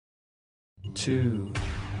Two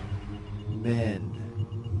men.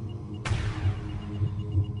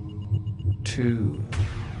 Two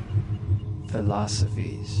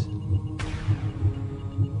philosophies.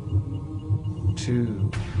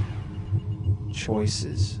 Two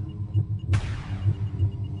choices.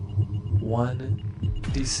 One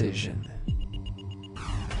decision.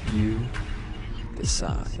 You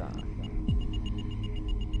decide.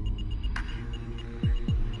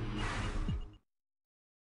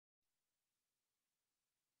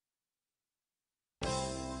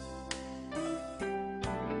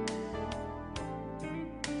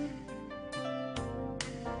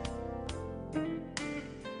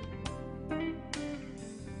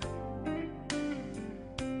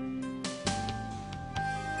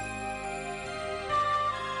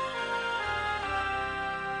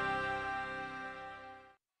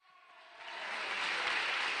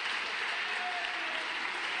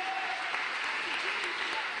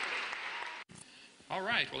 All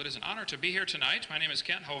right, well, it is an honor to be here tonight. My name is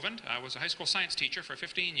Kenneth Hovind. I was a high school science teacher for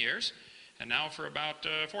 15 years, and now for about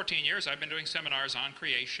 14 years I've been doing seminars on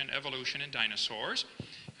creation, evolution, and dinosaurs.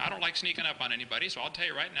 I don't like sneaking up on anybody, so I'll tell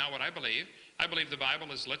you right now what I believe. I believe the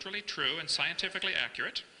Bible is literally true and scientifically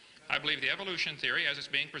accurate. I believe the evolution theory, as it's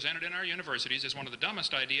being presented in our universities, is one of the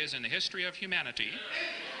dumbest ideas in the history of humanity,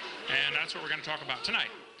 and that's what we're going to talk about tonight.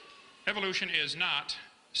 Evolution is not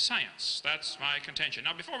science. That's my contention.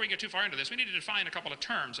 Now, before we get too far into this, we need to define a couple of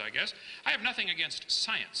terms, I guess. I have nothing against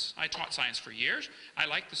science. I taught science for years. I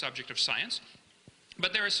like the subject of science.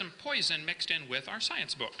 But there is some poison mixed in with our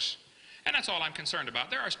science books. And that's all I'm concerned about.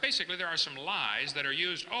 There are some lies that are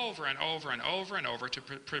used over and over and over and over to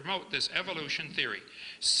promote this evolution theory.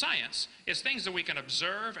 Science is things that we can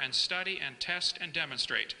observe and study and test and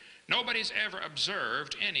demonstrate. Nobody's ever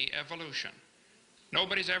observed any evolution.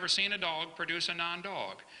 Nobody's ever seen a dog produce a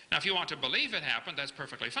non-dog. Now, if you want to believe it happened, that's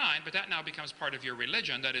perfectly fine, but that now becomes part of your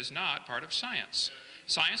religion. That is not part of science.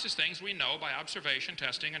 Science is things we know by observation,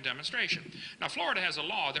 testing, and demonstration. Now, Florida has a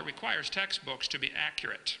law that requires textbooks to be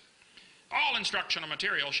accurate. All instructional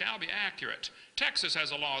material shall be accurate. Texas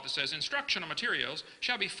has a law that says instructional materials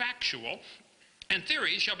shall be factual, and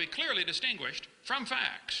theories shall be clearly distinguished from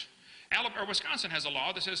facts. Wisconsin has a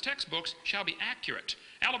law that says textbooks shall be accurate.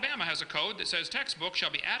 Alabama has a code that says textbooks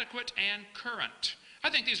shall be adequate and current. I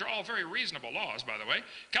think these are all very reasonable laws, by the way.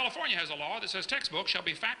 California has a law that says textbooks shall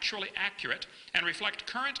be factually accurate and reflect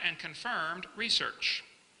current and confirmed research.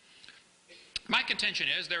 My contention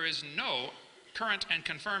is there is no current and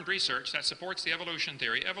confirmed research that supports the evolution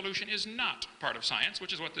theory. Evolution is not part of science,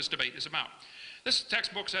 which is what this debate is about. This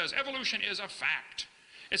textbook says evolution is a fact.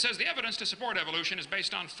 It says the evidence to support evolution is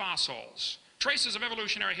based on fossils, traces of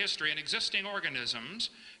evolutionary history in existing organisms,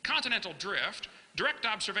 continental drift, direct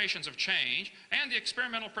observations of change, and the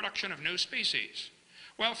experimental production of new species.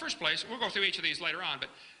 Well, first place, we'll go through each of these later on, but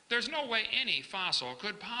there's no way any fossil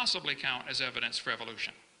could possibly count as evidence for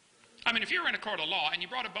evolution. I mean, if you were in a court of law and you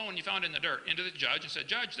brought a bone you found in the dirt into the judge and said,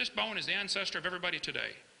 "Judge, this bone is the ancestor of everybody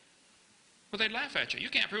today," well, they'd laugh at you. You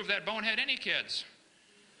can't prove that bone had any kids.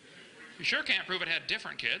 You sure can't prove it had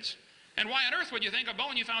different kids. And why on earth would you think a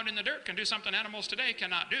bone you found in the dirt can do something animals today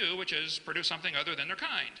cannot do, which is produce something other than their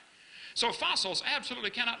kind? So fossils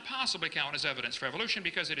absolutely cannot possibly count as evidence for evolution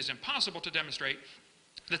because it is impossible to demonstrate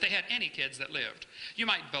that they had any kids that lived. You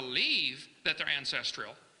might believe that they're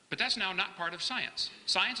ancestral, but that's now not part of science.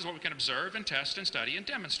 Science is what we can observe and test and study and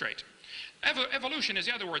demonstrate. Evolution is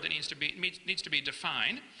the other word that needs to be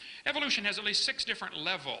defined. Evolution has at least 6 different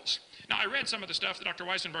levels. Now, I read some of the stuff that Dr.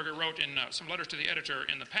 Weisenburg wrote in some letters to the editor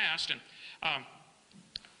in the past, and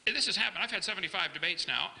this has happened. I've had 75 debates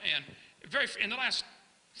now, and in the last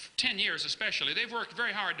 10 years especially, they've worked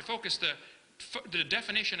very hard to focus the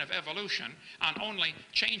definition of evolution on only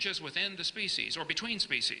changes within the species or between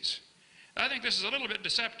species. I think this is a little bit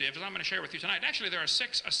deceptive, as I'm going to share with you tonight. Actually, there are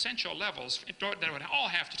 6 essential levels that would all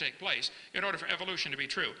have to take place in order for evolution to be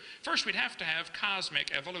true. First, we'd have to have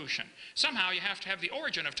cosmic evolution. Somehow, you have to have the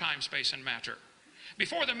origin of time, space, and matter.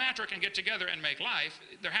 Before the matter can get together and make life,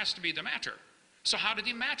 there has to be the matter. So how did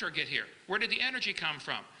the matter get here? Where did the energy come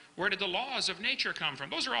from? Where did the laws of nature come from?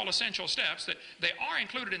 Those are all essential steps that they are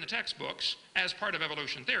included in the textbooks as part of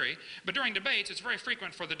evolution theory. But during debates, it's very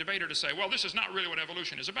frequent for the debater to say, well, this is not really what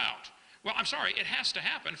evolution is about. Well, I'm sorry, it has to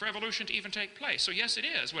happen for evolution to even take place. So yes, it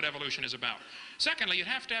is what evolution is about. Secondly, you'd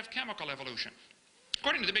have to have chemical evolution.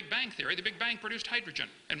 According to the Big Bang theory, the Big Bang produced hydrogen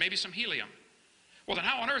and maybe some helium. Well, then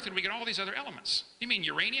how on earth did we get all these other elements? You mean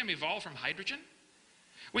uranium evolved from hydrogen?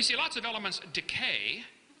 We see lots of elements decay,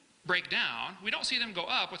 break down. We don't see them go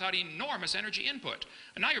up without enormous energy input.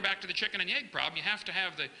 And now you're back to the chicken and the egg problem. You have to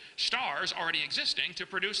have the stars already existing to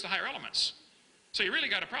produce the higher elements. So you really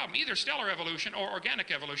got a problem. Either stellar evolution or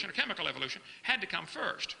organic evolution or chemical evolution had to come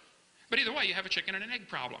first. But either way, you have a chicken and an egg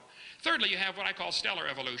problem. Thirdly, you have what I call stellar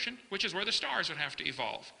evolution, which is where the stars would have to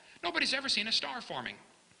evolve. Nobody's ever seen a star forming.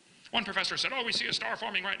 One professor said, oh, we see a star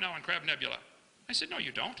forming right now in Crab Nebula. I said, no,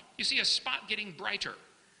 you don't. You see a spot getting brighter.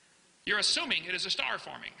 You're assuming it is a star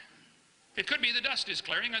forming. It could be the dust is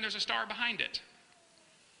clearing and there's a star behind it.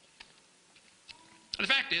 The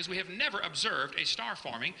fact is, we have never observed a star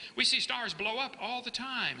forming. We see stars blow up all the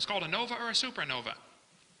time. It's called a nova or a supernova.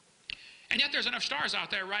 And yet there's enough stars out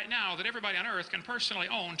there right now that everybody on Earth can personally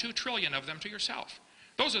own 2 trillion of them to yourself.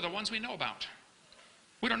 Those are the ones we know about.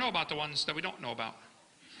 We don't know about the ones that we don't know about.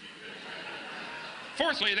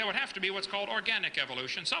 Fourthly, there would have to be what's called organic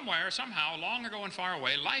evolution. Somewhere, somehow, long ago and far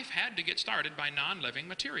away, life had to get started by non-living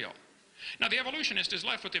material. Now, the evolutionist is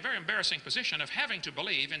left with the very embarrassing position of having to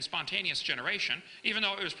believe in spontaneous generation, even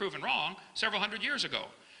though it was proven wrong several hundred years ago.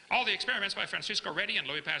 All the experiments by Francisco Redi and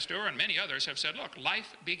Louis Pasteur and many others have said, look,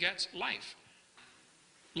 life begets life.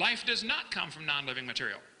 Life does not come from non-living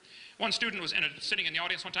material. One student was sitting in the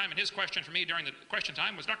audience one time, and his question for me during the question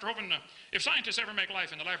time was, Dr. Hovind, if scientists ever make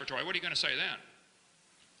life in the laboratory, what are you going to say then?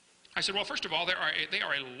 I said, well, first of all, they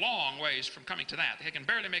are a long ways from coming to that. They can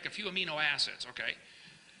barely make a few amino acids, okay?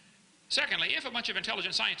 Secondly, if a bunch of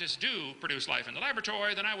intelligent scientists do produce life in the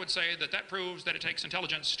laboratory, then I would say that that proves that it takes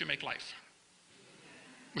intelligence to make life,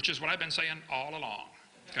 which is what I've been saying all along,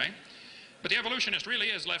 okay? But the evolutionist really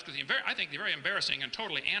is left with, I think, the very embarrassing and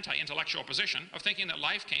totally anti-intellectual position of thinking that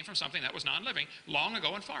life came from something that was non-living long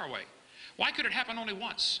ago and far away. Why could it happen only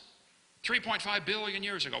once? 3.5 billion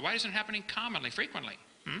years ago. Why isn't it happening commonly, frequently?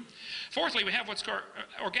 Fourthly, we have what's called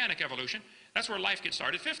organic evolution. That's where life gets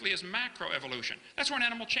started. Fifthly is macroevolution. That's where an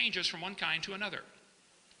animal changes from one kind to another.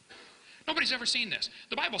 Nobody's ever seen this.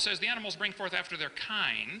 The Bible says the animals bring forth after their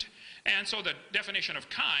kind, and so the definition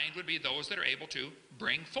of kind would be those that are able to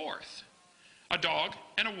bring forth. A dog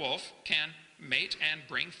and a wolf can mate and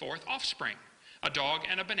bring forth offspring. A dog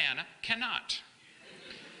and a banana cannot.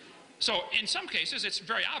 So in some cases, it's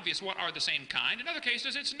very obvious what are the same kind. In other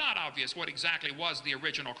cases, it's not obvious what exactly was the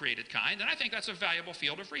original created kind. And I think that's a valuable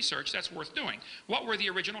field of research that's worth doing. What were the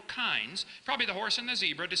original kinds? Probably the horse and the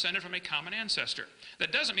zebra descended from a common ancestor.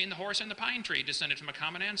 That doesn't mean the horse and the pine tree descended from a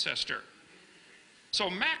common ancestor. So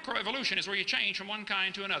macroevolution is where you change from one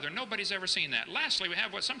kind to another. Nobody's ever seen that. Lastly, we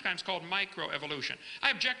have what's sometimes called microevolution. I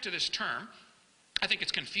object to this term. I think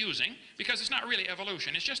it's confusing because it's not really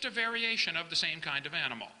evolution. It's just a variation of the same kind of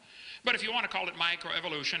animal. But if you want to call it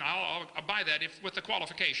microevolution, I'll buy that with the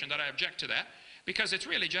qualification that I object to that, because it's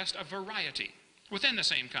really just a variety within the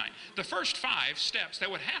same kind. The first 5 steps that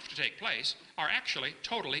would have to take place are actually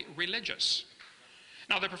totally religious.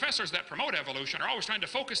 Now, the professors that promote evolution are always trying to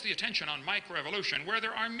focus the attention on microevolution, where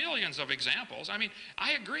there are millions of examples. I mean,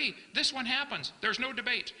 I agree, this one happens. There's no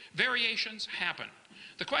debate. Variations happen.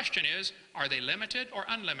 The question is, are they limited or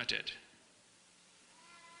unlimited?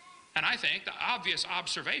 And I think the obvious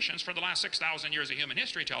observations for the last 6,000 years of human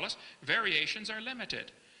history tell us variations are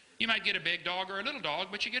limited. You might get a big dog or a little dog,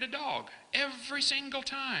 but you get a dog every single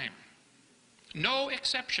time. No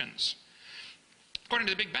exceptions. According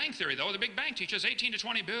to the Big Bang Theory, though, the Big Bang teaches 18 to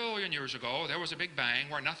 20 billion years ago, there was a Big Bang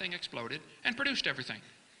where nothing exploded and produced everything.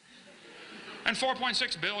 And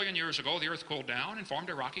 4.6 billion years ago, the Earth cooled down and formed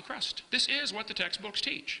a rocky crust. This is what the textbooks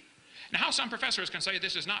teach. Now, how some professors can say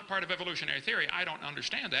this is not part of evolutionary theory, I don't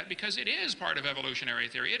understand that, because it is part of evolutionary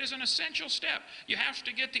theory. It is an essential step. You have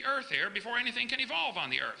to get the Earth here before anything can evolve on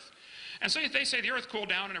the Earth. And so if they say the Earth cooled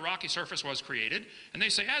down and a rocky surface was created, and they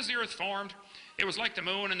say as the Earth formed, it was like the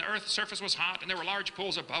moon and the Earth's surface was hot and there were large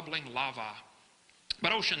pools of bubbling lava.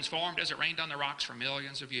 But oceans formed as it rained on the rocks for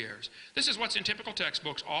millions of years. This is what's in typical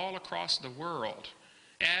textbooks all across the world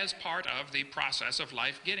as part of the process of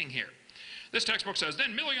life getting here. This textbook says,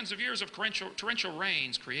 then millions of years of torrential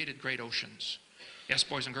rains created great oceans. Yes,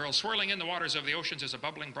 boys and girls, swirling in the waters of the oceans is a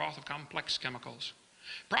bubbling broth of complex chemicals.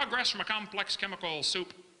 Progress from a complex chemical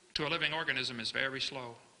soup to a living organism is very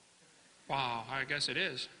slow. Wow, I guess it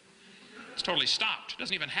is. It's totally stopped. It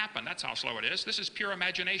doesn't even happen. That's how slow it is. This is pure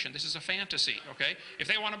imagination. This is a fantasy, okay? If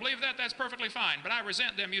they want to believe that, that's perfectly fine. But I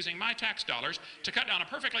resent them using my tax dollars to cut down a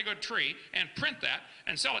perfectly good tree and print that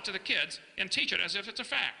and sell it to the kids and teach it as if it's a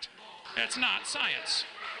fact. It's not science.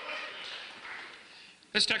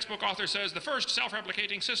 This textbook author says the first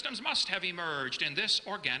self-replicating systems must have emerged in this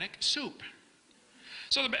organic soup.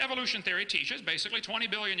 So the evolution theory teaches basically 20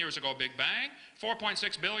 billion years ago, Big Bang,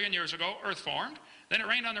 4.6 billion years ago, Earth formed, then it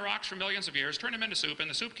rained on the rocks for millions of years, turned them into soup, and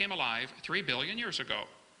the soup came alive 3 billion years ago.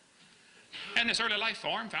 And this early life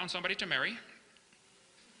form found somebody to marry.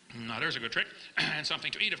 Now there's a good trick. And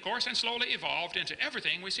something to eat, of course, and slowly evolved into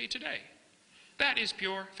everything we see today. That is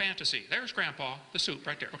pure fantasy. There's Grandpa, the soup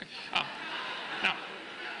right there, okay? Now,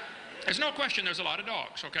 there's no question there's a lot of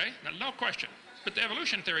dogs, okay? No question. But the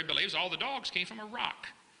evolution theory believes all the dogs came from a rock.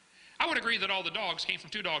 I would agree that all the dogs came from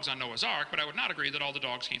 2 dogs on Noah's Ark, but I would not agree that all the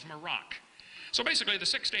dogs came from a rock. So basically, the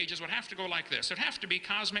 6 stages would have to go like this. There'd have to be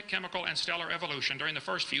cosmic, chemical, and stellar evolution during the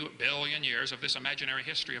first few billion years of this imaginary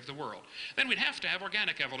history of the world. Then we'd have to have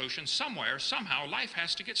organic evolution somewhere, somehow. Life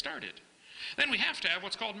has to get started. Then we have to have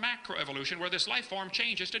what's called macroevolution, where this life form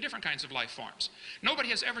changes to different kinds of life forms. Nobody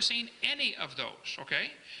has ever seen any of those, okay?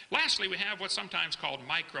 Lastly, we have what's sometimes called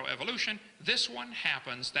microevolution. This one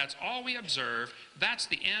happens. That's all we observe. That's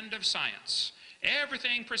the end of science.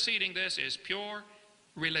 Everything preceding this is pure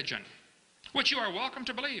religion, which you are welcome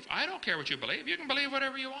to believe. I don't care what you believe. You can believe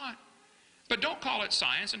whatever you want. But don't call it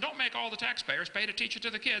science, and don't make all the taxpayers pay to teach it to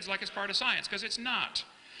the kids like it's part of science, because it's not.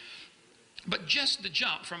 But just the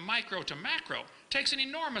jump from micro to macro takes an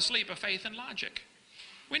enormous leap of faith and logic.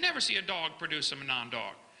 We never see a dog produce a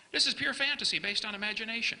non-dog. This is pure fantasy based on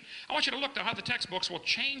imagination. I want you to look, though, how the textbooks will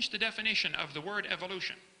change the definition of the word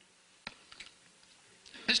evolution.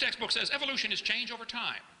 This textbook says evolution is change over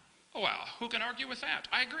time. Oh, well, who can argue with that?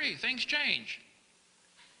 I agree, things change.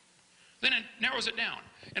 Then it narrows it down.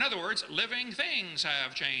 In other words, living things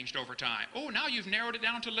have changed over time. Oh, now you've narrowed it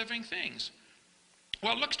down to living things.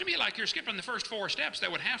 Well, it looks to me like you're skipping the first 4 steps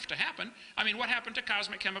that would have to happen. I mean, what happened to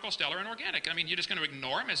cosmic, chemical, stellar, and organic? I mean, you're just going to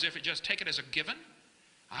ignore them as if it just take it as a given?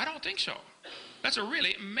 I don't think so. That's a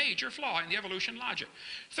really major flaw in the evolution logic.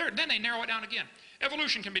 Third, then they narrow it down again.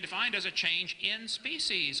 Evolution can be defined as a change in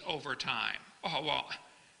species over time. Oh, well,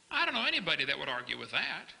 I don't know anybody that would argue with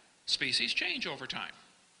that. Species change over time.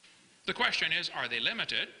 The question is, are they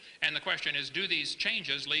limited? And the question is, do these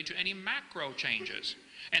changes lead to any macro changes?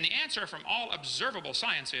 And the answer from all observable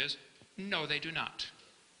science is, no, they do not.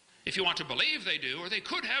 If you want to believe they do, or they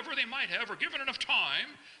could have, or they might have, or given enough time,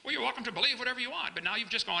 well, you're welcome to believe whatever you want. But now you've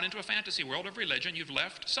just gone into a fantasy world of religion. You've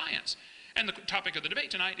left science. And the topic of the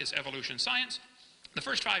debate tonight is evolution science. The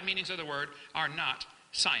first 5 meanings of the word are not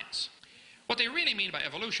science. What they really mean by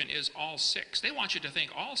evolution is all 6. They want you to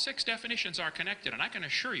think all 6 definitions are connected, and I can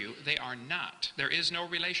assure you they are not. There is no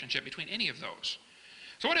relationship between any of those.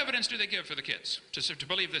 So what evidence do they give for the kids to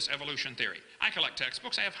believe this evolution theory? I collect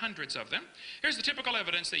textbooks. I have hundreds of them. Here's the typical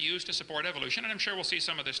evidence they use to support evolution, and I'm sure we'll see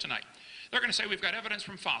some of this tonight. They're going to say we've got evidence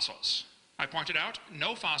from fossils. I pointed out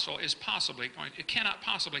no fossil is it cannot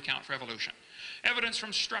possibly count for evolution. Evidence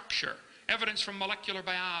from structure. Evidence from molecular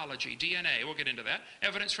biology, DNA, we'll get into that.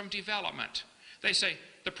 Evidence from development. They say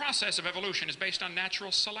the process of evolution is based on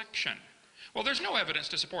natural selection. Well, there's no evidence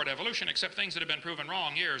to support evolution except things that have been proven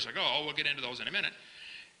wrong years ago. We'll get into those in a minute.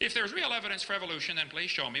 If there's real evidence for evolution, then please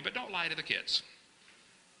show me, but don't lie to the kids.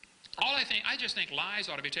 I just think lies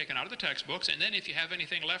ought to be taken out of the textbooks, and then if you have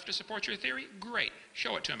anything left to support your theory, great,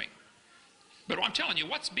 show it to me. But I'm telling you,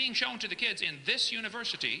 what's being shown to the kids in this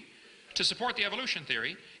university to support the evolution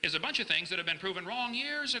theory is a bunch of things that have been proven wrong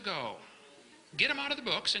years ago. Get them out of the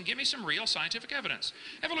books and give me some real scientific evidence.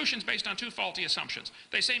 Evolution's based on 2 faulty assumptions.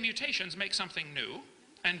 They say mutations make something new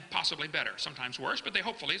and possibly better, sometimes worse, but they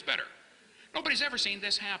hopefully is better. Nobody's ever seen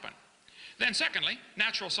this happen. Then secondly,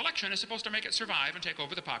 natural selection is supposed to make it survive and take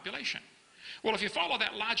over the population. Well, if you follow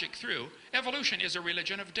that logic through, evolution is a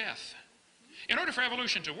religion of death. In order for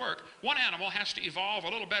evolution to work, one animal has to evolve a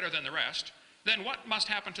little better than the rest. Then what must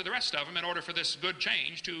happen to the rest of them in order for this good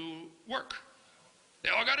change to work? They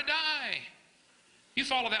all got to die. You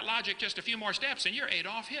follow that logic just a few more steps and you're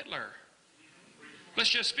Adolf Hitler. Let's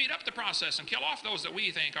just speed up the process and kill off those that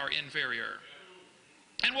we think are inferior.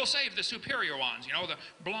 And we'll save the superior ones, you know, the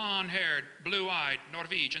blonde-haired, blue-eyed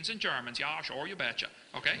Norwegians and Germans. Yeah, sure, you betcha.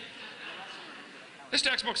 Okay? This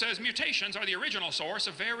textbook says mutations are the original source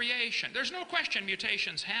of variation. There's no question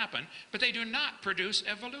mutations happen, but they do not produce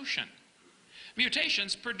evolution.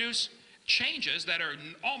 Mutations produce changes that are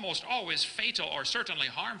almost always fatal or certainly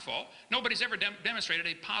harmful. Nobody's ever demonstrated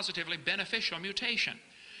a positively beneficial mutation.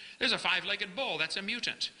 There's a 5-legged bull, that's a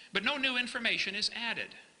mutant, but no new information is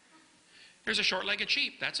added. There's a short-legged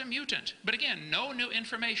sheep, that's a mutant, but again, no new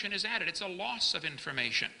information is added. It's a loss of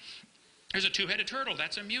information. There's a 2-headed turtle,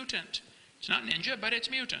 that's a mutant. It's not ninja, but it's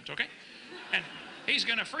mutant, okay? And he's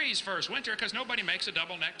going to freeze first winter because nobody makes a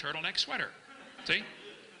double-neck turtleneck sweater. See?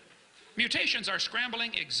 Mutations are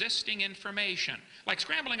scrambling existing information. Like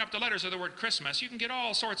scrambling up the letters of the word Christmas, you can get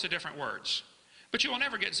all sorts of different words. But you will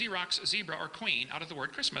never get Xerox, zebra, or queen out of the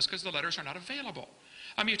word Christmas because the letters are not available.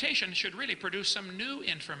 A mutation should really produce some new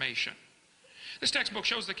information. This textbook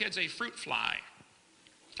shows the kids a fruit fly.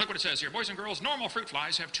 Look what it says here. Boys and girls, normal fruit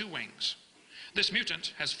flies have 2 wings. This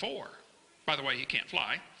mutant has 4. By the way, he can't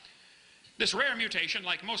fly. This rare mutation,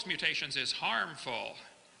 like most mutations, is harmful.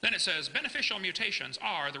 Then it says, beneficial mutations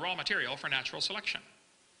are the raw material for natural selection.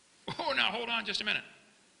 Oh, now hold on just a minute.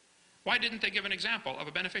 Why didn't they give an example of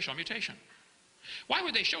a beneficial mutation? Why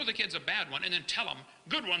would they show the kids a bad one and then tell them,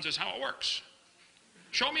 good ones is how it works?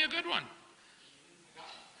 Show me a good one.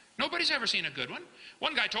 Nobody's ever seen a good one.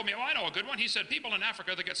 One guy told me, oh, I know a good one. He said, people in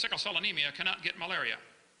Africa that get sickle cell anemia cannot get malaria.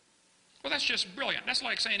 Well, that's just brilliant. That's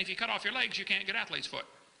like saying if you cut off your legs, you can't get athlete's foot.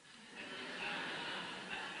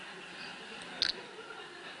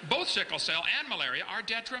 Both sickle cell and malaria are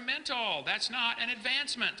detrimental. That's not an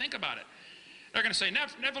advancement. Think about it. They're going to say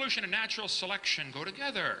evolution and natural selection go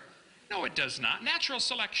together. No, it does not. Natural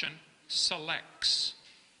selection selects.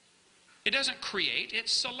 It doesn't create, it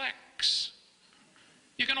selects.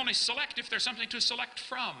 You can only select if there's something to select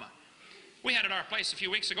from. We had at our place a few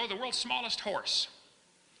weeks ago the world's smallest horse.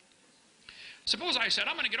 Suppose I said,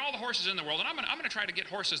 I'm going to get all the horses in the world, and I'm going to try to get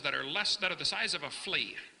horses that are the size of a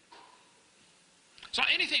flea. So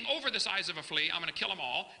anything over the size of a flea, I'm going to kill them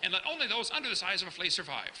all, and let only those under the size of a flea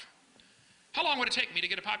survive. How long would it take me to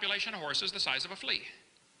get a population of horses the size of a flea?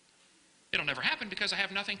 It'll never happen because I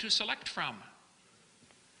have nothing to select from.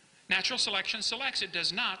 Natural selection selects, it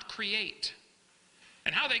does not create.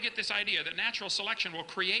 And how they get this idea that natural selection will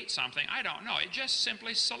create something, I don't know. It just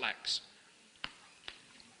simply selects.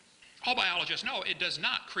 All biologists know it does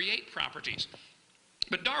not create properties.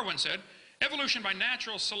 But Darwin said, evolution by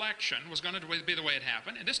natural selection was going to be the way it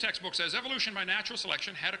happened. And this textbook says evolution by natural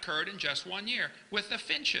selection had occurred in just 1 year with the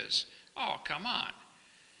finches. Oh, come on.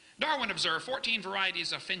 Darwin observed 14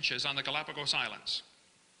 varieties of finches on the Galapagos Islands.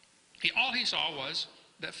 All he saw was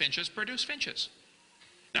that finches produce finches.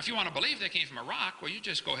 Now, if you want to believe they came from a rock, well, you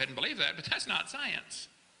just go ahead and believe that, but that's not science.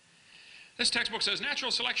 This textbook says natural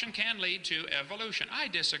selection can lead to evolution. I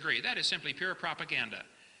disagree. That is simply pure propaganda.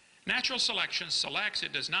 Natural selection selects,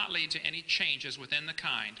 it does not lead to any changes within the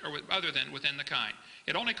kind, or other than within the kind.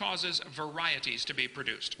 It only causes varieties to be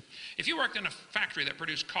produced. If you worked in a factory that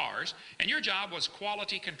produced cars, and your job was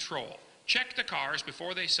quality control, check the cars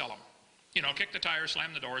before they sell them. You know, kick the tires,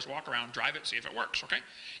 slam the doors, walk around, drive it, see if it works, okay?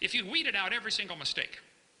 If you weeded out every single mistake,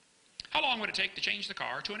 how long would it take to change the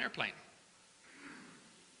car to an airplane?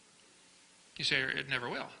 You say, it never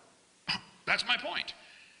will. That's my point.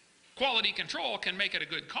 Quality control can make it a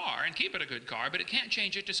good car and keep it a good car, but it can't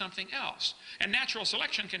change it to something else. And natural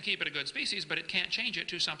selection can keep it a good species, but it can't change it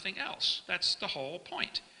to something else. That's the whole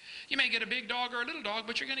point. You may get a big dog or a little dog,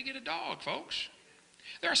 but you're going to get a dog, folks.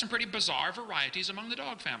 There are some pretty bizarre varieties among the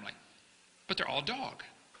dog family, but they're all dog.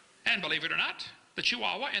 And believe it or not, the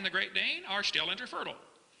Chihuahua and the Great Dane are still interfertile.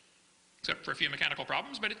 Except for a few mechanical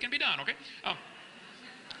problems, but it can be done, okay?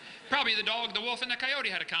 Probably the dog, the wolf, and the coyote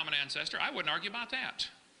had a common ancestor. I wouldn't argue about that.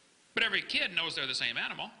 But every kid knows they're the same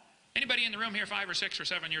animal. Anybody in the room here 5 or 6 or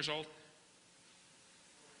 7 years old?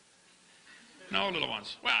 No, little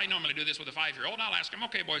ones. Well, I normally do this with a 5-year-old, and I'll ask them,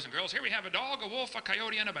 okay, boys and girls, here we have a dog, a wolf, a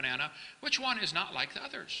coyote, and a banana. Which one is not like the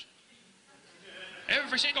others?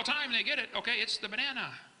 Every single time they get it, okay, it's the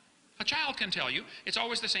banana. A child can tell you it's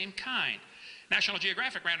always the same kind. National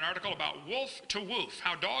Geographic ran an article about wolf to woof,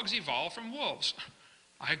 how dogs evolve from wolves.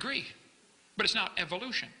 I agree, but it's not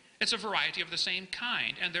evolution. It's a variety of the same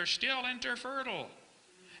kind, and they're still interfertile.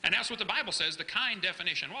 And that's what the Bible says the kind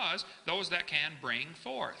definition was, those that can bring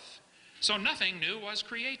forth. So nothing new was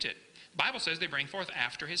created. The Bible says they bring forth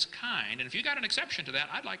after his kind, and if you got an exception to that,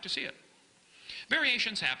 I'd like to see it.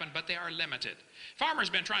 Variations happen, but they are limited. Farmers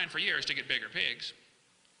have been trying for years to get bigger pigs,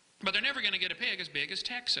 but they're never going to get a pig as big as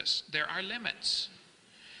Texas. There are limits.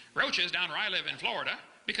 Roaches down where I live in Florida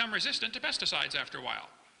become resistant to pesticides after a while.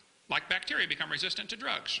 Like bacteria become resistant to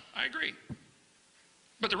drugs. I agree.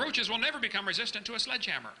 But the roaches will never become resistant to a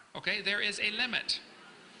sledgehammer. Okay? There is a limit.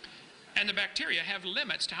 And the bacteria have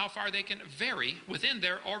limits to how far they can vary within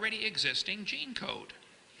their already existing gene code.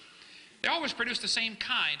 They always produce the same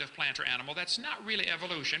kind of plant or animal. That's not really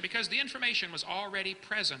evolution because the information was already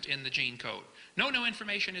present in the gene code. No new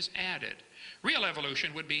information is added. Real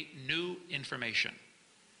evolution would be new information.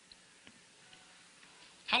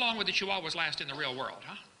 How long would the Chihuahuas last in the real world,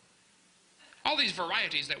 huh? All these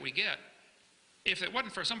varieties that we get, if it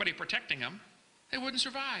wasn't for somebody protecting them, they wouldn't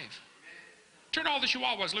survive. Turn all the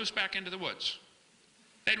Chihuahuas loose back into the woods.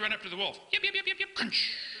 They'd run up to the wolf. Yip, yip, yip, yip, yip.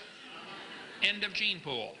 Crunch. End of gene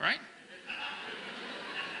pool, right?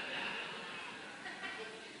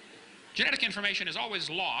 Genetic information is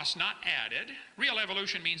always lost, not added. Real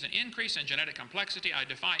evolution means an increase in genetic complexity. I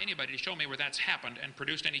defy anybody to show me where that's happened and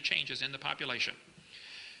produced any changes in the population.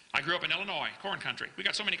 I grew up in Illinois, corn country. We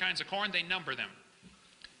got so many kinds of corn, they number them.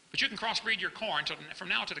 But you can crossbreed your corn from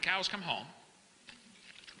now till the cows come home,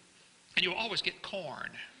 and you'll always get corn.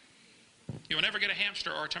 You will never get a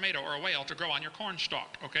hamster or a tomato or a whale to grow on your corn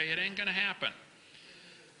stalk, okay? It ain't going to happen.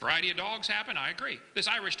 Variety of dogs happen, I agree. This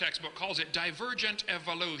Irish textbook calls it divergent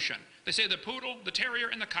evolution. They say the poodle, the terrier,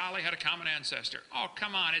 and the collie had a common ancestor. Oh,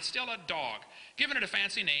 come on, it's still a dog. Giving it a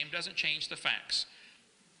fancy name doesn't change the facts.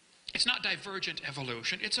 It's not divergent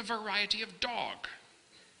evolution, it's a variety of dog.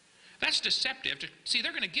 That's deceptive. See,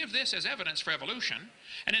 they're going to give this as evidence for evolution,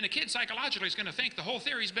 and then the kid psychologically is going to think the whole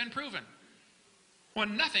theory's been proven,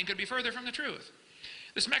 when nothing could be further from the truth.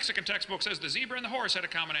 This Mexican textbook says the zebra and the horse had a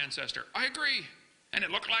common ancestor. I agree. And it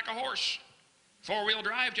looked like a horse. Four-wheel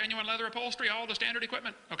drive, genuine leather upholstery, all the standard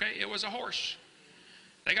equipment. Okay, it was a horse.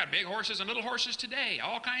 They got big horses and little horses today,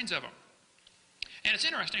 all kinds of them. And it's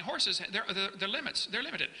interesting, horses, they're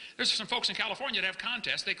limited. There's some folks in California that have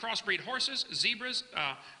contests. They crossbreed horses, zebras,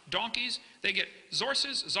 donkeys. They get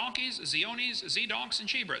zorses, zonkies, zeonies, z-donks, and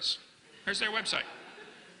chibras. Here's their website.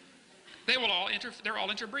 They're all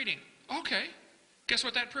interbreeding. Okay, guess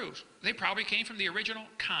what that proves? They probably came from the original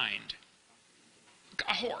kind.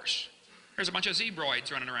 A horse. There's a bunch of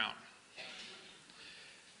zebroids running around.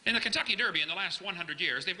 In the Kentucky Derby in the last 100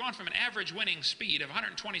 years, they've gone from an average winning speed of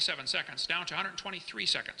 127 seconds down to 123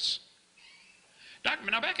 seconds.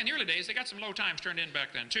 Now, back in the early days, they got some low times turned in back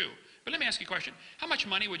then, too. But let me ask you a question. How much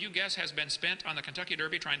money would you guess has been spent on the Kentucky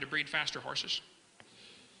Derby trying to breed faster horses?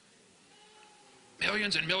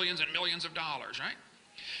 Millions and millions and millions of dollars, right?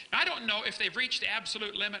 Now, I don't know if they've reached the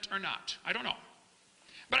absolute limit or not. I don't know.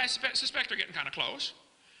 But I suspect they're getting kind of close.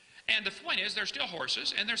 And the point is, they're still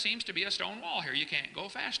horses, and there seems to be a stone wall here. You can't go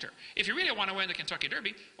faster. If you really want to win the Kentucky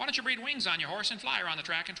Derby, why don't you breed wings on your horse and fly around the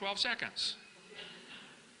track in 12 seconds?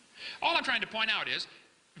 All I'm trying to point out is,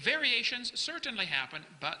 variations certainly happen,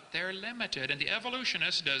 but they're limited. And the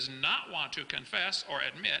evolutionist does not want to confess or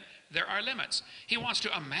admit there are limits. He wants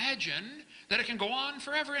to imagine that it can go on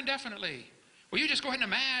forever indefinitely. Well, you just go ahead and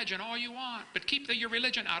imagine all you want, but keep your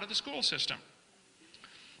religion out of the school system.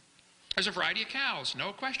 There's a variety of cows,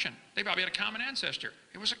 no question. They probably had a common ancestor.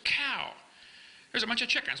 It was a cow. There's a bunch of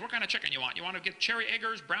chickens. What kind of chicken you want? You want to get cherry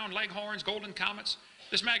eggers, brown leghorns, golden comets?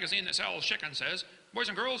 This magazine that sells chicken says, boys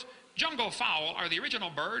and girls, jungle fowl are the original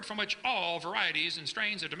bird from which all varieties and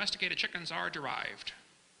strains of domesticated chickens are derived.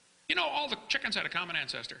 You know, all the chickens had a common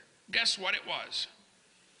ancestor. Guess what it was?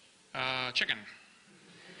 Chicken.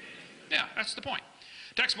 Yeah, that's the point.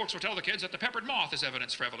 Textbooks will tell the kids that the peppered moth is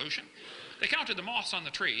evidence for evolution. They counted the moths on the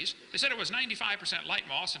trees. They said it was 95% light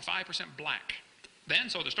moths and 5% black. Then,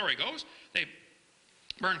 so the story goes, they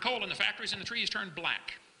burned coal in the factories and the trees turned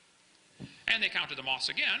black. And they counted the moths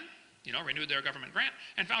again, renewed their government grant,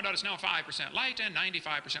 and found out it's now 5% light and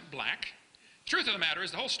 95% black. The truth of the matter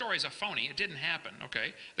is the whole story is a phony. It didn't happen,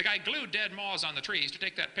 okay? The guy glued dead moths on the trees to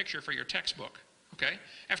take that picture for your textbook, okay?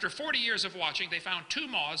 After 40 years of watching, they found 2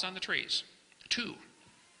 moths on the trees. 2.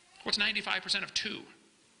 What's 95% of 2?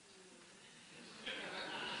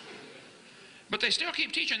 But they still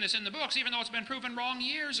keep teaching this in the books, even though it's been proven wrong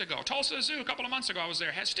years ago. Tulsa Zoo, a couple of months ago I was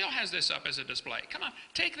there, still has this up as a display. Come on,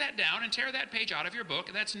 take that down and tear that page out of your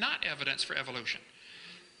book. That's not evidence for evolution.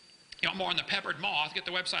 You want more on the peppered moth, get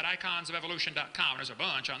the website iconsofevolution.com. There's a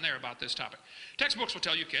bunch on there about this topic. Textbooks will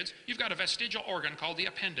tell you kids, you've got a vestigial organ called the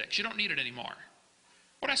appendix. You don't need it anymore.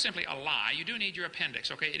 Well, that's simply a lie. You do need your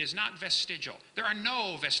appendix, okay? It is not vestigial. There are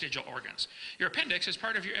no vestigial organs. Your appendix is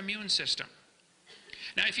part of your immune system.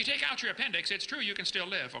 Now, if you take out your appendix, it's true you can still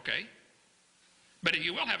live, okay? But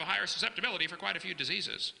you will have a higher susceptibility for quite a few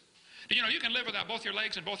diseases. Did you know you can live without both your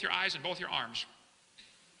legs and both your eyes and both your arms?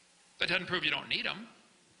 That doesn't prove you don't need them.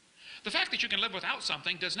 The fact that you can live without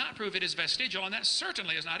something does not prove it is vestigial, and that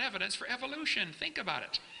certainly is not evidence for evolution. Think about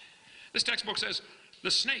it. This textbook says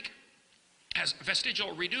the snake has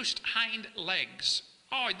vestigial reduced hind legs.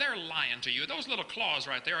 Oh, they're lying to you. Those little claws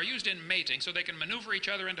right there are used in mating so they can maneuver each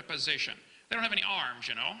other into position. They don't have any arms,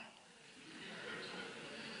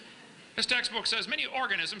 This textbook says many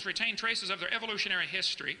organisms retain traces of their evolutionary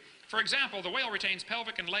history. For example, the whale retains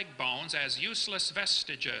pelvic and leg bones as useless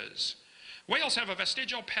vestiges. Whales have a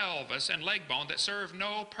vestigial pelvis and leg bone that serve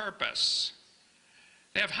no purpose.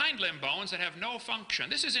 They have hind limb bones that have no function.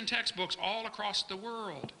 This is in textbooks all across the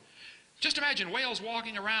world. Just imagine whales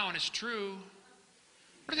walking around. It's true.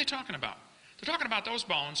 What are they talking about? They're talking about those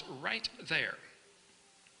bones right there.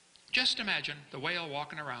 Just imagine the whale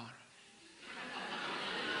walking around.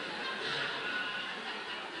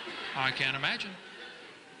 I can't imagine.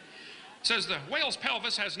 It says the whale's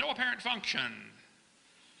pelvis has no apparent function.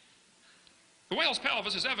 The whale's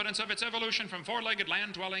pelvis is evidence of its evolution from four-legged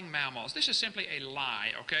land-dwelling mammals. This is simply a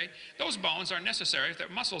lie, okay? Those bones are necessary, there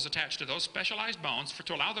are muscles attached to those specialized bones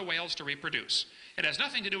to allow the whales to reproduce. It has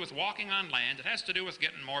nothing to do with walking on land. It has to do with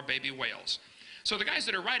getting more baby whales. So the guys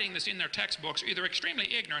that are writing this in their textbooks are either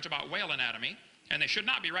extremely ignorant about whale anatomy, and they should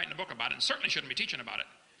not be writing a book about it, and certainly shouldn't be teaching about it.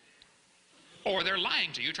 Or they're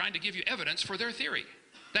lying to you, trying to give you evidence for their theory.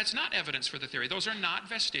 That's not evidence for the theory. Those are not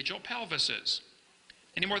vestigial pelvises.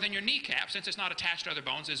 Any more than your kneecap, since it's not attached to other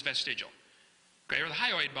bones, is vestigial. Okay, or the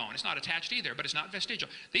hyoid bone, it's not attached either, but it's not vestigial.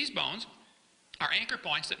 These bones are anchor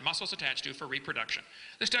points that muscles attach to for reproduction.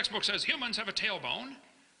 This textbook says humans have a tailbone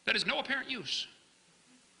that is no apparent use.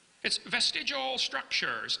 Its vestigial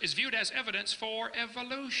structures is viewed as evidence for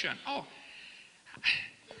evolution. Oh,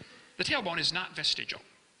 the tailbone is not vestigial.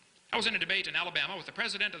 I was in a debate in Alabama with the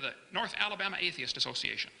president of the North Alabama Atheist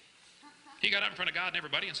Association. He got up in front of God and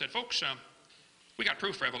everybody and said, folks, we got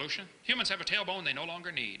proof for evolution. Humans have a tailbone they no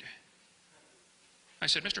longer need. I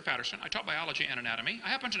said, Mr. Patterson, I taught biology and anatomy. I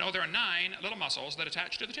happen to know there are 9 little muscles that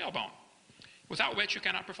attach to the tailbone, without which you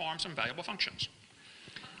cannot perform some valuable functions.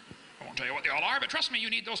 I won't tell you what they all are, but trust me, you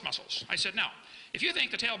need those muscles. I said, now, if you think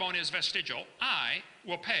the tailbone is vestigial, I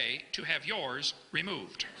will pay to have yours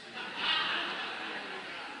removed.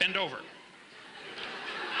 Bend over.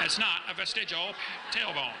 That's not a vestigial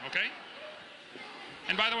tailbone, okay?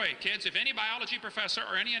 And by the way, kids, if any biology professor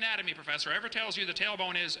or any anatomy professor ever tells you the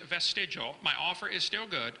tailbone is vestigial, my offer is still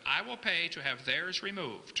good. I will pay to have theirs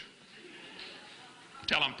removed.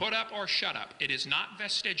 Tell them, put up or shut up. It is not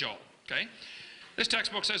vestigial, okay? This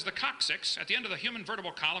textbook says the coccyx at the end of the human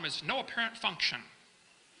vertebral column is no apparent function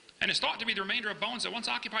and is thought to be the remainder of bones that once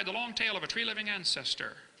occupied the long tail of a tree-living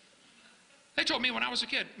ancestor. They told me when I was a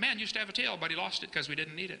kid, man used to have a tail, but he lost it because we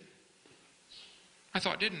didn't need it. I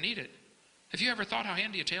thought, didn't need it. Have you ever thought how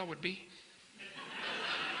handy a tail would be?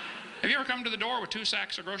 Have you ever come to the door with 2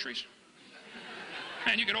 sacks of groceries?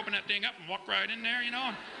 And you could open that thing up and walk right in there, you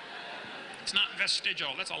know. It's not vestigial.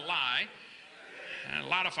 That's a lie. And a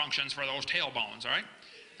lot of functions for those tailbones, all right?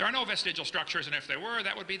 There are no vestigial structures, and if there were,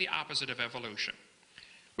 that would be the opposite of evolution.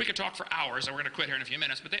 We could talk for hours, and we're going to quit here in a few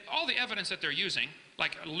minutes, but all the evidence that they're using,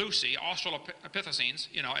 like Lucy, Australopithecines,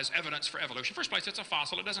 you know, as evidence for evolution. First place, it's a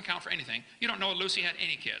fossil. It doesn't count for anything. You don't know Lucy had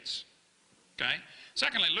any kids. Okay?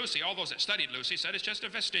 Secondly, Lucy, all those that studied Lucy said it's just a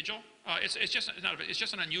vestigial, it's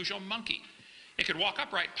just an unusual monkey. It could walk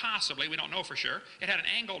upright, possibly, we don't know for sure. It had an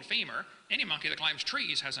angled femur. Any monkey that climbs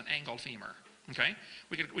trees has an angled femur. Okay?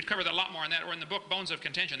 We'd cover that a lot more on that, or in the book Bones of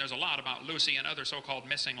Contention, there's a lot about Lucy and other so-called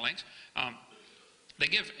missing links. They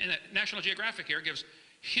give, in National Geographic here, gives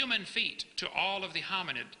human feet to all of the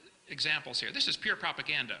hominid examples here. This is pure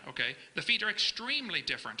propaganda, okay? The feet are extremely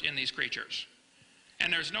different in these creatures.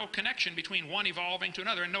 And there's no connection between one evolving to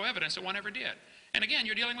another and no evidence that one ever did. And again,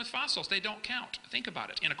 you're dealing with fossils. They don't count. Think about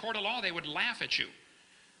it. In a court of law, they would laugh at you.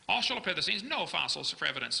 Australopithecines, no fossils for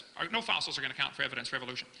evidence, no fossils are going to count for evidence for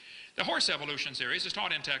evolution. The horse evolution series is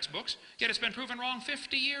taught in textbooks, yet it's been proven wrong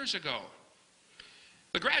 50 years ago.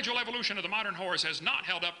 The gradual evolution of the modern horse has not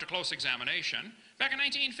held up to close examination. Back in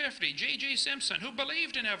 1950, G.G. Simpson, who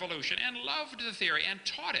believed in evolution and loved the theory and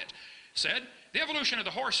taught it, said, the evolution of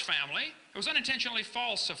the horse family was unintentionally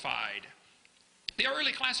falsified. The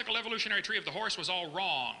early classical evolutionary tree of the horse was all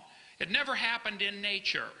wrong. It never happened in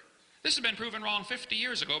nature. This has been proven wrong 50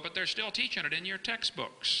 years ago, but they're still teaching it in your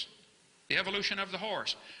textbooks. The evolution of the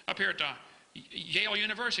horse. Up here at Yale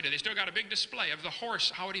University, they still got a big display of the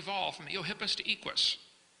horse, how it evolved from Eohippus to Equus.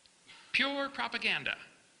 Pure propaganda.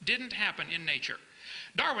 Didn't happen in nature.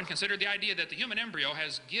 Darwin considered the idea that the human embryo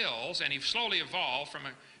has gills and he slowly evolved from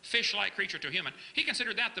a fish-like creature to a human. He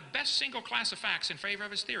considered that the best single class of facts in favor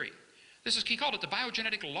of his theory. He called it the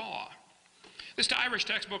biogenetic law. This Irish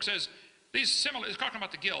textbook says, it's talking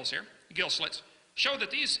about the gills here, the gill slits, show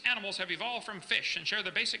that these animals have evolved from fish and share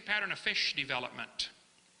the basic pattern of fish development.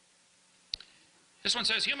 This one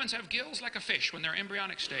says humans have gills like a fish when they're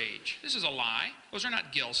embryonic stage. This is a lie. Those are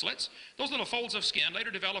not gill slits. Those little folds of skin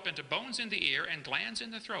later develop into bones in the ear and glands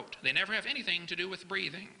in the throat. They never have anything to do with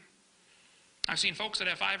breathing. I've seen folks that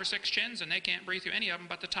have 5 or 6 chins and they can't breathe through any of them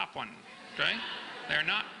but the top one. Okay? They're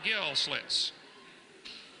not gill slits.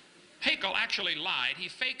 Haeckel actually lied. He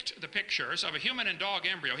faked the pictures of a human and dog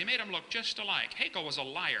embryo. He made them look just alike. Haeckel was a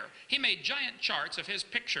liar. He made giant charts of his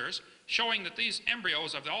pictures showing that these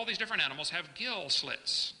embryos of all these different animals have gill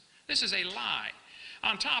slits. This is a lie.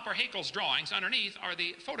 On top are Haeckel's drawings. Underneath are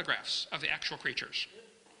the photographs of the actual creatures.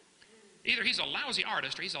 Either he's a lousy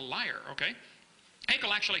artist or he's a liar, okay?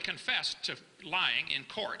 Haeckel actually confessed to lying in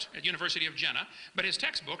court at University of Jena, but his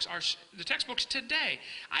textbooks are the textbooks today.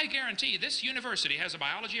 I guarantee this university has a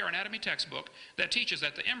biology or anatomy textbook that teaches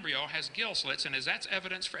that the embryo has gill slits, and that's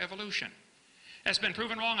evidence for evolution. That's been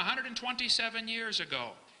proven wrong 127 years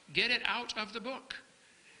ago. Get it out of the book.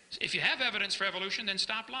 If you have evidence for evolution, then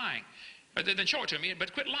stop lying. Then show it to me,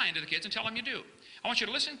 but quit lying to the kids and tell them you do. I want you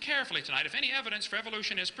to listen carefully tonight. If any evidence for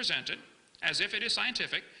evolution is presented, as if it is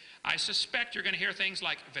scientific, I suspect you're going to hear things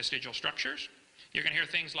like vestigial structures. You're going to hear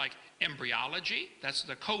things like embryology. That's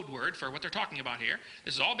the code word for what they're talking about here.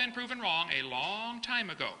 This has all been proven wrong a long time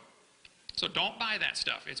ago. So don't buy that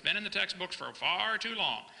stuff. It's been in the textbooks for far too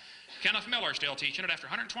long. Kenneth Miller's still teaching it after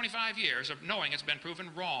 125 years of knowing it's been proven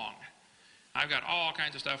wrong. I've got all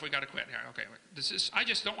kinds of stuff. We've got to quit here. Okay, I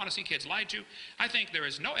just don't want to see kids lied to. I think there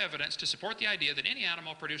is no evidence to support the idea that any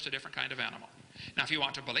animal produced a different kind of animal. Now, if you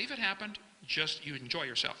want to believe it happened, you enjoy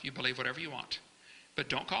yourself. You believe whatever you want. But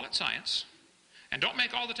don't call it science. And don't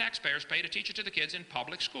make all the taxpayers pay to teach it to the kids in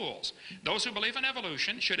public schools. Those who believe in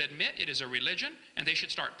evolution should admit it is a religion, and they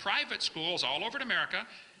should start private schools all over America,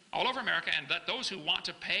 and let those who want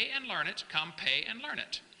to pay and learn it come pay and learn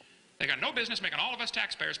it. They got no business making all of us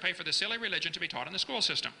taxpayers pay for this silly religion to be taught in the school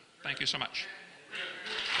system. Thank you so much.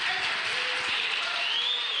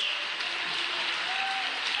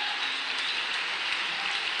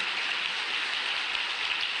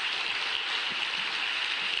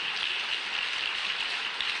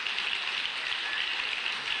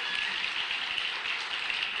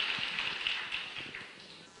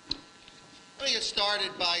 Let me get started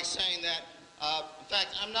by saying that, in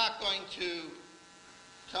fact, I'm not going to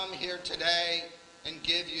come here today and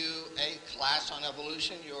give you a class on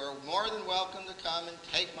evolution. You are more than welcome to come and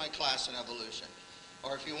take my class on evolution.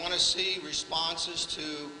 Or if you want to see responses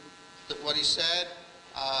to what he said,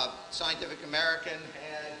 Scientific American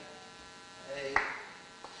had a, I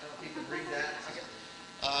don't know if you can read that.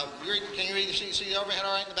 Can you read the sheet? See the overhead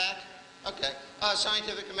all right in the back? Okay.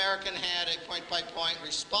 Scientific American had a point-by-point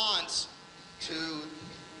response to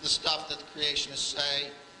the stuff that the creationists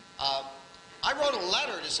say. I wrote a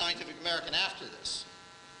letter to Scientific American after this.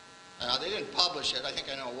 They didn't publish it. I think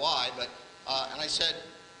I know why. But and I said,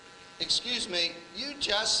 excuse me, you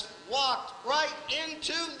just walked right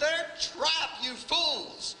into their trap, you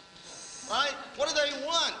fools. Right? What do they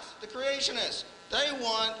want, the creationists? They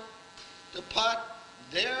want to put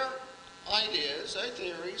their ideas, their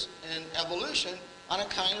theories, in evolution on a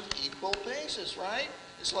kind of equal basis, right?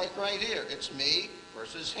 It's like right here. It's me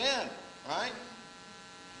versus him, right?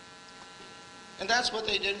 And that's what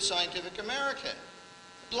they did in Scientific American.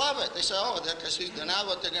 Love it. They say, oh, because now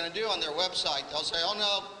what they're going to do on their website, they'll say, oh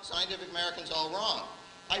no, Scientific American's all wrong.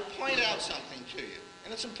 I point out something to you,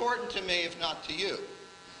 and it's important to me, if not to you.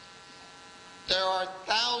 There are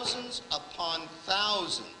thousands upon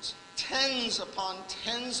thousands, tens upon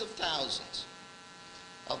tens of thousands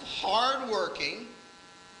of hard-working,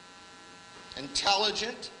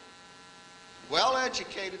 intelligent,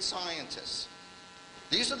 well-educated scientists.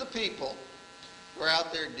 These are the people who are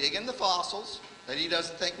out there digging the fossils that he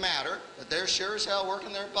doesn't think matter, but they're sure as hell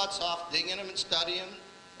working their butts off, digging them and studying them,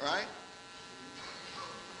 right?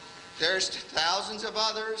 There's thousands of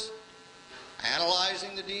others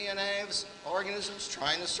analyzing the DNA of organisms,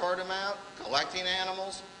 trying to sort them out, collecting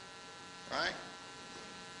animals, right?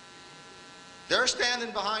 They're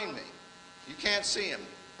standing behind me. You can't see them.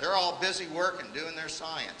 They're all busy working, doing their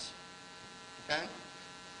science, okay?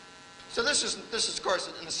 So this is, of course,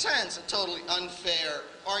 in a sense, a totally unfair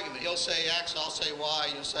argument. He'll say X, I'll say Y,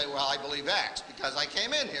 you'll say, well, I believe X, because I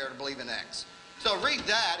came in here to believe in X. So read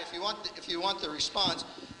that if you want the response.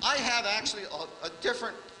 I have actually a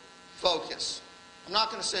different focus. I'm not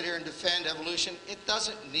going to sit here and defend evolution. It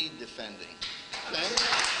doesn't need defending. Okay?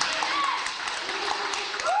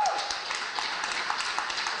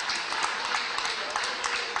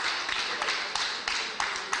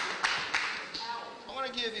 I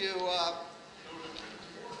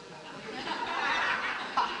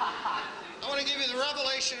want to give you the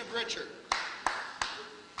revelation of Richard.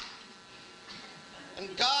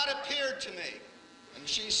 And God appeared to me, and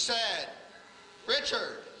she said,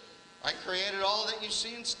 Richard, I created all that you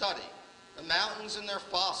see and study, the mountains and their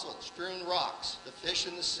fossils, strewn rocks, the fish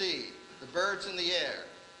in the sea, the birds in the air,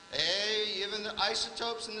 even the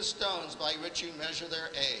isotopes in the stones by which you measure their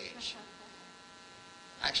age.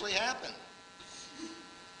 Actually happened.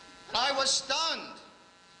 And I was stunned.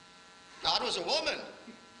 God was a woman.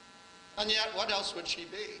 And yet, what else would she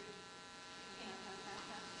be?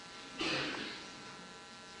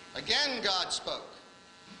 Again, God spoke.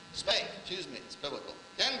 Spake, excuse me, it's biblical.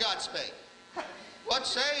 Then God spake. What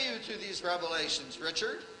say you to these revelations,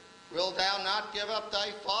 Richard? Wilt thou not give up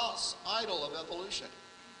thy false idol of evolution?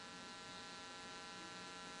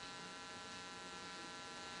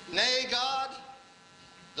 Nay, God,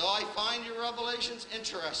 though I find your revelations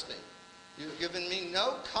interesting, you have given me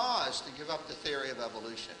no cause to give up the theory of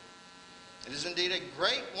evolution. It is indeed a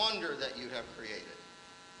great wonder that you have created,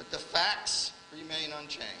 but the facts remain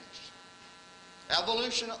unchanged.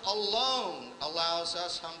 Evolution alone allows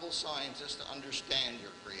us humble scientists to understand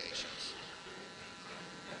your creations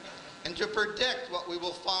and to predict what we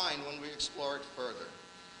will find when we explore it further.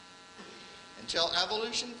 Until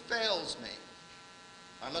evolution fails me,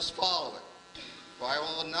 I must follow it, for I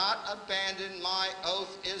will not abandon my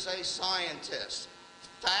oath as a scientist.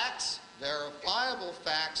 Facts, verifiable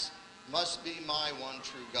facts, must be my one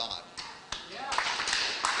true God. Yeah.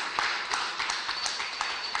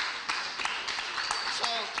 So,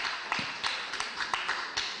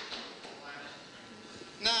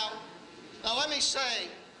 now let me say,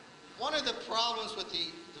 one of the problems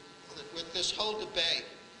with this whole debate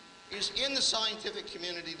is in the scientific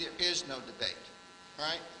community there is no debate,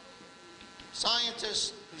 right?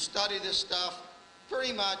 Scientists who study this stuff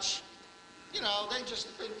pretty much, you know,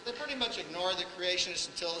 they pretty much ignore the creationists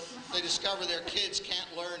until they discover their kids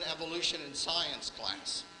can't learn evolution in science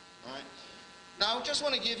class, right? Now, I just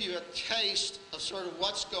want to give you a taste of sort of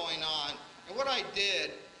what's going on. And what I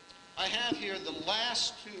did, I have here the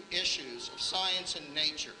last 2 issues of Science and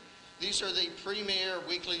Nature. These are the premier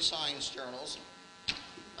weekly science journals.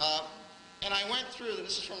 And I went through them.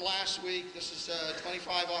 This is from last week. This is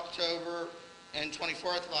 25 October and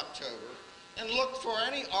 24th of October. And looked for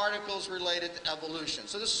any articles related to evolution.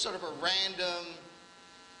 So this is sort of a random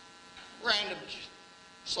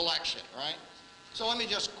selection, right? So let me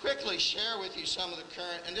just quickly share with you some of the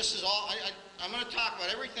current, and this is all, I'm going to talk about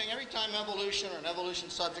everything, every time evolution or an evolution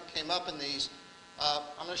subject came up in these,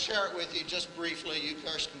 I'm going to share it with you just briefly. You, of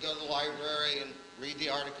course, can go to the library and read the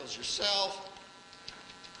articles yourself.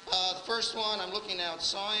 The first one, I'm looking now at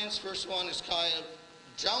Science. First one is kind of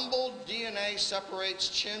Jumbled DNA Separates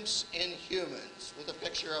Chimps and Humans, with a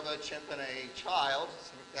picture of a chimp and a child.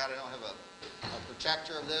 I don't have a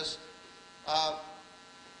projector of this.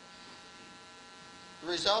 The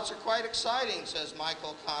results are quite exciting, says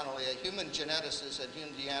Michael Connolly, a human geneticist at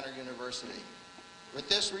Indiana University. With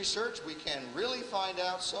this research, we can really find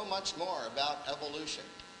out so much more about evolution.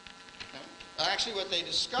 Actually, what they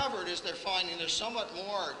discovered is they're finding there's somewhat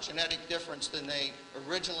more genetic difference than they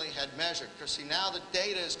originally had measured. Because see, now the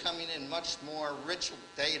data is coming in much more rich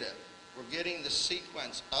data. We're getting the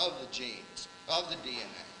sequence of the genes, of the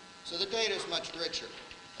DNA. So the data is much richer,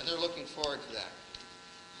 and they're looking forward to that.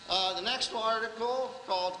 The next article,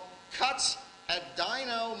 called Cuts at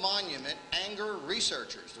Dino Monument Anger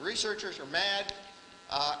Researchers. The researchers are mad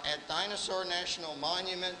at Dinosaur National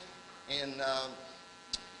Monument in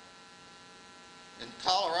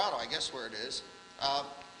Colorado, I guess where it is,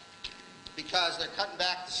 because they're cutting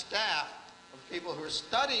back the staff of people who are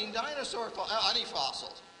studying dinosaur any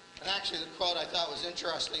fossils. And actually the quote I thought was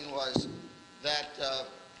interesting was that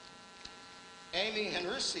Amy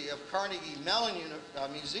Henrici of Carnegie Mellon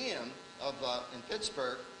Museum in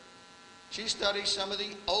Pittsburgh, she studies some of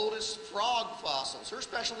the oldest frog fossils. Her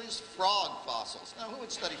specialty is frog fossils. Now, who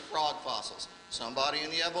would study frog fossils? Somebody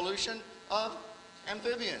in the evolution of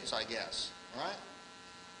amphibians, I guess, right?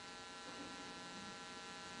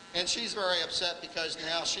 And she's very upset because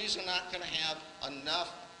now she's not going to have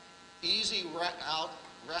enough easy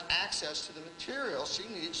access to the material she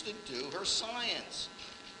needs to do her science.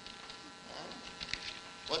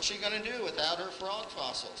 What's she going to do without her frog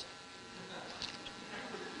fossils?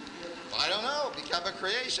 I don't know. Become a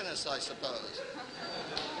creationist, I suppose.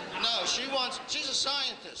 No, she's a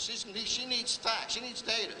scientist. She needs facts. She needs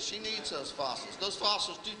data. She needs those fossils. Those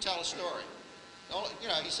fossils do tell a story. You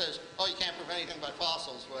know, he says, oh, you can't prove anything by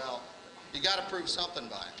fossils. Well, you got to prove something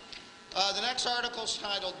by it. The next article is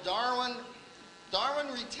titled Darwin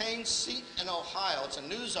Retains Seat in Ohio. It's a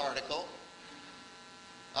news article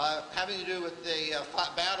having to do with the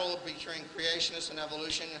battle between creationists and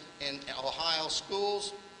evolution in Ohio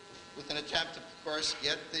schools, with an attempt to, of course,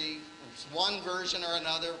 get the one version or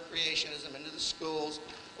another of creationism into the schools.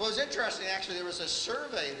 What was interesting, actually, there was a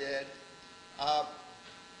survey did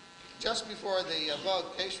just before the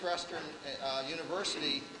vote. Case Western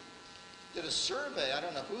University did a survey. I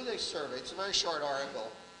don't know who they surveyed. It's a very short article.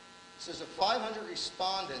 It says of 500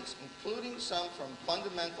 respondents, including some from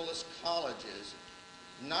fundamentalist colleges,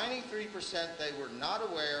 93% they were not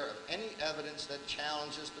aware of any evidence that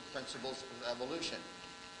challenges the principles of evolution.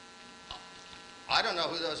 I don't know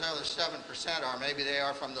who those other 7% are. Maybe they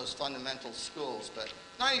are from those fundamental schools, but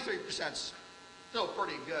 93% is still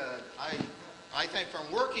pretty good. I think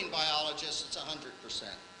from working biologists, it's 100%.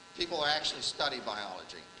 People who actually study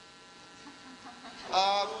biology.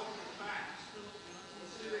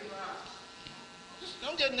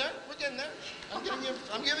 I'm getting there. We're getting there.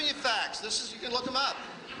 I'm giving you facts. You can look them up.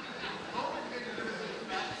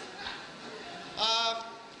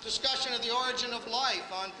 Discussion of the origin of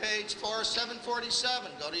life on page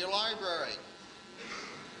 747. Go to your library.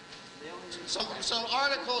 some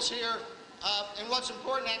articles here, and what's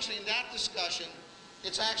important actually in that discussion,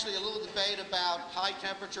 it's actually a little debate about high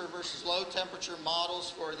temperature versus low temperature models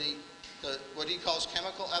for what he calls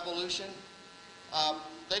chemical evolution.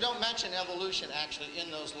 They don't mention evolution actually in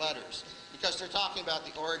those letters because they're talking about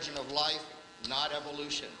the origin of life, not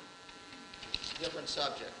evolution. Different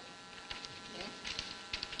subject.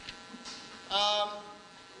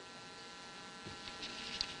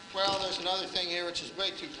 Well, there's another thing here which is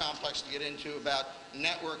way too complex to get into about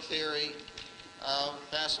network theory.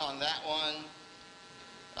 Pass on that one.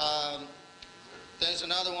 There's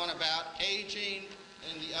another one about aging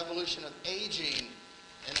and the evolution of aging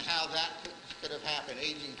and how that could have happened,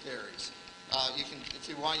 aging theories. If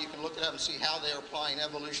you want, you can look it up and see how they're applying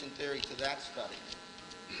evolution theory to that study.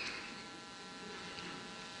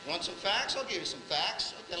 Want some facts? I'll give you some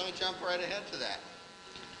facts. Okay, let me jump right ahead to that.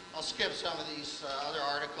 I'll skip some of these other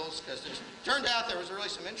articles because turned out there was really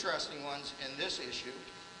some interesting ones in this issue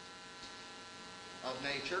of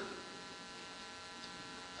Nature.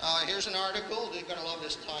 Here's an article. You're going to love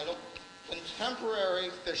this title. Contemporary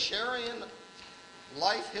Fisherian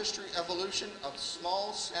Life History Evolution of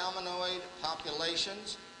Small Salmonoid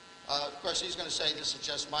Populations. Of course, he's going to say this is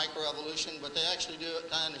just microevolution, but they actually do it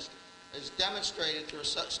done is demonstrated through a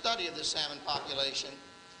study of the salmon population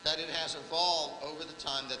that it has evolved over the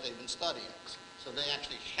time that they've been studying it. So they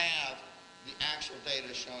actually have the actual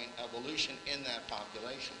data showing evolution in that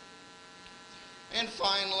population. And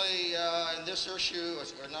finally, in this issue,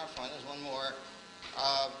 or not finally, there's one more,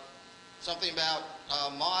 something about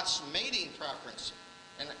moths' mating preference.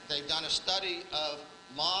 And they've done a study of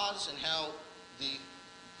moths and how the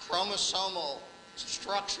chromosomal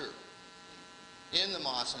structure in the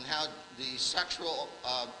moths and how the sexual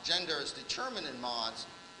gender is determined in moths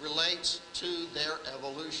relates to their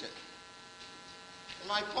evolution. And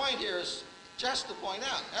my point here is just to point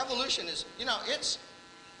out, evolution is,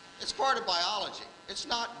 it's part of biology. It's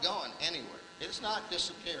not going anywhere. It's not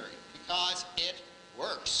disappearing because it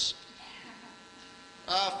works.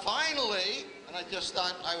 Finally, and I just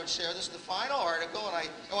thought I would share this, the final article, and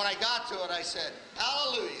when I got to it, I said,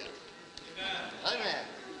 hallelujah. Amen. Amen.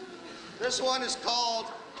 This one is called,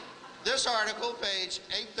 this article, page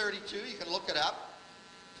 832, you can look it up.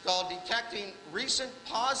 It's called Detecting Recent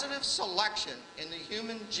Positive Selection in the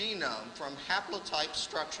Human Genome from Haplotype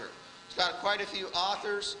Structure. It's got quite a few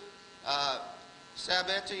authors.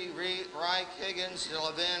 Sabetti, Reich, Higgins,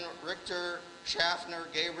 Levin, Richter, Schaffner,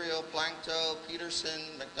 Gabriel, Plankto, Peterson,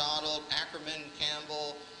 McDonald, Ackerman,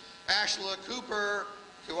 Campbell, Ashla, Cooper,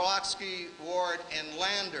 Kowalski, Ward, and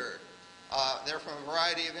Lander. They're from a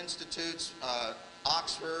variety of institutes,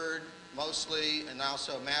 Oxford mostly, and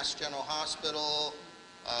also Mass General Hospital,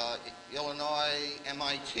 Illinois,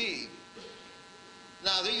 MIT.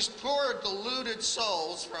 Now, these poor deluded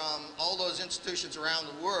souls from all those institutions around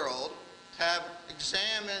the world have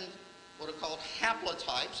examined what are called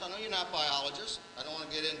haplotypes. I know you're not biologists. I don't want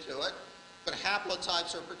to get into it. But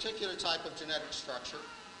haplotypes are a particular type of genetic structure.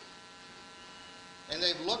 And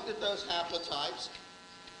they've looked at those haplotypes.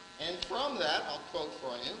 And from that, I'll quote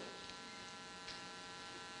for you.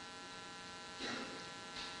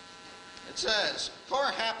 It says,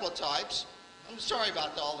 core haplotypes. I'm sorry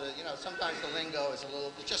about all the, sometimes the lingo is a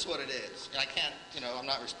little, it's just what it is. I can't, I'm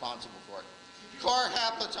not responsible for it. Core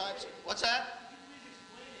haplotypes, what's that?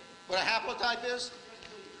 What a haplotype is?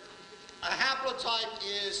 A haplotype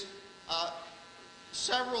is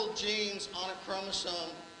several genes on a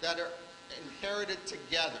chromosome that are inherited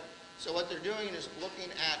together. So what they're doing is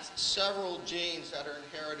looking at several genes that are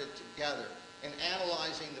inherited together and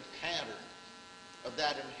analyzing the pattern of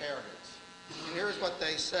that inheritance. And here's what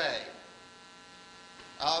they say.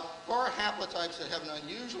 For haplotypes that have an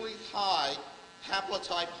unusually high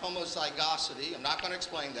haplotype homozygosity, I'm not going to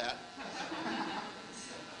explain that,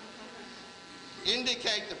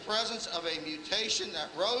 indicate the presence of a mutation that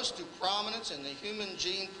rose to prominence in the human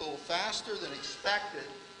gene pool faster than expected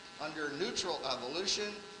under neutral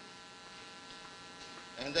evolution.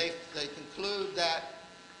 And they conclude that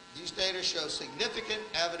these data show significant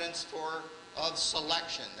evidence of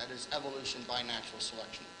selection, that is evolution by natural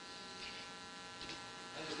selection.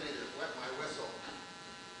 I just need to wet my whistle.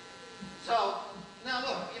 So, now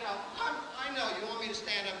look, I know you want me to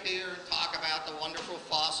stand up here and talk about the wonderful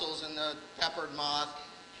fossils in the peppered moth.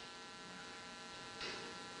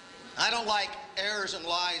 I don't like errors and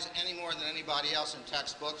lies any more than anybody else in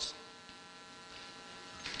textbooks.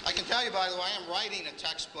 I can tell you, by the way, I'm writing a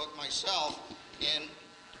textbook myself, and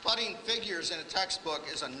putting figures in a textbook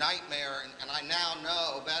is a nightmare, and I now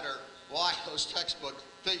know better why those textbook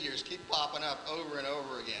figures keep popping up over and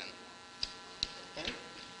over again. Okay?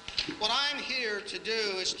 What I'm here to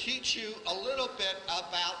do is teach you a little bit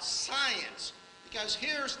about science, because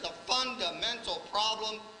here's the fundamental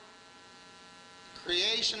problem.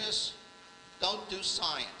 Creationists don't do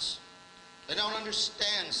science. They don't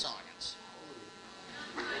understand science.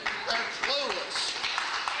 They're clueless.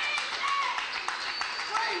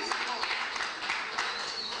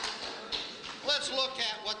 Let's look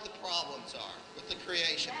at what the problems are with the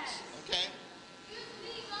creationists, okay?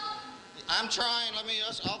 I'm trying, I'll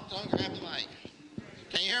grab the mic.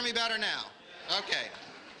 Can you hear me better now? Okay.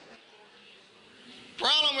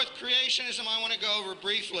 Problem with creationism I want to go over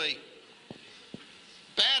briefly.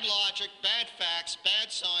 Bad logic, bad facts, bad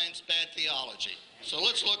science, bad theology. So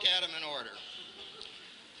let's look at them in order.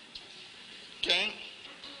 Okay?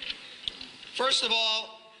 First of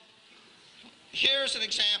all, here's an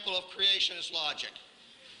example of creationist logic.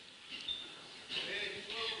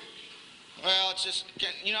 Well, it's just,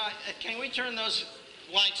 can we turn those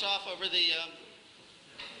lights off over the,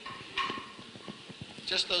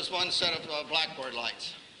 just those one set of blackboard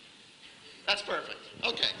lights? That's perfect.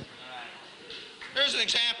 Okay. Here's an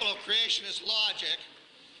example of creationist logic.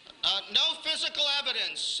 No physical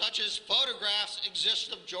evidence, such as photographs,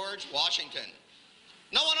 exists of George Washington.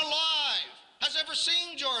 No one alive has ever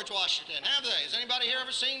seen George Washington, have they? Has anybody here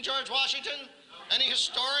ever seen George Washington? Any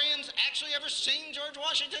historians actually ever seen George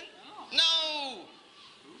Washington? No.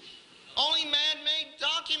 Only man-made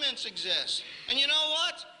documents exist. And you know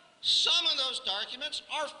what? Some of those documents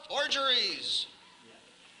are forgeries.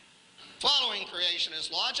 Following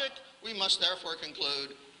creationist logic, we must therefore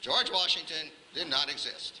conclude George Washington did not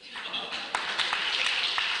exist.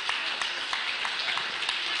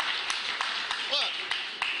 Look,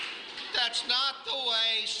 that's not the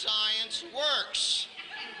way science works.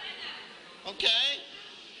 Okay?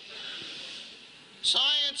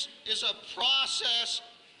 Science is a process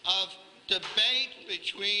of debate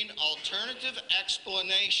between alternative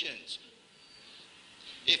explanations.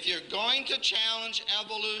 If you're going to challenge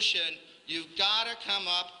evolution, you've got to come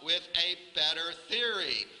up with a better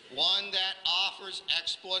theory, one that offers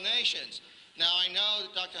explanations. Now, I know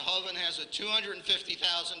that Dr. Hovind has a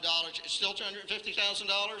 $250,000, it's still $250,000?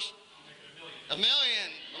 $1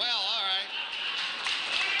 million. Well, all right.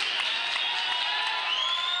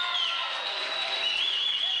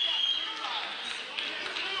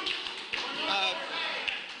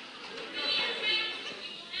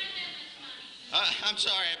 I'm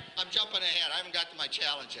sorry, I'm jumping ahead. I haven't got to my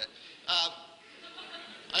challenge yet.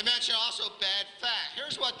 I mentioned also bad fact.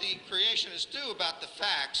 Here's what the creationists do about the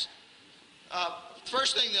facts.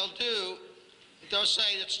 First thing they'll do, they'll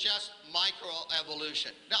say it's just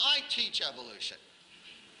microevolution. Now, I teach evolution.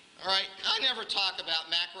 All right? I never talk about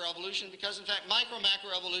macroevolution because, in fact,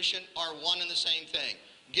 macroevolution are one and the same thing.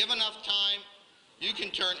 Give enough time, you can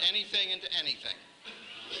turn anything into anything.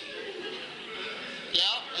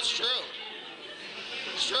 Yeah, it's true.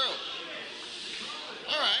 It's true.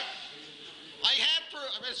 All right.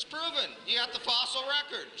 It's proven. You got the fossil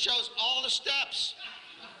record. It shows all the steps.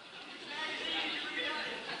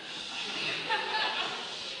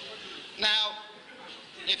 Now,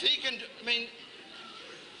 if he can,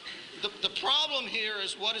 the problem here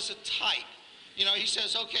is what is a type? You know, he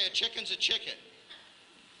says, okay, a chicken's a chicken.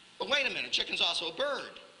 But wait a minute, a chicken's also a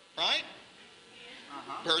bird, right?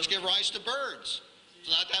 Birds give rise to birds. It's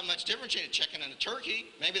not that much difference between a chicken and a turkey.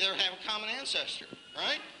 Maybe they have a common ancestor,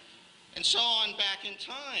 right? And so on back in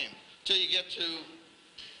time till you get to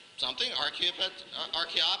something,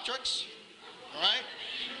 Archaeopteryx, right?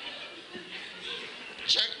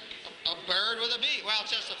 A bird with a beak. Well,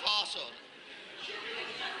 it's just a fossil.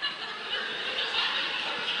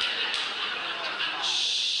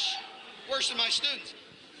 Shh. Worse than my students.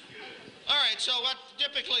 All right, so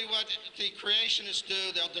typically what the creationists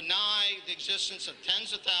do, they'll deny the existence of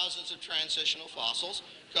tens of thousands of transitional fossils.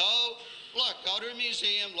 Go to a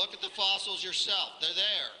museum, look at the fossils yourself. They're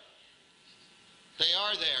there. They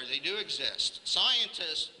are there. They do exist.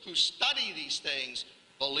 Scientists who study these things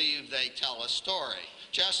believe they tell a story.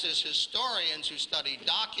 Just as historians who study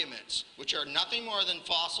documents, which are nothing more than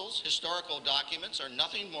fossils, historical documents are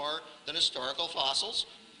nothing more than historical fossils,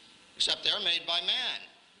 except they're made by man.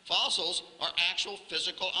 Fossils are actual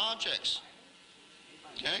physical objects.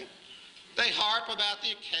 Okay? They harp about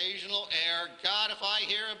the occasional error. God, if I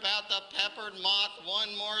hear about the peppered moth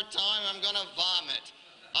one more time, I'm going to vomit.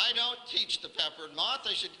 I don't teach the peppered moth.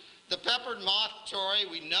 The peppered moth story,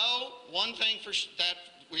 we know one thing that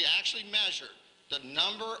we actually measure. The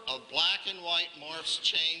number of black and white morphs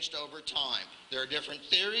changed over time. There are different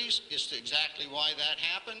theories as to exactly why that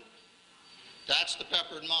happened. That's the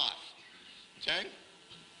peppered moth. Okay?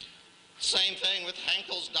 Same thing with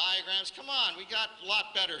Henkel's diagrams. Come on, we got a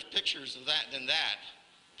lot better pictures of that than that.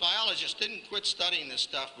 Biologists didn't quit studying this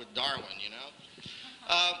stuff with Darwin, you know.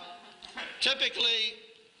 Typically,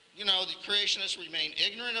 you know, the creationists remain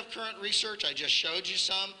ignorant of current research. I just showed you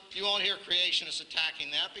some. You won't hear creationists attacking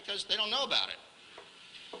that because they don't know about it.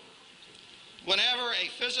 Whenever a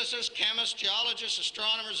physicist, chemist, geologist,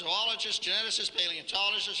 astronomer, zoologist, geneticist,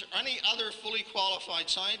 paleontologist, or any other fully qualified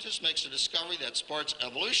scientist makes a discovery that supports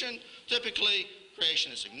evolution, typically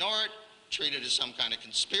creationists ignore it, treat it as some kind of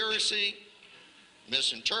conspiracy,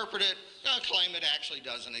 misinterpret it, claim it actually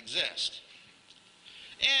doesn't exist.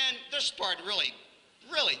 And this part really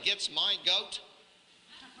gets my goat.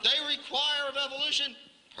 They require of evolution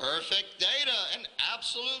perfect data and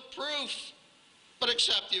absolute proof, but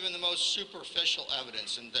accept even the most superficial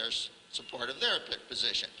evidence in their support of their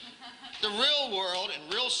position. The real world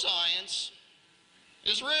and real science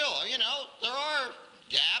is real. You know, there are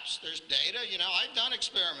gaps, there's data. You know, I've done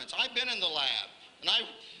experiments. I've been in the lab, and I've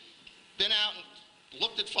been out and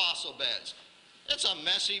looked at fossil beds. It's a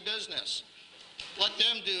messy business. Let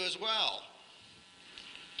them do as well.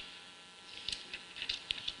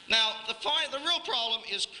 Now, the real problem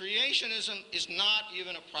is creationism is not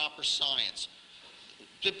even a proper science.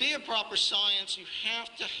 To be a proper science, you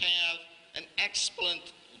have to have an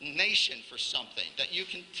explanation for something that you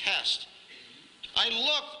can test. I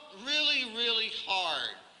looked really, really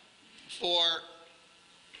hard for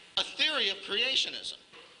a theory of creationism.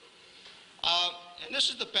 And this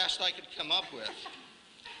is the best I could come up with.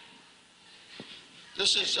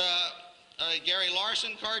 This is a Gary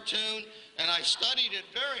Larson cartoon, and I studied it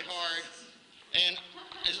very hard, and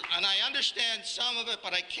I understand some of it,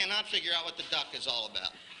 but I cannot figure out what the duck is all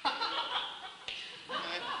about.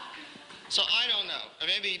 Okay? So I don't know.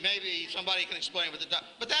 Maybe somebody can explain what the duck,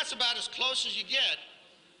 but that's about as close as you get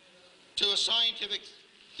to a scientific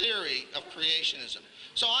theory of creationism.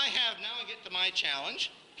 So I get to my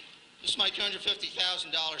challenge. This is my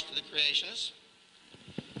 $250,000 to the creationists.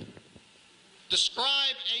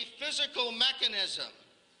 Describe a physical mechanism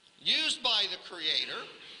used by the creator,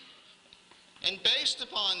 and based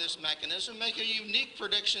upon this mechanism, make a unique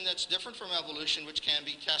prediction that's different from evolution, which can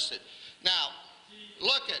be tested. Now,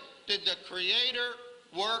 did the creator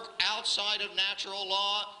work outside of natural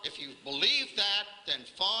law? If you believe that, then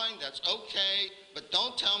fine, that's okay, but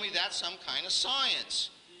don't tell me that's some kind of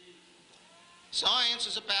science. Science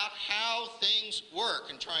is about how things work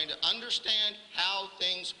and trying to understand how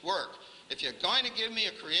things work. If you're going to give me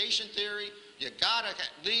a creation theory, you gotta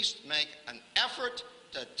at least make an effort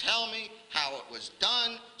to tell me how it was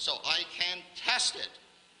done so I can test it.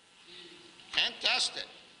 Can't test it.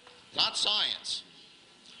 Not science.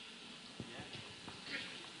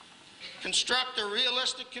 Construct a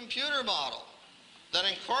realistic computer model that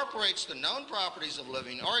incorporates the known properties of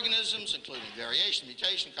living organisms, including variation,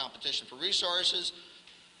 mutation, competition for resources,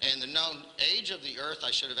 and the known age of the Earth,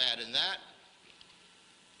 I should have added that,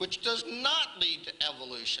 which does not lead to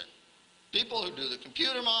evolution. People who do the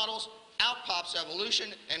computer models, out pops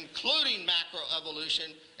evolution, including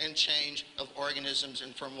macroevolution and change of organisms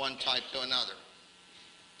and from one type to another.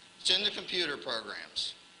 It's in the computer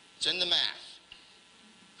programs. It's in the math.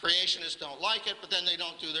 Creationists don't like it, but then they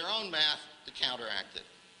don't do their own math to counteract it.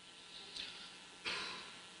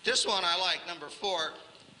 This one I like, number 4.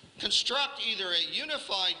 Construct either a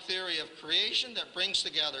unified theory of creation that brings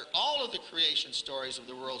together all of the creation stories of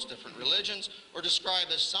the world's different religions, or describe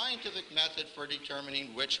a scientific method for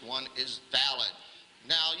determining which one is valid.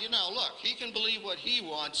 Now, you know, look, he can believe what he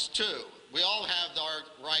wants too. We all have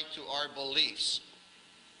our right to our beliefs.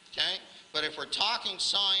 Okay? But if we're talking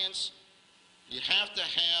science, you have to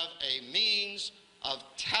have a means of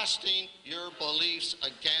testing your beliefs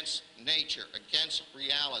against nature, against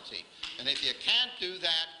reality. And if you can't do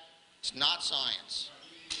that, it's not science.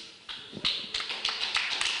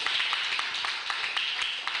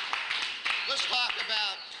 Let's talk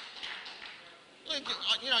about,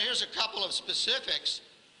 you know, here's a couple of specifics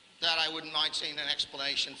that I wouldn't mind seeing an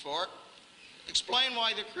explanation for. Explain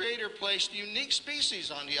why the Creator placed unique species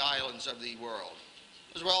on the islands of the world,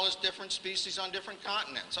 as well as different species on different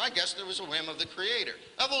continents. I guess there was a whim of the Creator.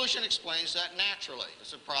 Evolution explains that naturally.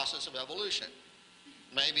 It's a process of evolution.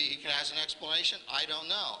 Maybe he has an explanation. I don't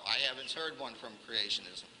know. I haven't heard one from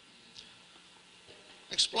creationism.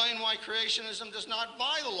 Explain why creationism does not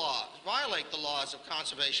violate the laws of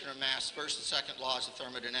conservation or mass, first and second laws of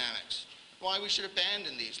thermodynamics. Why we should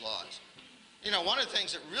abandon these laws. You know, one of the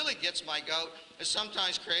things that really gets my goat is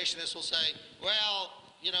sometimes creationists will say, well,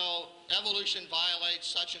 you know, evolution violates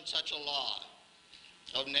such and such a law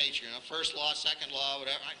of nature. You know, first law, second law,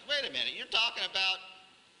 whatever. Wait a minute, you're talking about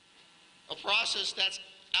a process that's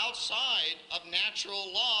outside of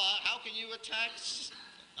natural law, how can you attack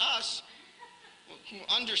us who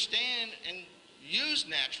understand and use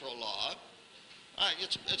natural law?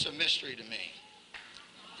 It's a mystery to me.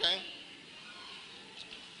 Okay?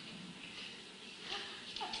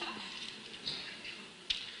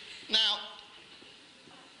 Now,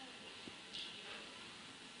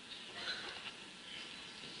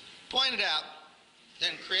 pointed out,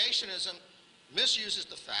 then creationism misuses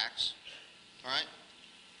the facts, all right?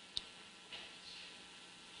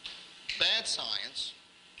 Bad science.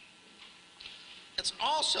 It's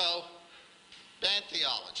also bad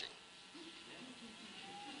theology.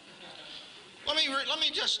 Let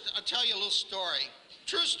me just tell you a little story.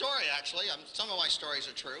 True story, actually. Some of my stories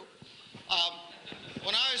are true.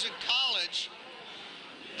 When I was in college,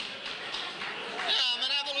 yeah, I'm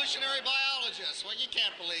an evolutionary biologist. Well, you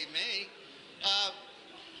can't believe me.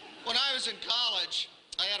 When I was in college,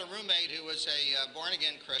 I had a roommate who was a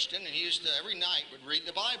born-again Christian, and he used to, every night, would read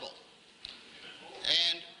the Bible.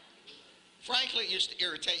 And frankly, it used to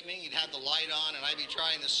irritate me. He'd have the light on, and I'd be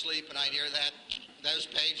trying to sleep, and I'd hear those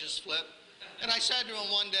pages flip. And I said to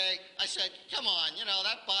him one day, I said, come on,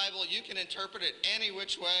 that Bible, you can interpret it any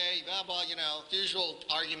which way, blah, blah, the usual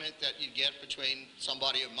argument that you get between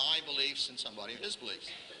somebody of my beliefs and somebody of his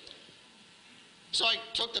beliefs. So I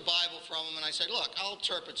took the Bible from him, and I said, look, I'll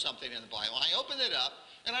interpret something in the Bible. I opened it up,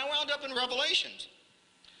 and I wound up in Revelations.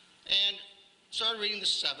 And started reading the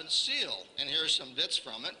seventh seal, and here's some bits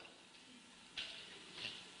from it.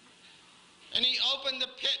 And he opened the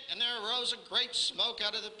pit, and there arose a great smoke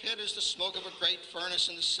out of the pit as the smoke of a great furnace,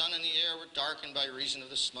 and the sun and the air were darkened by reason of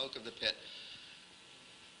the smoke of the pit.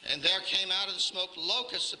 And there came out of the smoke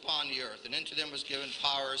locusts upon the earth, and into them was given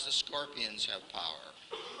power as the scorpions have power.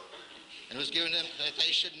 And it was given them that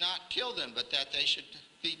they should not kill them, but that they should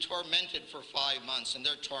be tormented for 5 months. And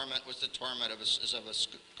their torment was the torment of a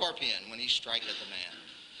scorpion when he striketh a man.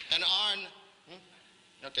 And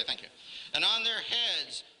on their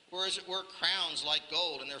heads were as it were crowns like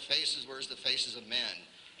gold, and their faces were as the faces of men.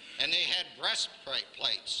 And they had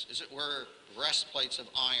breastplates, as it were breastplates of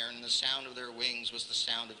iron, and the sound of their wings was the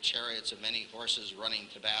sound of chariots of many horses running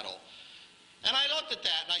to battle. And I looked at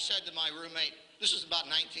that, and I said to my roommate, this was about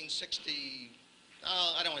 1960,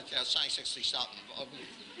 I don't want to tell, 60-something.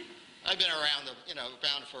 I've been around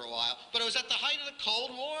for a while. But it was at the height of the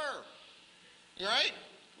Cold War, right?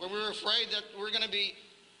 Where we were afraid that we're going to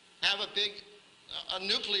have a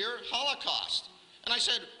nuclear holocaust. And I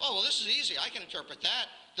said, oh, well, this is easy. I can interpret that.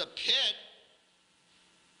 The pit,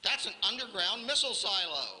 that's an underground missile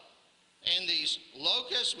silo. And these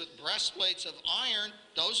locusts with breastplates of iron,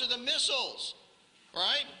 those are the missiles,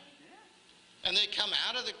 right? And they come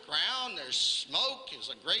out of the ground. There's smoke. There's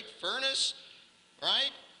a great furnace,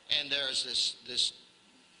 right? And there's this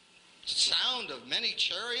sound of many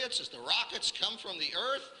chariots as the rockets come from the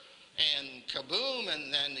earth, and kaboom,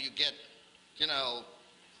 and then you get,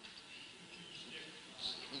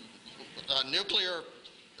 a nuclear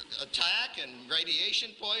attack and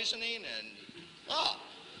radiation poisoning, and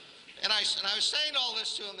And I was saying all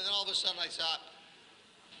this to him, and then all of a sudden I thought,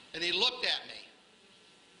 and he looked at me,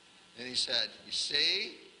 and he said, you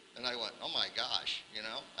see? And I went, oh my gosh,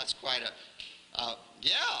 that's quite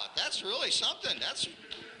yeah, that's really something.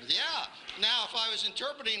 Yeah. Now, if I was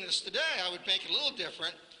interpreting this today, I would make it a little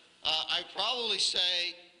different. I'd probably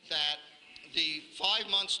say that the 5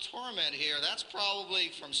 months torment here, that's probably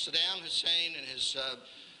from Saddam Hussein and his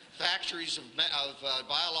factories of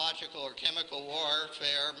biological or chemical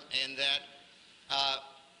warfare, and that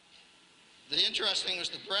the interesting was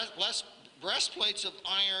the breastplates of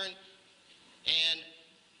iron and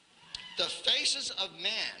the faces of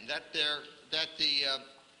man,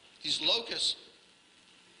 these locusts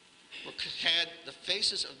had the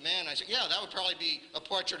faces of men. I said, yeah, that would probably be a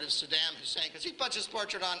portrait of Saddam Hussein, because he puts his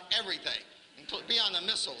portrait on everything, beyond the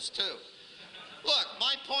missiles, too. Look,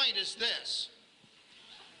 my point is this.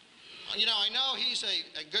 I know he's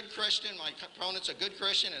a good Christian. My opponent's a good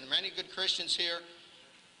Christian, and many good Christians here.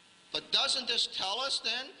 But doesn't this tell us,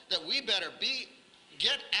 then, that we better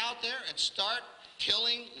get out there and start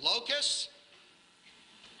killing locusts?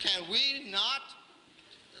 Can we not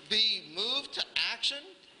be moved to action?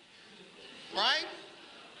 Right?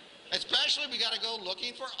 Especially, we got to go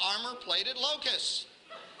looking for armor-plated locusts.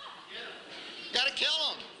 Got to kill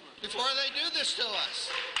them before they do this to us.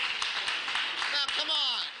 Now, come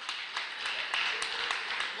on.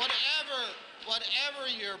 Whatever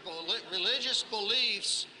your religious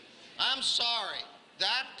beliefs, I'm sorry,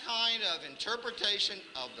 that kind of interpretation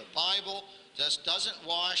of the Bible just doesn't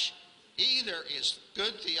wash. Either is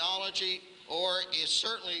good theology or is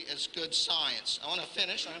certainly as good science. I want to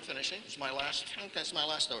finish. I'm finishing. It's my last. Okay, it's my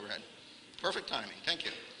last overhead. Perfect timing. Thank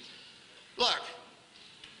you. Look,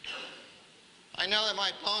 I know that my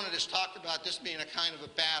opponent has talked about this being a kind of a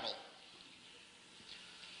battle.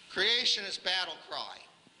 Creation is battle cry.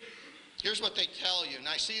 Here's what they tell you. And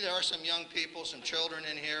I see there are some young people, some children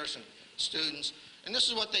in here, some students, and this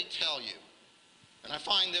is what they tell you. And I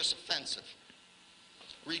find this offensive.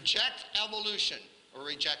 Reject evolution or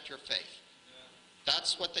reject your faith.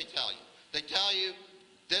 That's what they tell you. They tell you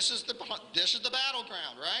this is the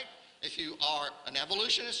battleground, right? If you are an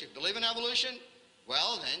evolutionist, you believe in evolution,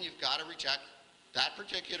 well, then you've got to reject that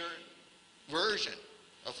particular version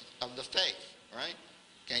of the faith, right?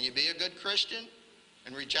 Can you be a good Christian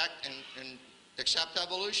and reject and accept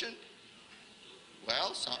evolution?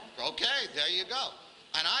 Well, okay, there you go.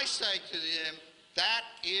 And I say to them, that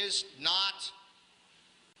is not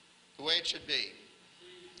the way it should be.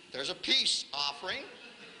 There's a peace offering,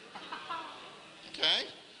 okay?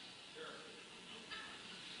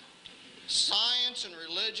 Science and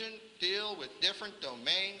religion deal with different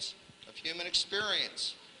domains of human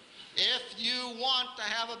experience. If you want to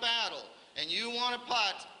have a battle and you want to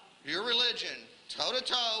put your religion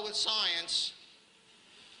toe-to-toe with science,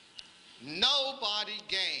 nobody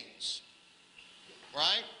gains,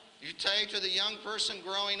 right? You say to the young person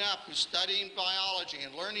growing up who's studying biology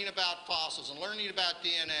and learning about fossils and learning about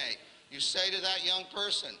DNA, you say to that young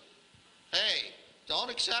person, hey,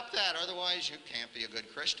 don't accept that, otherwise you can't be a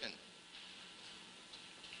good Christian.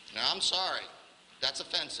 Now, I'm sorry. That's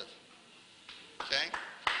offensive. Okay?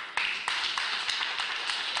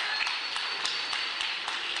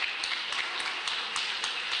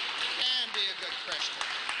 You can be a good Christian.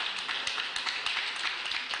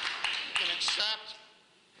 You can accept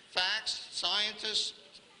facts, scientists,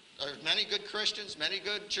 there are many good Christians, many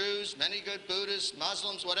good Jews, many good Buddhists,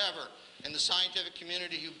 Muslims, whatever, in the scientific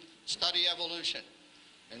community who study evolution.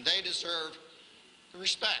 And they deserve the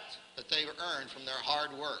respect that they've earned from their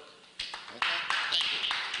hard work. Okay? Thank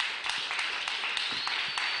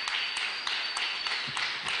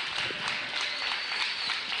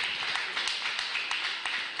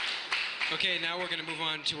you. Okay, now we're going to move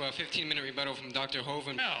on to a 15-minute rebuttal from Dr.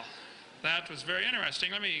 Hovind. Well, that was very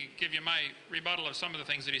interesting. Let me give you my rebuttal of some of the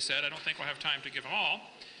things that he said. I don't think we'll have time to give them all.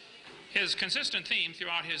 His consistent theme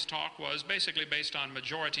throughout his talk was basically based on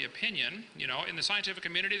majority opinion. You know, in the scientific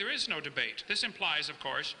community, there is no debate. This implies, of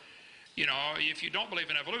course, you know, if you don't believe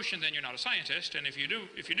in evolution, then you're not a scientist. And if you do,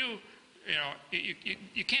 you know,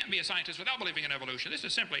 you can't be a scientist without believing in evolution. This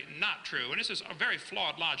is simply not true. And this is a very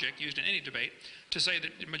flawed logic used in any debate to say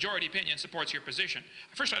that majority opinion supports your position.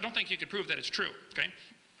 First, I don't think you could prove that it's true, okay?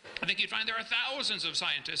 I think you'd find there are thousands of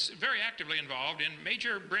scientists very actively involved in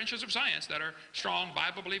major branches of science that are strong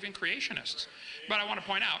Bible-believing creationists. But I want to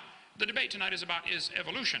point out, the debate tonight is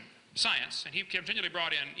evolution, science, and he continually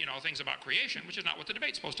brought in, you know, things about creation, which is not what the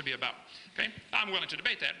debate's supposed to be about, okay? I'm willing to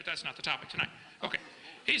debate that, but that's not the topic tonight. Okay.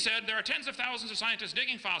 He said there are tens of thousands of scientists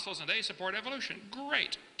digging fossils and they support evolution.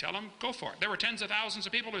 Great. Tell them, go for it. There were tens of thousands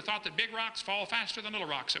of people who thought that big rocks fall faster than little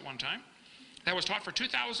rocks at one time. That was taught for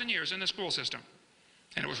 2,000 years in the school system.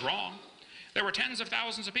 And it was wrong. There were tens of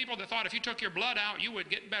thousands of people that thought if you took your blood out, you would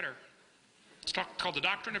get better. It's called the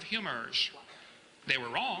doctrine of humors. They were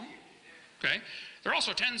wrong. Okay? There are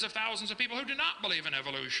also tens of thousands of people who do not believe in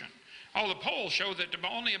evolution. All the polls show that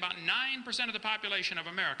only about 9% of the population of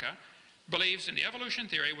America believes in the evolution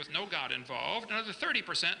theory with no God involved. Another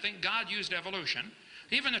 30% think God used evolution.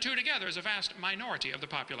 Even the two together is a vast minority of the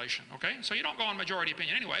population, okay? So you don't go on majority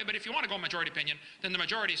opinion anyway, but if you want to go on majority opinion, then the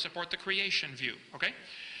majority support the creation view, okay?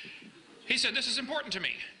 He said, this is important to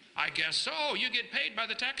me. I guess so. You get paid by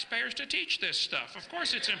the taxpayers to teach this stuff. Of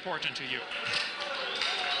course it's important to you.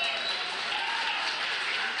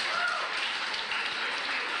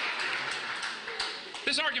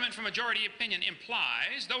 This argument for majority opinion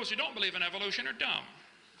implies those who don't believe in evolution are dumb.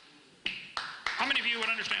 How many of you would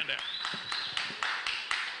understand that?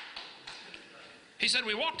 He said,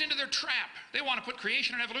 we walked into their trap. They want to put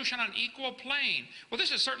creation and evolution on an equal plane. Well,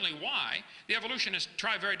 this is certainly why the evolutionists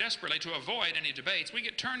try very desperately to avoid any debates. We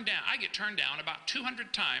get turned down. I get turned down about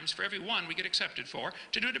 200 times for every one we get accepted for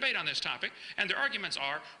to do a debate on this topic. And their arguments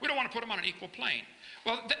are, we don't want to put them on an equal plane.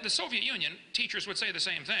 Well, the Soviet Union teachers would say the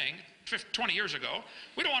same thing 20 years ago.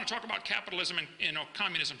 We don't want to talk about capitalism and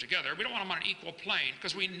communism together. We don't want them on an equal plane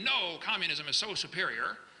because we know communism is so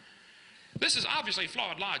superior. This is obviously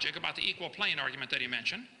flawed logic about the equal plane argument that he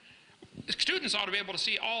mentioned. Students ought to be able to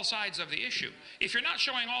see all sides of the issue. If you're not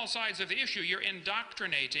showing all sides of the issue, you're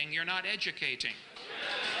indoctrinating, you're not educating.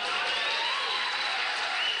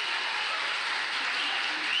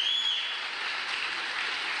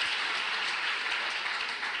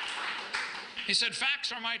 He said,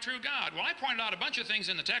 facts are my true God. Well, I pointed out a bunch of things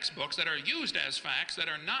in the textbooks that are used as facts that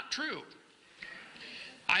are not true.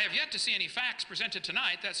 I have yet to see any facts presented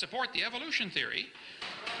tonight that support the evolution theory.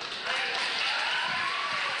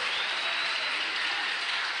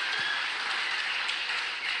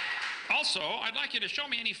 Also, I'd like you to show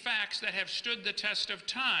me any facts that have stood the test of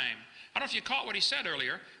time. I don't know if you caught what he said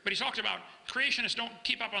earlier, but he talked about creationists don't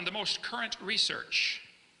keep up on the most current research.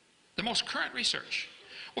 The most current research.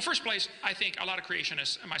 Well, first place, I think a lot of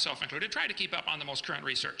creationists, myself included, try to keep up on the most current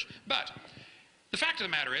research. But the fact of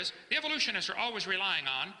the matter is, the evolutionists are always relying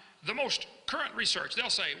on the most current research. They'll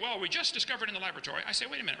say, well, we just discovered in the laboratory. I say,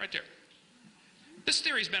 wait a minute, right there. This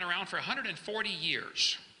theory's been around for 140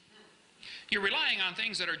 years. You're relying on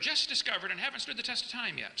things that are just discovered and haven't stood the test of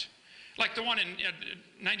time yet. Like the one in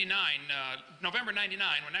November 99,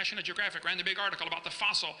 when National Geographic ran the big article about the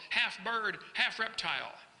fossil, half bird, half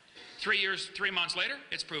reptile. 3 months later,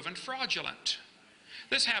 it's proven fraudulent.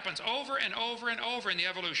 This happens over and over and over in the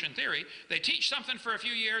evolution theory. They teach something for a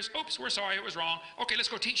few years. Oops, we're sorry, it was wrong. Okay, let's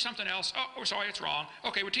go teach something else. Oh, we're sorry, it's wrong.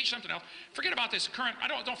 Okay, we'll teach something else. Forget about this current,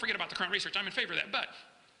 don't forget about the current research. I'm in favor of that. But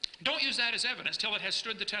don't use that as evidence till it has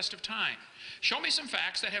stood the test of time. Show me some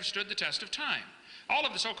facts that have stood the test of time. All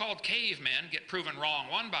of the so-called cavemen get proven wrong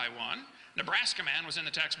one by one. Nebraska man was in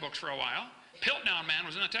the textbooks for a while. Piltdown man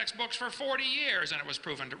was in the textbooks for 40 years and it was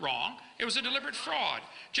proven wrong. It was a deliberate fraud.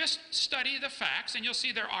 Just study the facts and you'll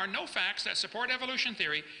see there are no facts that support evolution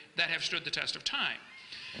theory that have stood the test of time.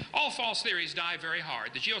 All false theories die very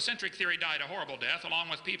hard. The geocentric theory died a horrible death along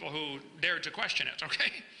with people who dared to question it,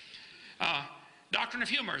 okay? Doctrine of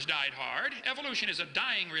humors died hard. Evolution is a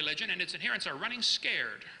dying religion and its adherents are running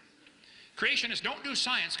scared. Creationists don't do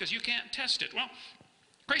science because you can't test it. Well,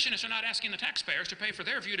 creationists are not asking the taxpayers to pay for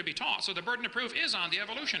their view to be taught, so the burden of proof is on the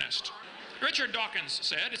evolutionist. Richard Dawkins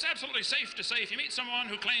said, it's absolutely safe to say if you meet someone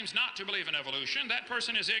who claims not to believe in evolution, that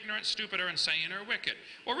person is ignorant, stupid, or insane, or wicked.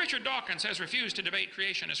 Well, Richard Dawkins has refused to debate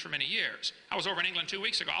creationists for many years. I was over in England 2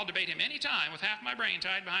 weeks ago. I'll debate him any time with half my brain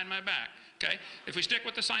tied behind my back. Okay? If we stick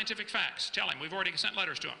with the scientific facts, tell him. We've already sent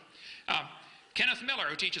letters to him. Kenneth Miller,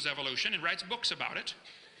 who teaches evolution and writes books about it,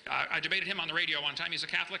 I debated him on the radio one time. He's a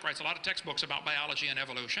Catholic, writes a lot of textbooks about biology and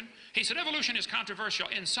evolution. He said evolution is controversial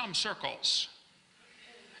in some circles.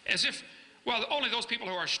 As if, well, only those people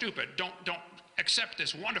who are stupid don't accept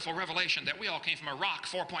this wonderful revelation that we all came from a rock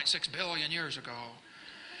 4.6 billion years ago.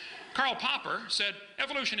 Karl Popper said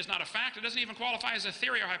evolution is not a fact. It doesn't even qualify as a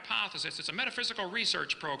theory or hypothesis. It's a metaphysical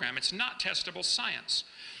research program. It's not testable science.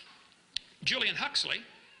 Julian Huxley,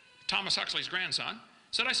 Thomas Huxley's grandson,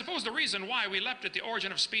 said, I suppose the reason why we leapt at the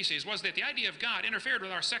origin of species was that the idea of God interfered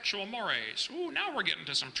with our sexual mores. Ooh, now we're getting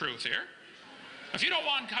to some truth here. If you don't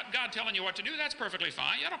want God telling you what to do, that's perfectly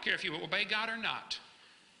fine. I don't care if you obey God or not.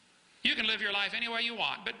 You can live your life any way you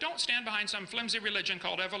want, but don't stand behind some flimsy religion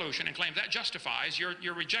called evolution and claim that justifies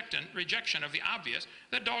your rejection of the obvious,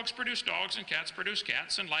 that dogs produce dogs and cats produce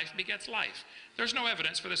cats and life begets life. There's no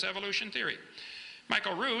evidence for this evolution theory.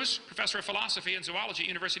 Michael Ruse, professor of philosophy and zoology at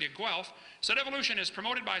University of Guelph, said evolution is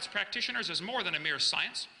promoted by its practitioners as more than a mere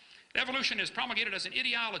science. Evolution is promulgated as an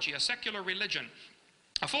ideology, a secular religion,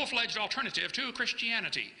 a full-fledged alternative to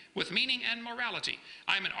Christianity with meaning and morality.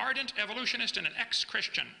 I am an ardent evolutionist and an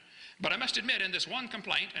ex-Christian. But I must admit in this one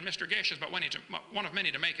complaint, and Mr. Gish is but one of many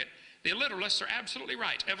to make it, the literalists are absolutely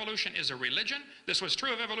right. Evolution is a religion. This was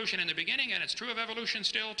true of evolution in the beginning, and it's true of evolution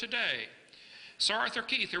still today. Sir Arthur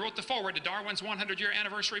Keith, who wrote the foreword to Darwin's 100-year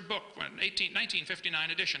anniversary book, 1959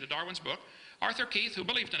 edition to Darwin's book, Arthur Keith, who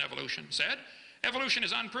believed in evolution, said, evolution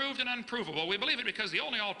is unproved and unprovable. We believe it because the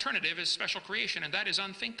only alternative is special creation, and that is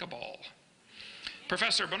unthinkable.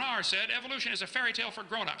 Professor Bonar said, evolution is a fairy tale for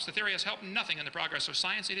grown-ups. The theory has helped nothing in the progress of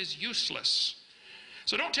science. It is useless.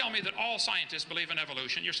 So don't tell me that all scientists believe in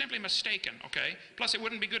evolution. You're simply mistaken, okay? Plus, it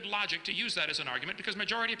wouldn't be good logic to use that as an argument because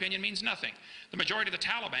majority opinion means nothing. The majority of the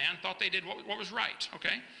Taliban thought they did what was right,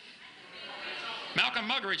 okay? Malcolm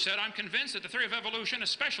Muggeridge said, I'm convinced that the theory of evolution,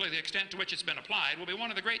 especially the extent to which it's been applied, will be one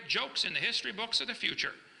of the great jokes in the history books of the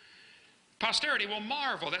future. Posterity will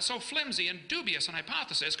marvel that so flimsy and dubious an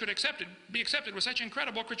hypothesis could be accepted with such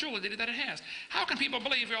incredible credulity that it has. How can people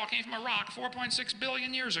believe we all came from a rock 4.6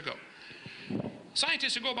 billion years ago?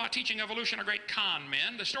 Scientists who go about teaching evolution are great con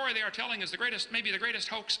men. The story they are telling is maybe the greatest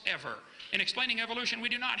hoax ever. In explaining evolution, we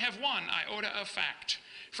do not have one iota of fact.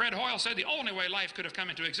 Fred Hoyle said the only way life could have come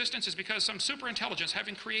into existence is because some superintelligence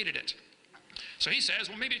having created it. So he says,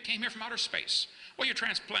 well, maybe it came here from outer space. Well, you're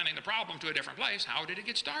transplanting the problem to a different place. How did it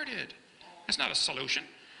get started? That's not a solution.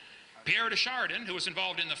 Pierre de Chardin, who was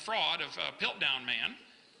involved in the fraud of Piltdown Man,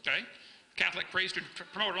 okay, Catholic priest who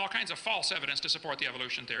promoted all kinds of false evidence to support the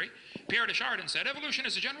evolution theory. Pierre de Chardin said, evolution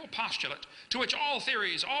is a general postulate to which all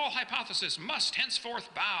theories, all hypotheses must henceforth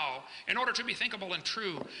bow in order to be thinkable and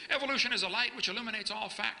true. Evolution is a light which illuminates all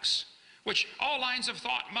facts, which all lines of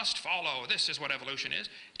thought must follow. This is what evolution is.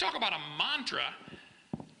 You talk about a mantra.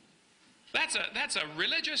 That's a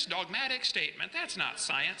religious, dogmatic statement. That's not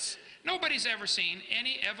science. Nobody's ever seen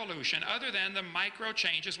any evolution other than the micro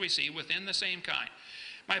changes we see within the same kind.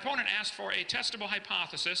 My opponent asked for a testable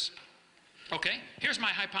hypothesis. Okay, here's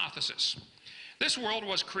my hypothesis. This world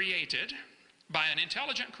was created by an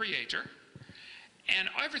intelligent creator, and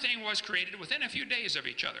everything was created within a few days of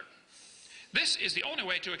each other. This is the only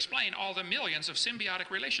way to explain all the millions of symbiotic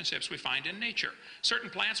relationships we find in nature. Certain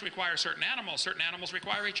plants require certain animals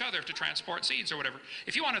require each other to transport seeds or whatever.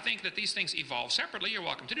 If you want to think that these things evolve separately, you're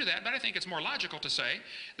welcome to do that, but I think it's more logical to say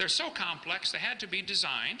they're so complex they had to be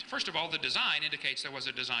designed. First of all, the design indicates there was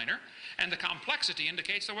a designer, and the complexity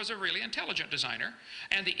indicates there was a really intelligent designer,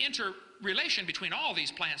 and the interrelation between all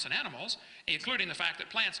these plants and animals, including the fact that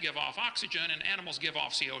plants give off oxygen and animals give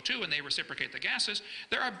off CO2 and they reciprocate the gases,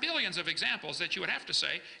 there are billions of examples that you would have to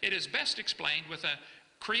say it is best explained with a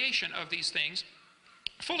creation of these things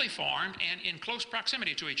fully formed and in close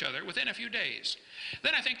proximity to each other within a few days.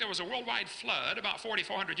 Then I think there was a worldwide flood about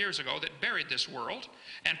 4,400 years ago that buried this world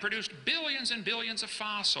and produced billions and billions of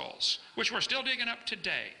fossils, which we're still digging up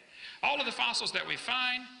today. All of the fossils that we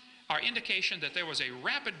find are indication that there was a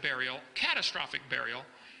rapid burial, catastrophic burial,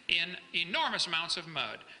 in enormous amounts of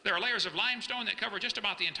mud. There are layers of limestone that cover just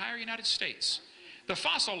about the entire United States. The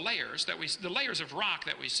fossil layers, the layers of rock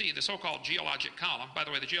that we see, the so-called geologic column, by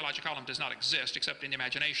the way, the geologic column does not exist except in the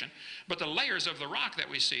imagination, but the layers of the rock that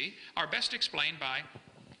we see are best explained by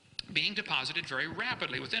being deposited very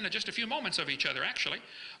rapidly, within just a few moments of each other, actually.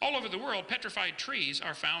 All over the world, petrified trees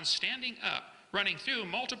are found standing up, running through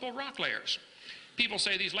multiple rock layers. People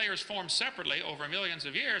say these layers form separately over millions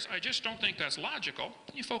of years. I just don't think that's logical.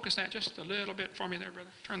 Can you focus that just a little bit for me there,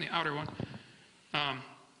 brother? Turn the outer one.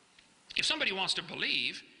 If somebody wants to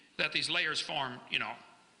believe that these layers form,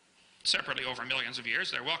 separately over millions of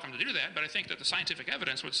years, they're welcome to do that, but I think that the scientific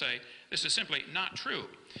evidence would say this is simply not true.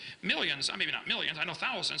 Millions, maybe not millions, I know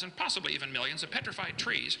thousands and possibly even millions of petrified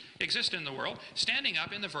trees exist in the world, standing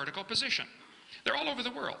up in the vertical position. They're all over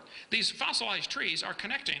the world. These fossilized trees are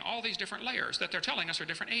connecting all these different layers that they're telling us are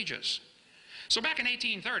different ages. So back in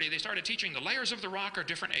 1830, they started teaching the layers of the rock are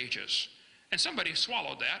different ages. And somebody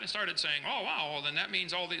swallowed that and started saying, oh, wow, well, then that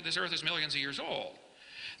means this earth is millions of years old.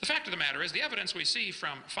 The fact of the matter is the evidence we see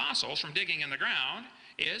from fossils, from digging in the ground,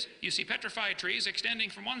 is you see petrified trees extending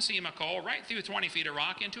from one seam of coal right through 20 feet of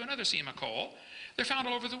rock into another seam of coal. They're found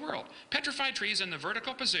all over the world. Petrified trees in the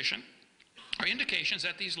vertical position are indications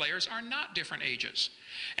that these layers are not different ages.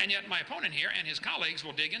 And yet my opponent here and his colleagues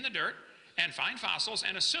will dig in the dirt and find fossils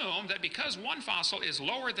and assume that because one fossil is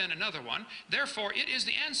lower than another one, therefore it is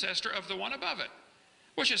the ancestor of the one above it,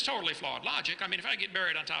 which is totally flawed logic. I mean, if I get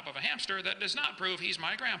buried on top of a hamster, that does not prove he's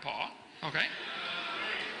my grandpa, okay?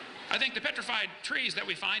 I think the petrified trees that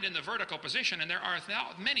we find in the vertical position, and there are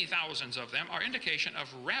many thousands of them, are indication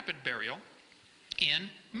of rapid burial in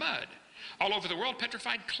mud. All over the world,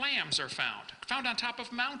 petrified clams are found on top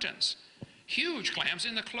of mountains. Huge clams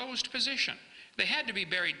in the closed position. They had to be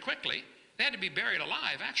buried quickly. They had to be buried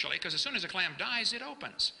alive, actually, because as soon as a clam dies, it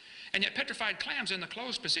opens. And yet petrified clams in the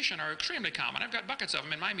closed position are extremely common. I've got buckets of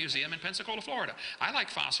them in my museum in Pensacola, Florida. I like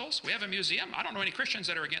fossils. We have a museum. I don't know any Christians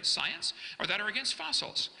that are against science or that are against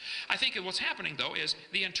fossils. I think what's happening, though, is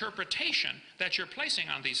the interpretation that you're placing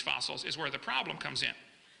on these fossils is where the problem comes in.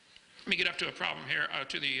 Let me get up to a problem here,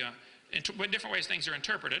 different ways things are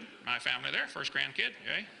interpreted. My family there, first grandkid,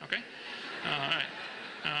 okay? All right.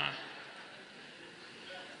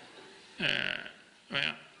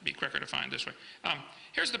 Well, be quicker to find this way.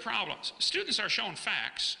 Here's the problems. Students are shown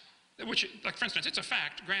facts, which, like for instance, it's a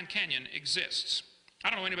fact Grand Canyon exists. I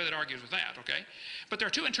don't know anybody that argues with that, okay? But there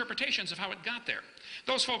are two interpretations of how it got there.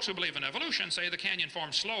 Those folks who believe in evolution say the canyon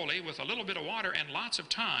formed slowly with a little bit of water and lots of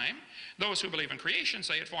time. Those who believe in creation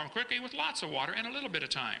say it formed quickly with lots of water and a little bit of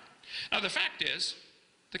time. Now the fact is,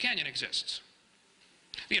 the canyon exists.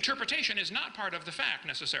 The interpretation is not part of the fact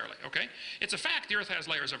necessarily, okay? It's a fact the earth has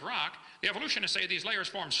layers of rock. The evolutionists say these layers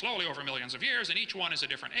formed slowly over millions of years and each one is a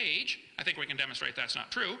different age. I think we can demonstrate that's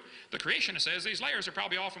not true. The creationist says these layers are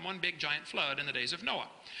probably all from one big giant flood in the days of Noah.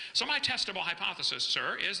 So my testable hypothesis,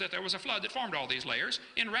 sir, is that there was a flood that formed all these layers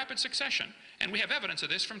in rapid succession. And we have evidence of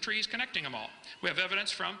this from trees connecting them all. We have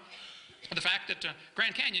evidence from The fact that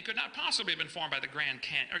Grand Canyon could not possibly have been formed by the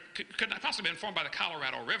could not possibly have been formed by the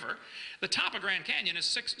Colorado River. The top of Grand Canyon is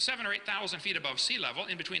 7,000 or 8,000 feet above sea level,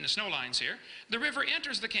 in between the snow lines here. The river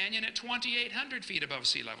enters the canyon at 2,800 feet above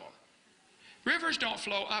sea level. Rivers don't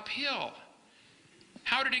flow uphill.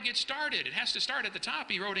 How did it get started? It has to start at the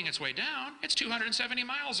top, eroding its way down. It's 270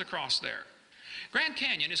 miles across there. Grand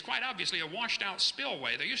Canyon is quite obviously a washed out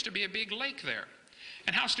spillway. There used to be a big lake there.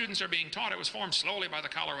 And how students are being taught it was formed slowly by the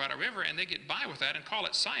Colorado River, and they get by with that and call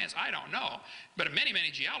it science, I don't know. But many, many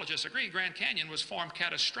geologists agree Grand Canyon was formed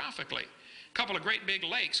catastrophically. A couple of great big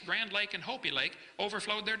lakes, Grand Lake and Hopi Lake,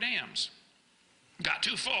 overflowed their dams. Got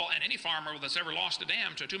too full, and any farmer that's ever lost a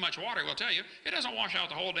dam to too much water will tell you, it doesn't wash out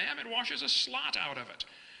the whole dam, it washes a slot out of it.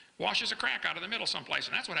 Washes a crack out of the middle someplace,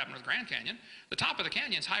 and that's what happened with Grand Canyon. The top of the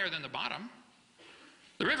canyon's higher than the bottom.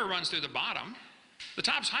 The river runs through the bottom. The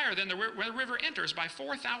top's higher than where the river enters by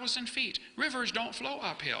 4,000 feet. Rivers don't flow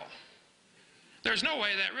uphill. There's no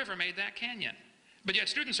way that river made that canyon. But yet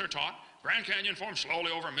students are taught Grand Canyon formed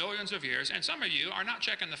slowly over millions of years, and some of you are not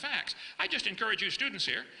checking the facts. I just encourage you students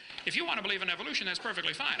here, if you want to believe in evolution, that's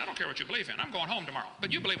perfectly fine. I don't care what you believe in. I'm going home tomorrow.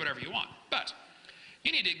 But you believe whatever you want. But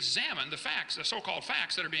you need to examine the facts, the so-called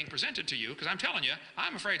facts that are being presented to you, because I'm telling you,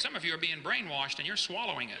 I'm afraid some of you are being brainwashed and you're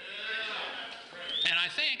swallowing it. And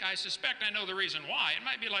I suspect I know the reason why. It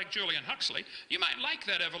might be like Julian Huxley. You might like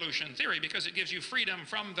that evolution theory because it gives you freedom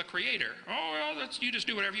from the Creator. Oh, well, you just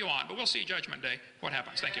do whatever you want, but we'll see Judgment Day what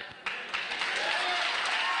happens. Thank you.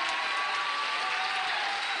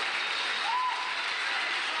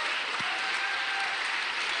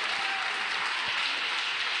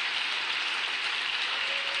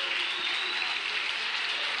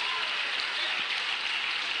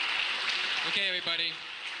 Okay, everybody.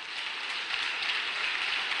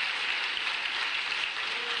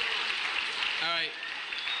 All right.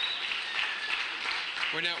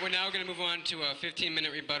 We're now going to move on to a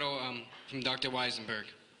 15-minute rebuttal from Dr. Weisenburg.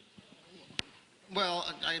 Well,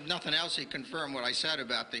 I have nothing else to confirm what I said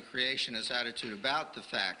about the creationist attitude about the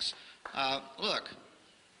facts. Look,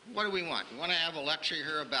 what do we want? We want to have a lecture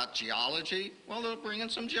here about geology? Well, they'll bring in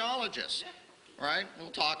some geologists, right?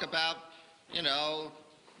 We'll talk about, you know,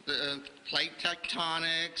 the plate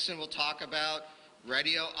tectonics, and we'll talk about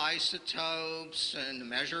radioisotopes and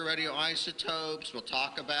measure radioisotopes. We'll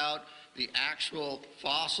talk about the actual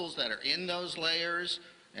fossils that are in those layers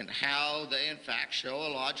and how they in fact show a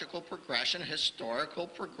logical progression, historical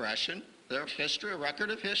progression, their history, a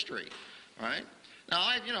record of history, right? Now,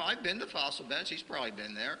 I've been to fossil beds. He's probably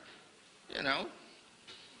been there. You know,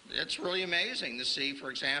 it's really amazing to see,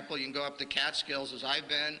 for example, you can go up the Catskills as I've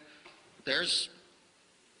been. There's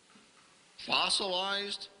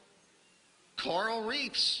fossilized coral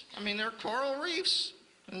reefs. I mean, there are coral reefs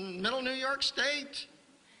in middle New York State.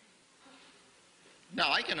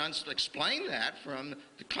 Now, I can explain that from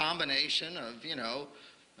the combination of,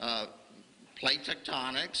 plate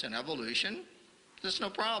tectonics and evolution. There's no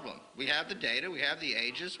problem. We have the data, we have the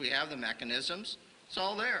ages, we have the mechanisms. It's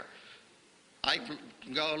all there. I can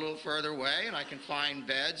go a little further away and I can find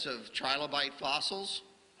beds of trilobite fossils,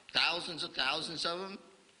 thousands of them,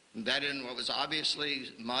 embedded in what was obviously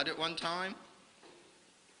mud at one time.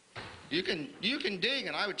 You can dig,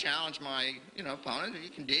 and I would challenge my opponent, you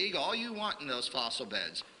can dig all you want in those fossil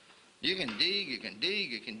beds. You can dig, you can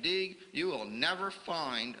dig, you can dig. You will never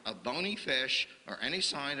find a bony fish or any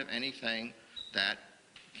sign of anything that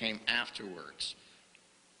came afterwards.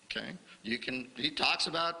 Okay? He talks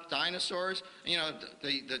about dinosaurs. You know,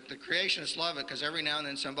 the creationists love it because every now and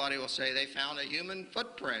then somebody will say they found a human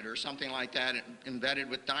footprint or something like that embedded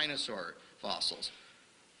with dinosaur fossils.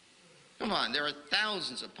 Come on, there are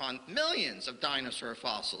thousands upon millions of dinosaur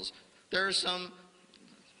fossils. There are some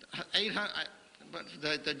 800, but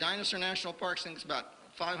the Dinosaur National Park thinks about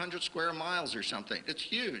 500 square miles or something. It's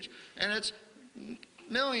huge. And it's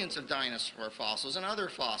millions of dinosaur fossils and other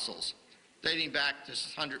fossils dating back to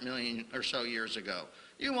 100 million or so years ago.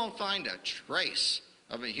 You won't find a trace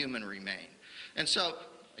of a human remain. And so,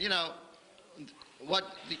 what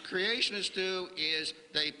the creationists do is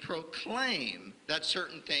they proclaim that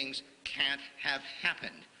certain things can't have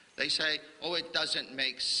happened. They say, oh, it doesn't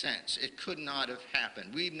make sense. It could not have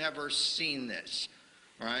happened. We've never seen this,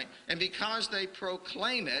 right? And because they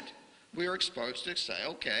proclaim it, we're exposed to say,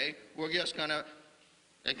 okay, we're just going to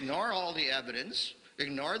ignore all the evidence,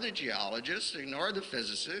 ignore the geologists, ignore the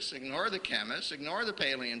physicists, ignore the chemists, ignore the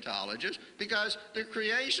paleontologists, because the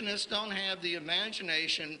creationists don't have the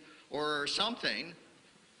imagination or something,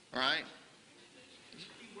 right?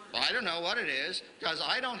 I don't know what it is, because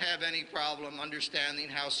I don't have any problem understanding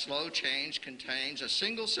how slow change contains a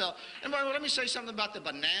single cell. And by the way, let me say something about the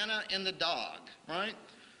banana and the dog, right?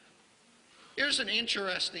 Here's an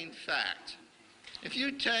interesting fact. If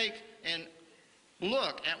you take and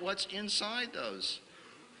look at what's inside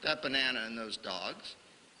that banana and those dogs,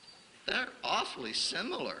 they're awfully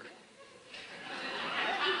similar.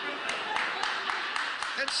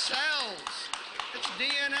 It's cells. It's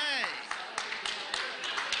DNA.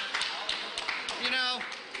 You know,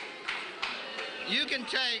 you can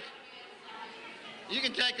take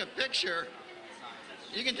a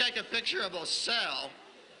picture of a cell.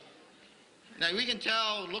 Now we can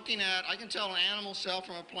tell, I can tell an animal cell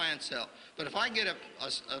from a plant cell. But if I get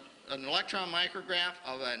an electron micrograph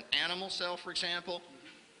of an animal cell, for example,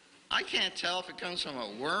 I can't tell if it comes from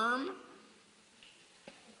a worm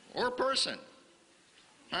or a person.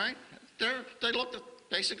 All right? They look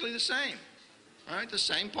basically the same. All right? The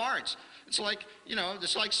same parts. It's like, you know,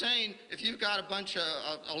 it's like saying if you've got a bunch of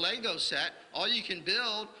a Lego set, all you can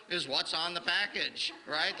build is what's on the package,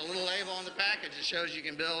 right? The little label on the package that shows you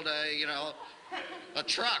can build a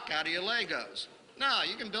truck out of your Legos. No,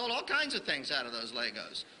 you can build all kinds of things out of those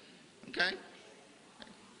Legos, okay?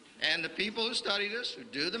 And the people who study this, who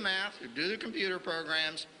do the math, who do the computer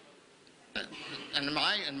programs, and in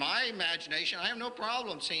my imagination, I have no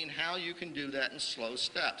problem seeing how you can do that in slow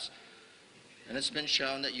steps. And it's been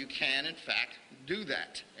shown that you can, in fact, do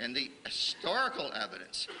that. And the historical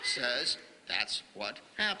evidence says that's what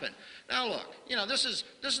happened. Now look, you know, this is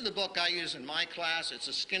the book I use in my class. It's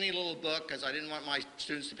a skinny little book because I didn't want my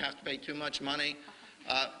students to have to pay too much money.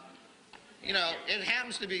 You know, it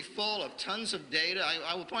happens to be full of tons of data.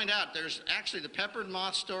 I will point out there's actually the peppered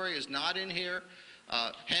moth story is not in here.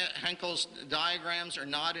 Henkel's diagrams are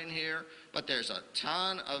not in here, but there's a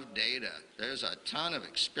ton of data. There's a ton of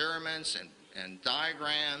experiments and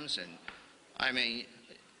diagrams, and I mean,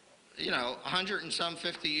 you know,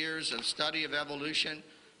 150 years of study of evolution,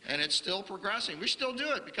 and it's still progressing. We still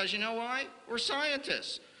do it because you know why? We're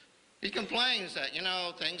scientists. He complains that, you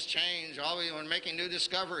know, things change, we're making new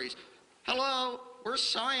discoveries. Hello, we're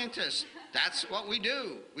scientists. That's what we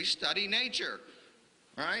do. We study nature,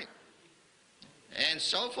 right? And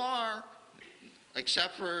so far,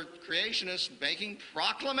 except for creationists making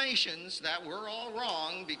proclamations that we're all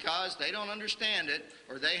wrong because they don't understand it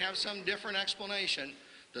or they have some different explanation,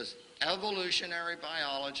 the evolutionary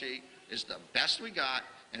biology is the best we got,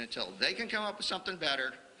 and until they can come up with something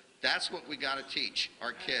better, that's what we got to teach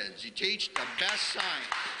our kids. You teach the best science.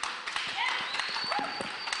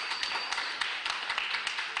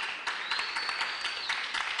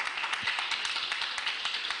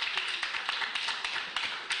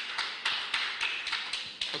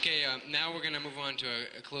 Okay, now we're going to move on to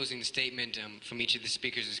a closing statement from each of the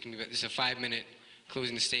speakers. This is a 5-minute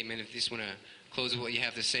closing statement. If you just want to close with what you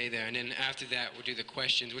have to say there. And then after that, we'll do the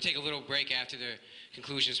questions. We'll take a little break after the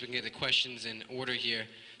conclusions so we can get the questions in order here.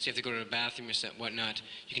 So you have to go to the bathroom or whatnot.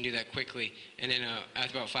 You can do that quickly. And then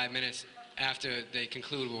after about 5 minutes, after they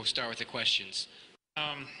conclude, we'll start with the questions.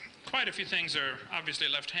 Quite a few things are obviously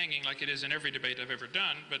left hanging like it is in every debate I've ever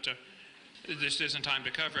done, but this isn't time to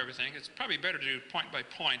cover everything. It's probably better to do point by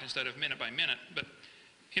point instead of minute by minute. But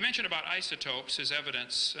he mentioned about isotopes as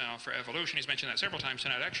evidence for evolution. He's mentioned that several times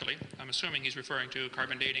tonight, actually. I'm assuming he's referring to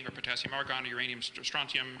carbon dating or potassium argon, or uranium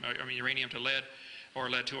strontium, uranium to lead, or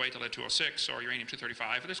lead-208 to lead-206, or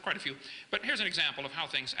uranium-235. There's quite a few. But here's an example of how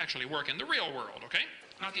things actually work in the real world, okay?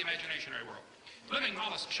 Not the imaginary world. Living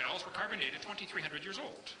mollusk shells were carbon dated 2,300 years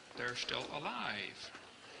old. They're still alive.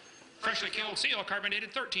 Freshly killed seal carbon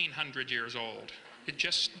dated 1,300 years old. It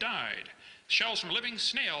just died. Shells from living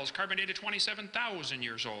snails carbon dated 27,000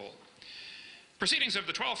 years old. Proceedings of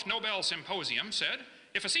the 12th Nobel Symposium said,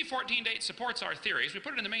 if a C14 date supports our theories, we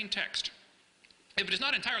put it in the main text. If it does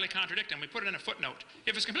not entirely contradict them, we put it in a footnote.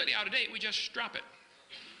 If it's completely out of date, we just drop it.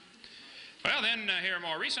 Well, then here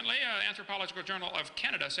more recently, Anthropological Journal of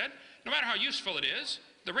Canada said, no matter how useful it is,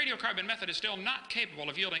 the radiocarbon method is still not capable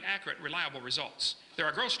of yielding accurate, reliable results. There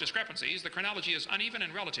are gross discrepancies, the chronology is uneven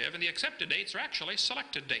and relative, and the accepted dates are actually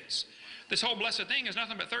selected dates. This whole blessed thing is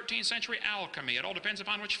nothing but 13th century alchemy. It all depends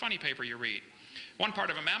upon which funny paper you read. One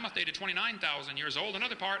part of a mammoth dated 29,000 years old,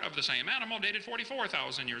 another part of the same animal dated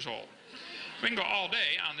 44,000 years old. We can go all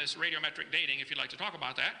day on this radiometric dating if you'd like to talk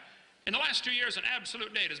about that. In the last 2 years, an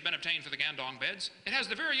absolute date has been obtained for the Gandong beds. It has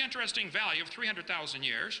the very interesting value of 300,000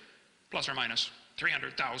 years, plus or minus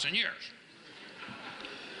 300,000 years.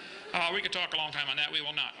 We could talk a long time on that. We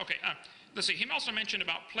will not. Okay, let's see. He also mentioned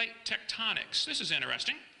about plate tectonics. This is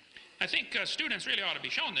interesting. I think students really ought to be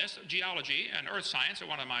shown this. Geology and earth science are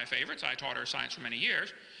one of my favorites. I taught earth science for many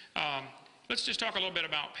years. Let's just talk a little bit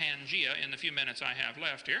about Pangea in the few minutes I have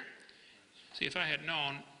left here. See, if I had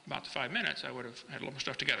known about the 5 minutes, I would have had a little more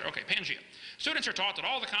stuff together. Okay, Pangea. Students are taught that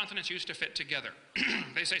all the continents used to fit together.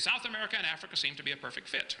 They say South America and Africa seem to be a perfect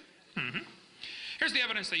fit. Here's the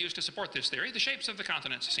evidence they use to support this theory. The shapes of the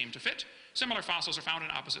continents seem to fit. Similar fossils are found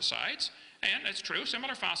on opposite sides. And it's true,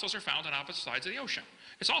 similar fossils are found on opposite sides of the ocean.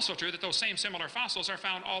 It's also true that those same similar fossils are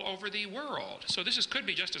found all over the world. So this could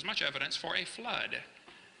be just as much evidence for a flood.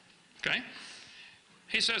 Okay?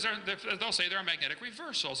 He says they'll say there are magnetic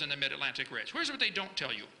reversals in the mid-Atlantic ridge. Here's what they don't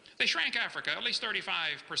tell you. They shrank Africa at least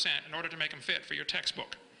 35% in order to make them fit for your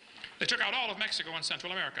textbook. They took out all of Mexico and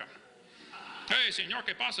Central America. Hey, señor,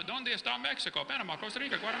 ¿qué pasa? ¿Dónde está Mexico? Panama, Costa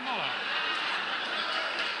Rica, Guatemala.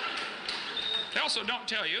 They also don't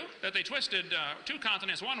tell you that they twisted 2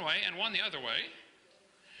 continents one way and one the other way.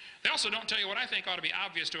 They also don't tell you what I think ought to be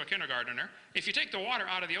obvious to a kindergartner. If you take the water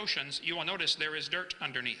out of the oceans, you will notice there is dirt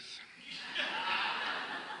underneath.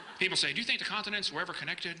 People say, do you think the continents were ever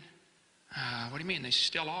connected? What do you mean? They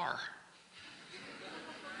still are.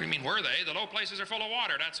 What do you mean, were they? The low places are full of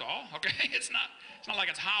water, that's all. Okay? It's not like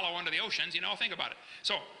it's hollow under the oceans, you know, think about it.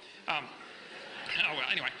 So, oh, well,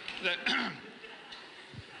 anyway,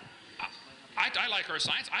 I like Earth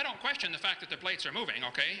science. I don't question the fact that the plates are moving,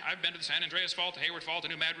 okay? I've been to the San Andreas Fault, the Hayward Fault, the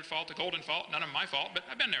New Madrid Fault, the Golden Fault, none of them my fault, but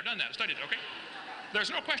I've been there, done that, studied it, okay?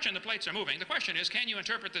 There's no question the plates are moving. The question is, can you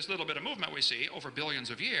interpret this little bit of movement we see over billions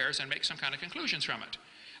of years and make some kind of conclusions from it?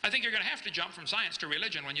 I think you're going to have to jump from science to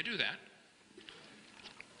religion when you do that.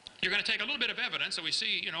 You're going to take a little bit of evidence that we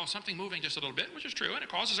see, you know, something moving just a little bit, which is true, and it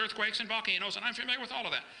causes earthquakes and volcanoes, and I'm familiar with all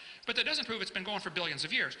of that. But that doesn't prove it's been going for billions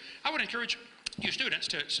of years. I would encourage you students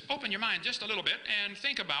to open your mind just a little bit and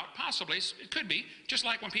think about possibly, it could be, just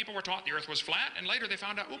like when people were taught the earth was flat, and later they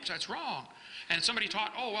found out, oops, that's wrong. And somebody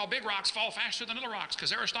taught, oh, well, big rocks fall faster than little rocks,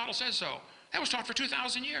 because Aristotle says so. That was taught for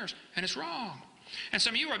 2,000 years, and it's wrong. And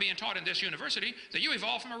some of you are being taught in this university that you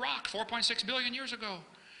evolved from a rock 4.6 billion years ago.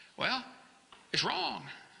 Well, it's wrong.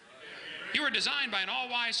 You were designed by an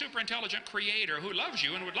all-wise, super-intelligent creator who loves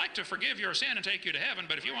you and would like to forgive your sin and take you to heaven,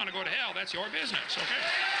 but if you want to go to hell, that's your business, okay?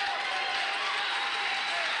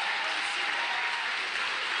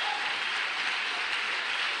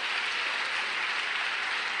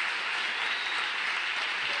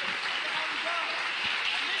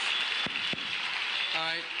 All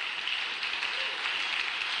right.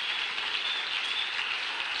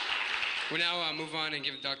 We'll now move on and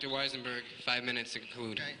give Dr. Weisenburg 5 minutes to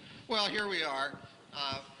conclude. Okay. Well, here we are.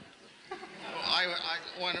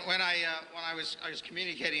 When I was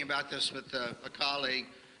communicating about this with a colleague,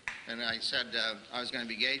 and I said I was going to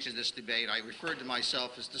be engaged in this debate, I referred to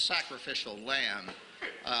myself as the sacrificial lamb,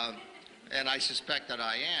 and I suspect that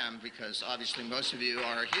I am, because obviously most of you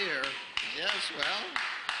are here. Yes, well,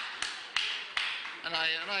 and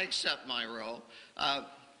I accept my role.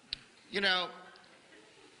 You know,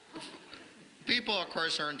 people, of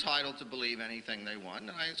course, are entitled to believe anything they want,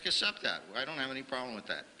 and I accept that. I don't have any problem with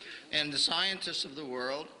that. And the scientists of the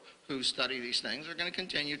world who study these things are going to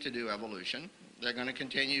continue to do evolution. They're going to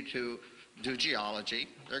continue to do geology.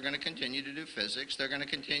 They're going to continue to do physics. They're going to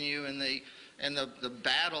continue in the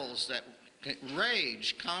battles that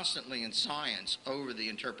rage constantly in science over the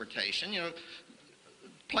interpretation. You know,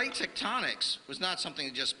 plate tectonics was not something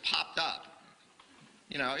that just popped up.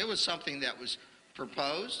 You know, it was something that was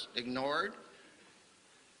proposed, ignored,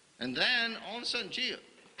 and then all of a sudden, gee,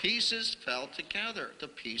 pieces fell together. The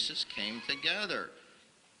pieces came together.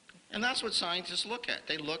 And that's what scientists look at.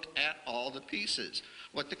 They look at all the pieces.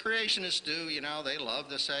 What the creationists do, you know, they love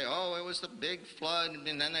to say, oh, it was the big flood,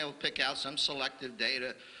 and then they'll pick out some selective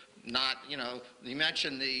data. Not, you know, you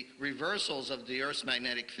mentioned the reversals of the Earth's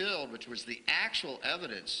magnetic field, which was the actual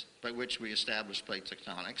evidence by which we established plate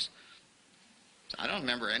tectonics. I don't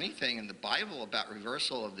remember anything in the Bible about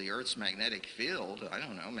reversal of the Earth's magnetic field. I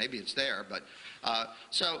don't know, maybe it's there, but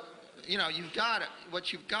so, you know,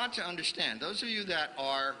 what you've got to understand, those of you that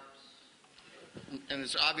are, and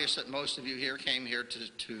it's obvious that most of you here came here to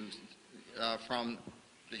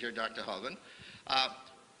hear Dr. Hovind,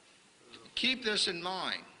 keep this in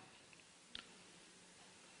mind,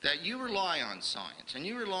 that you rely on science, and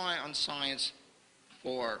you rely on science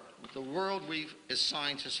for the world we as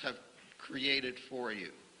scientists have created for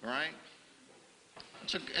you, right?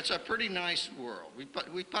 It's a pretty nice world.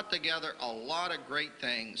 We put together a lot of great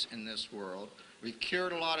things in this world. We've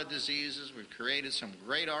cured a lot of diseases. We've created some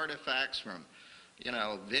great artifacts, from, you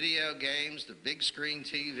know, video games to big screen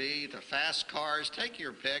TV to fast cars. Take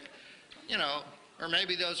your pick, you know, or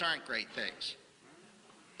maybe those aren't great things.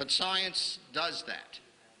 But science does that,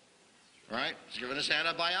 right? It's given us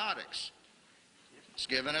antibiotics. It's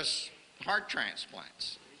given us heart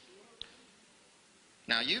transplants.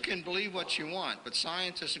 Now, you can believe what you want, but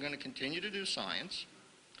scientists are going to continue to do science.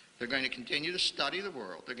 They're going to continue to study the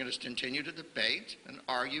world. They're going to continue to debate and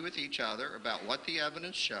argue with each other about what the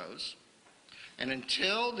evidence shows. And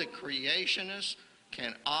until the creationists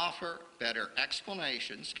can offer better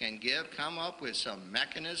explanations, can come up with some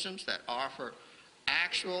mechanisms that offer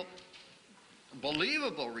actual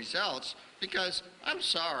believable results, because I'm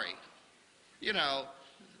sorry, you know,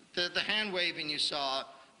 the hand waving you saw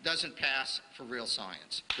doesn't pass for real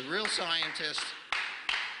science. The real scientists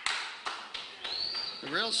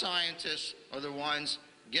are the ones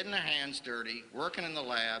getting their hands dirty, working in the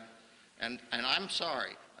lab, and I'm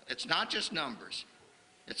sorry, it's not just numbers.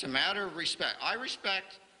 It's a matter of respect. I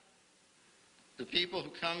respect the people who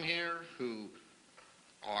come here who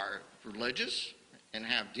are religious and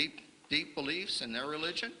have deep beliefs in their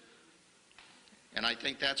religion, and I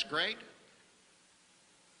think that's great.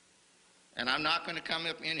 And I'm not going to come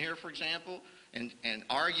up in here, for example, and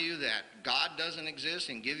argue that God doesn't exist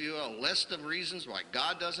and give you a list of reasons why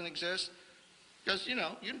God doesn't exist, because you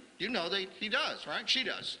know that he does, right? She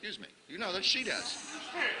does. Excuse me. You know that she does.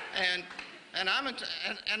 And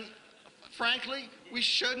frankly, we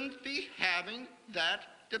shouldn't be having that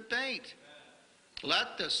debate.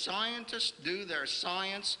 Let the scientists do their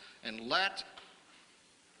science, and let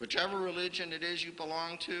whichever religion it is you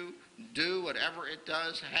belong to do whatever it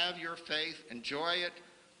does. Have your faith, enjoy it,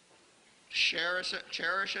 cherish it,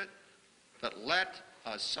 but let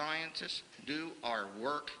us scientists do our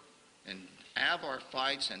work and have our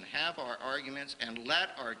fights and have our arguments, and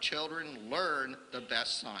let our children learn the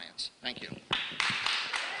best science. Thank you. All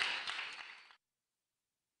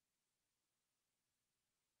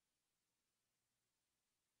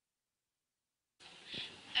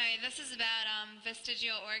right, this is about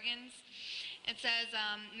vestigial organs. It says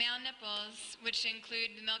male nipples, which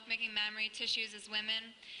include the milk-making mammary tissues as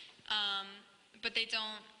women,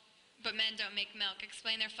 but men don't make milk.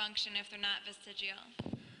 Explain their function if they're not vestigial.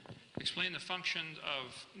 Explain the function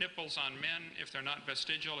of nipples on men if they're not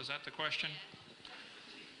vestigial. Is that the question?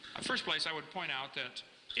 First place, I would point out that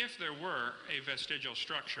if there were a vestigial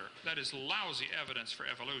structure, that is lousy evidence for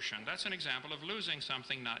evolution. That's an example of losing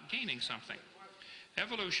something, not gaining something.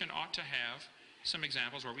 Evolution ought to have some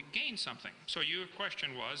examples where we gain something. So your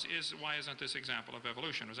question was, why isn't this example of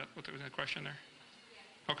evolution? Was that what was the question there?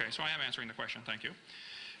 Okay, so I am answering the question, thank you.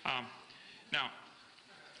 Now,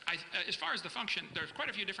 as far as the function, there's quite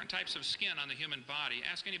a few different types of skin on the human body.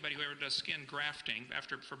 Ask anybody who ever does skin grafting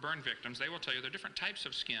for burn victims. They will tell you there are different types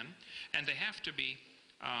of skin, and they have to be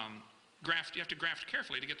you have to graft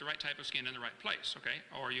carefully to get the right type of skin in the right place, okay?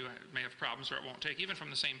 Or you may have problems where it won't take, even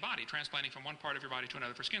from the same body, transplanting from one part of your body to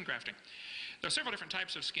another for skin grafting. There are several different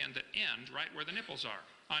types of skin that end right where the nipples are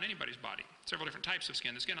on anybody's body. Several different types of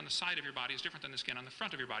skin. The skin on the side of your body is different than the skin on the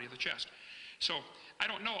front of your body, the chest. So I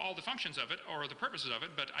don't know all the functions of it or the purposes of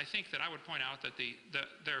it, but I think that I would point out that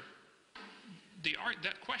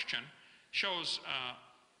that question shows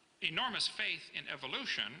enormous faith in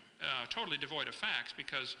evolution, totally devoid of facts,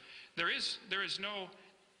 because that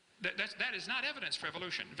is not evidence for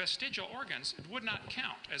evolution. Vestigial organs would not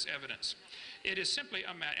count as evidence. It is simply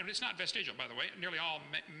and it's not vestigial, by the way. Nearly all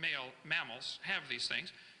male mammals have these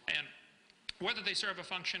things, and whether they serve a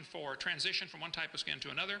function for transition from one type of skin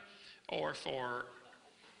to another, or for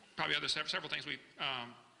probably several things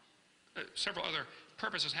several other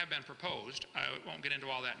purposes have been proposed. I won't get into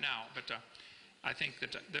all that now, but I think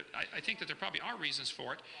that there probably are reasons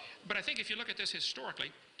for it. But I think if you look at this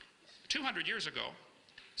historically, 200 years ago,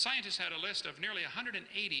 scientists had a list of nearly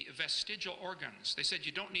 180 vestigial organs. They said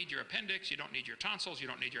you don't need your appendix, you don't need your tonsils, you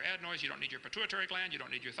don't need your adenoids, you don't need your pituitary gland, you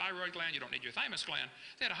don't need your thyroid gland, you don't need your thymus gland.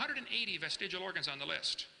 They had 180 vestigial organs on the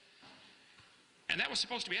list. And that was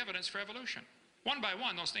supposed to be evidence for evolution. One by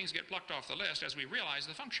one, those things get plucked off the list as we realize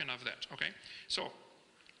the function of that, okay? So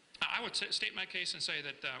I would state my case and say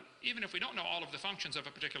that even if we don't know all of the functions of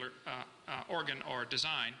a particular organ or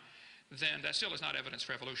design, then that still is not evidence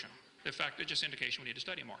for evolution. In fact, it's just indication we need to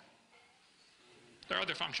study more. There are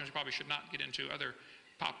other functions we probably should not get into, other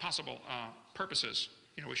possible purposes,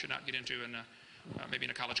 we should not get into, and maybe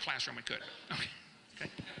in a college classroom we could.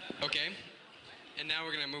 Okay. And now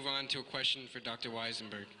we're going to move on to a question for Dr.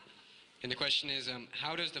 Weisenburg. And the question is,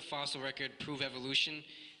 how does the fossil record prove evolution,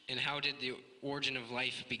 and how did the origin of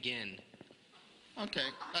life begin?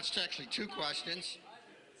 Okay, that's actually two questions.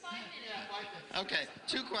 Okay,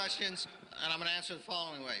 two questions, and I'm going to answer the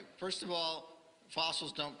following way. First of all,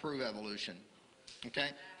 fossils don't prove evolution. Okay?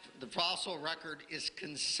 The fossil record is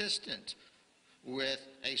consistent with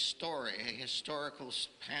a story, a historical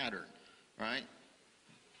pattern, right?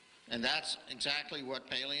 And that's exactly what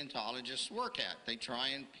paleontologists work at. They try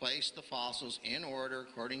and place the fossils in order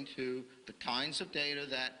according to the kinds of data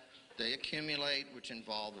that they accumulate, which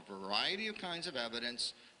involve a variety of kinds of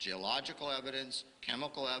evidence, geological evidence,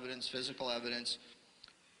 chemical evidence, physical evidence.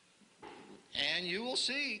 And you will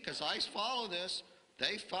see, because I follow this,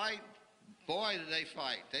 they fight. Boy, do they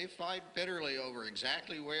fight. They fight bitterly over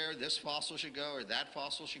exactly where this fossil should go or that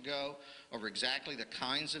fossil should go, over exactly the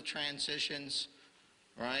kinds of transitions,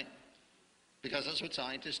 right? Because that's what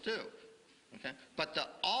scientists do, okay? But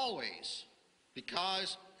always,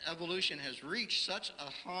 because evolution has reached such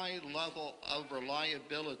a high level of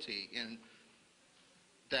reliability in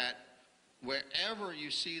that wherever you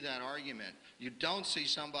see that argument, you don't see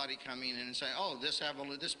somebody coming in and saying, oh,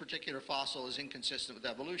 this particular fossil is inconsistent with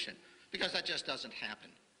evolution. Because that just doesn't happen.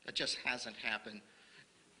 That just hasn't happened.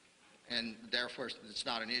 And therefore, it's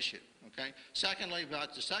not an issue. Okay? Secondly,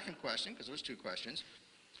 about the second question, because there was two questions.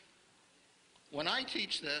 When I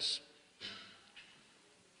teach this,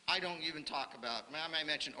 I don't even talk about, I may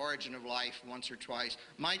mention origin of life once or twice.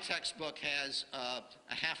 My textbook has a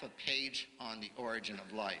half a page on the origin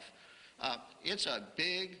of life. It's a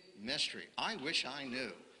big mystery. I wish I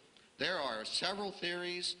knew. There are several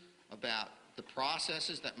theories about the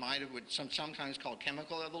processes that might have, sometimes called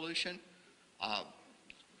chemical evolution,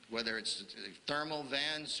 whether it's thermal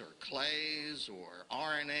vents or clays or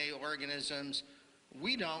RNA organisms.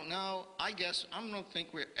 We don't know. I guess I don't think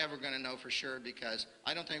we're ever going to know for sure, because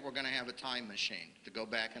I don't think we're going to have a time machine to go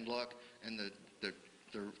back and look, and the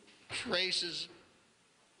traces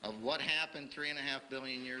of what happened 3.5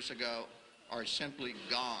 billion years ago are simply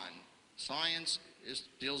gone. Science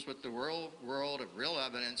deals with the world of real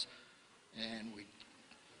evidence, and we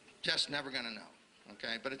just never going to know.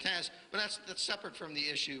 Okay, but that's separate from the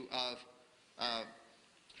issue of.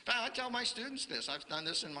 I tell my students this. I've done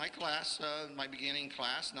this in my class, my beginning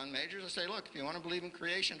class, non-majors. I say, look, if you want to believe in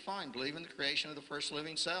creation, fine. Believe in the creation of the first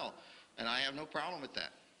living cell, and I have no problem with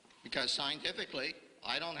that, because scientifically,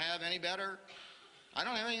 I don't have any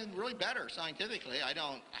anything really better scientifically. I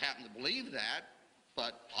don't happen to believe that,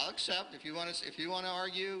 but I'll accept if you want to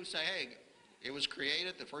argue, say, hey, it was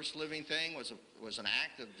created. The first living thing was an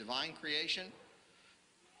act of divine creation.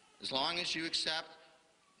 As long as you accept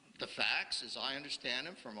the facts, as I understand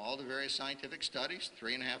them, from all the various scientific studies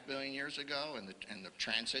 3.5 billion years ago, and the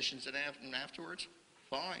transitions that happened afterwards,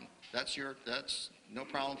 fine. That's no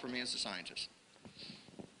problem for me as a scientist.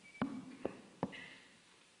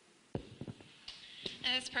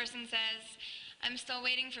 And this person says, I'm still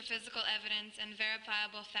waiting for physical evidence and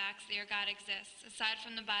verifiable facts that your God exists, aside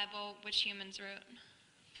from the Bible, which humans wrote.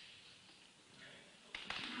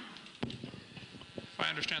 If I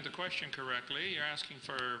understand the question correctly, you're asking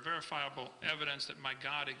for verifiable evidence that my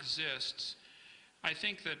God exists. I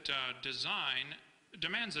think that design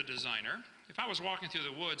demands a designer. If I was walking through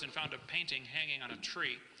the woods and found a painting hanging on a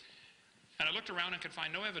tree, and I looked around and could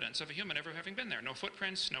find no evidence of a human ever having been there, no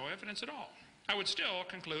footprints, no evidence at all, I would still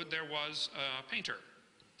conclude there was a painter.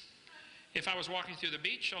 If I was walking through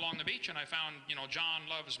along the beach, and I found, John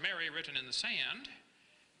loves Mary written in the sand,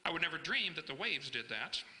 I would never dream that the waves did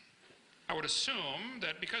that. I would assume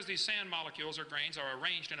that because these sand molecules or grains are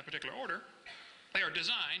arranged in a particular order, they are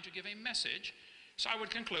designed to give a message. So I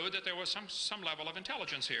would conclude that there was some level of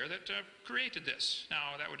intelligence here that created this.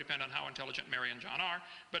 Now, that would depend on how intelligent Mary and John are,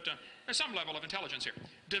 but there's some level of intelligence here.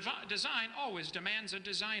 Design always demands a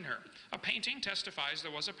designer. A painting testifies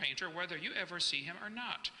there was a painter, whether you ever see him or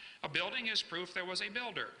not. A building is proof there was a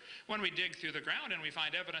builder. When we dig through the ground and we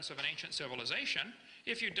find evidence of an ancient civilization,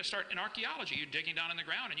 if you start in archaeology, you're digging down in the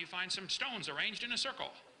ground and you find some stones arranged in a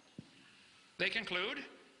circle. They conclude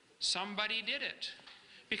somebody did it.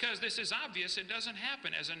 Because this is obvious, it doesn't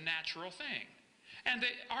happen as a natural thing. And the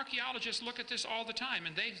archaeologists look at this all the time,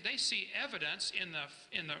 and they see evidence in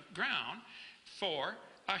the ground for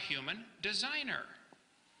a human designer.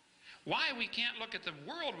 Why we can't look at the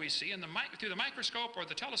world we see through the microscope or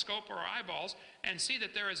the telescope or our eyeballs and see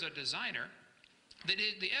that there is a designer,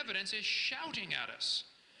 the evidence is shouting at us.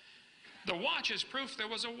 The watch is proof there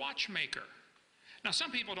was a watchmaker. Now,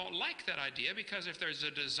 some people don't like that idea, because if there's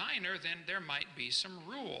a designer, then there might be some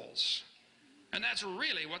rules. And that's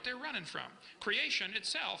really what they're running from. Creation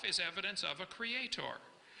itself is evidence of a creator.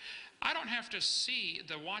 I don't have to see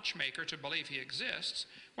the watchmaker to believe he exists.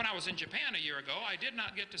 When I was in Japan a year ago, I did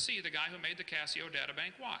not get to see the guy who made the Casio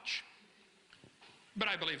Databank watch. But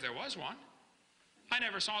I believe there was one. I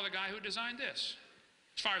never saw the guy who designed this.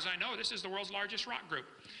 As far as I know, this is the world's largest rock group.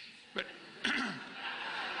 But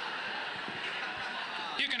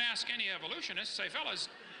you can ask any evolutionist, say, fellas,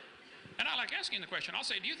 and I like asking the question, I'll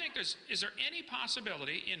say, do you think is there any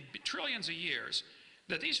possibility in trillions of years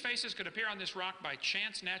that these faces could appear on this rock by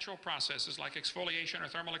chance natural processes like exfoliation or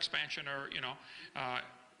thermal expansion or,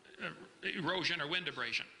 erosion or wind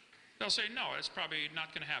abrasion? They'll say, no, it's probably not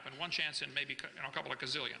going to happen. One chance in maybe a couple of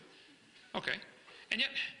gazillion. Okay. And yet,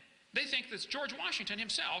 they think that George Washington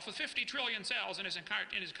himself, with 50 trillion cells in his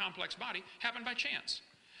complex body, happened by chance.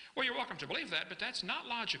 Well, you're welcome to believe that, but that's not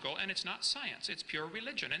logical, and it's not science. It's pure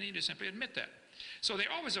religion, and you just simply admit that. So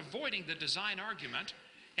they're always avoiding the design argument.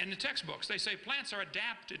 In the textbooks, they say plants are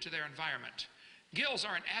adapted to their environment. Gills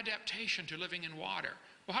are an adaptation to living in water.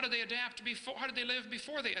 Well, how did they adapt before? How did they live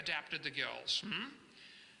before they adapted the gills?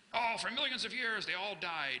 Oh, for millions of years, they all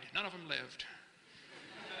died. None of them lived.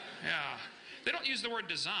 Yeah. They don't use the word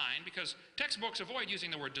design because textbooks avoid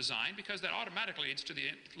using the word design because that automatically leads to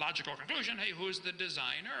the logical conclusion, hey, who's the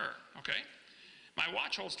designer? Okay? My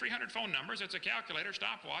watch holds 300 phone numbers. It's a calculator,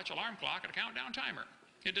 stopwatch, alarm clock, and a countdown timer.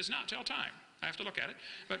 It does not tell time. I have to look at it.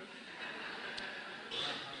 But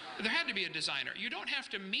there had to be a designer. You don't have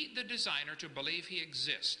to meet the designer to believe he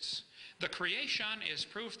exists. The creation is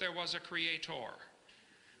proof there was a creator.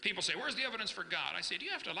 People say, where's the evidence for God? I say, do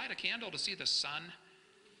you have to light a candle to see the sun?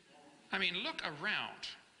 I mean, look around.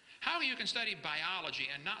 How you can study biology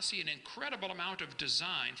and not see an incredible amount of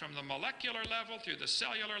design from the molecular level, through the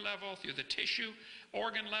cellular level, through the tissue,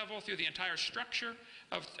 organ level, through the entire structure,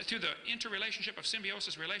 through the interrelationship of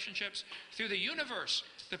symbiosis relationships, through the universe,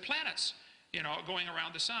 the planets, you know, going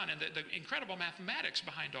around the sun, and the incredible mathematics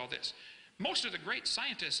behind all this. Most of the great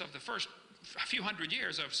scientists of the first few hundred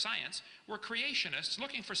years of science were creationists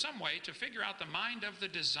looking for some way to figure out the mind of the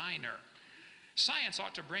designer. Science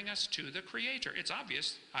ought to bring us to the creator. It's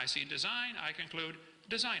obvious. I see design, I conclude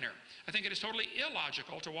designer. I think it is totally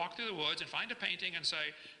illogical to walk through the woods and find a painting and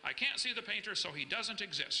say, I can't see the painter, so he doesn't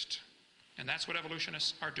exist. And that's what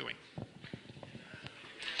evolutionists are doing.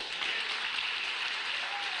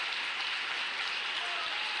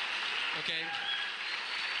 Okay.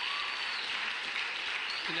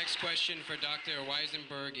 The next question for Dr.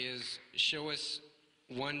 Weisenburg is, show us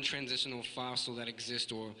one transitional fossil that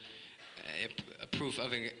exists, or a proof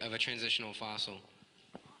of a transitional fossil.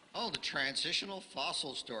 Oh, the transitional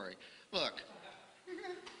fossil story. Look,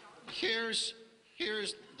 here's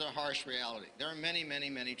the harsh reality. There are many,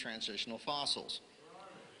 many, many transitional fossils.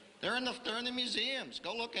 They're in the museums.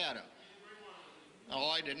 Go look at them. Oh,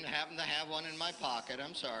 I didn't happen to have one in my pocket.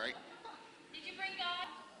 I'm sorry. Did you bring God?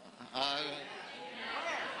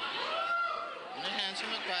 Let me answer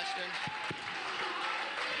my question.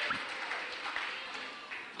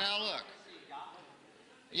 Now look,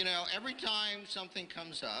 you know, every time something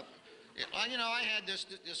comes up, you know, I had this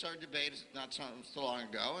debate not so long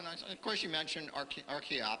ago, and of course you mentioned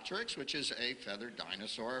Archaeopteryx, which is a feathered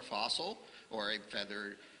dinosaur fossil, or a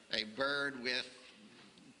bird with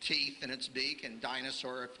teeth in its beak and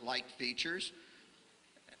dinosaur-like features.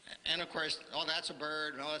 And of course, oh, that's a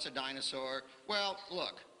bird, no, that's a dinosaur. Well,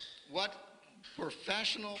 look, what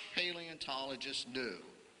professional paleontologists do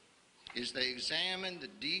is they examine the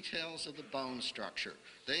details of the bone structure.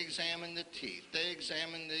 They examine the teeth. They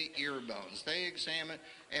examine the ear bones. They examine,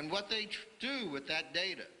 and what they do with that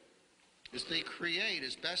data is they create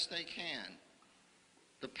as best they can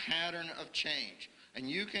the pattern of change. And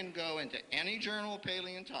you can go into any journal of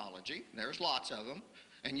paleontology, there's lots of them,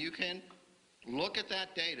 and you can look at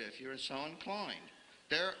that data if you're so inclined.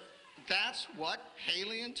 That's what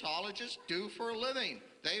paleontologists do for a living.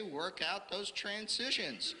 They work out those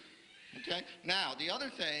transitions. Okay? Now, the other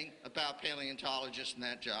thing about paleontologists in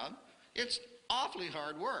that job, it's awfully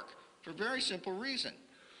hard work for a very simple reason.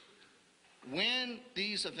 When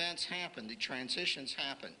these events happen, the transitions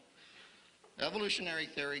happen, evolutionary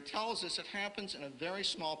theory tells us it happens in a very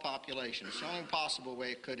small population. It's the only possible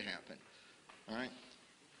way it could happen. All right?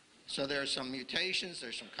 So there are some mutations,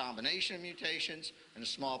 there's some combination of mutations in a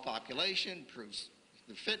small population, proves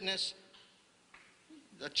the fitness.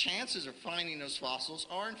 The chances of finding those fossils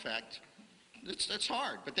are, in fact, it's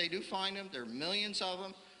hard, but they do find them. There are millions of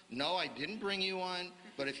them. No, I didn't bring you one,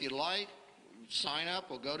 but if you like, sign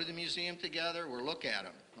up. We'll go to the museum together. We'll look at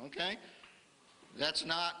them, okay? That's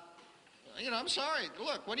not, you know, I'm sorry.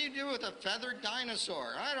 Look, what do you do with a feathered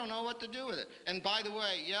dinosaur? I don't know what to do with it. And by the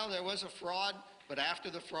way, yeah, there was a fraud, but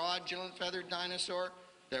after the fraudulent feathered dinosaur,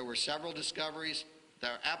 there were several discoveries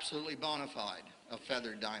that are absolutely bona fide of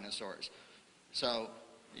feathered dinosaurs. So,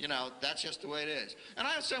 you know, that's just the way it is. And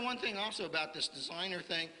I'll say one thing also about this designer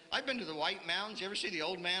thing. I've been to the White Mountains. You ever see the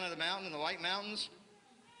Old Man of the Mountain in the White Mountains?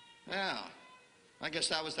 Yeah. I guess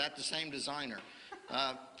the same designer.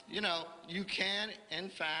 You know, you can, in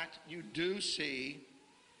fact, you do see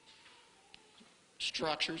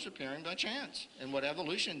structures appearing by chance. And what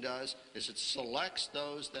evolution does is it selects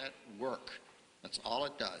those that work. That's all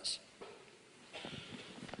it does.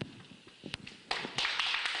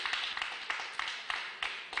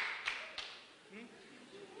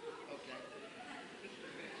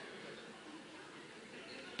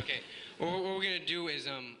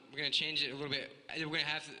 we're going to change it a little bit.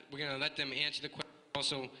 We're going to let them answer the question.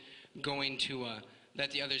 Also going to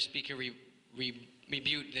let the other speaker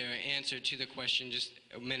rebut their answer to the question just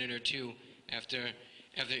a minute or two after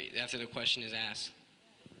the question is asked.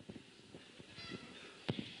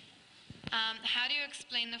 How do you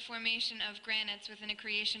explain the formation of granites within a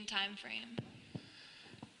creation time frame?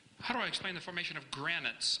 How do I explain the formation of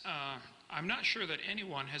granites? I'm not sure that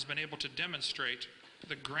anyone has been able to demonstrate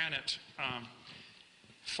the granite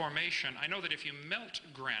formation. I know that if you melt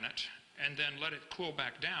granite and then let it cool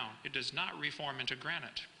back down, it does not reform into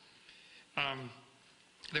granite.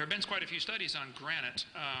 There have been quite a few studies on granite.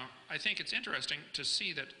 I think it's interesting to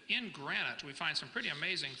see that in granite we find some pretty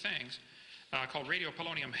amazing things called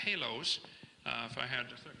radiopolonium halos. If I had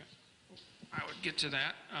a second, I would get to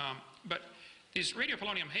that. But these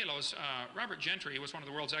radiopolonium halos, Robert Gentry was one of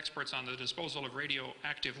the world's experts on the disposal of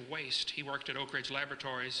radioactive waste. He worked at Oak Ridge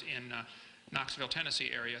Laboratories in Knoxville,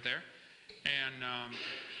 Tennessee area there. And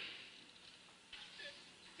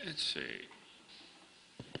let's see,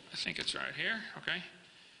 I think it's right here, okay.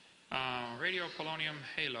 Radiopolonium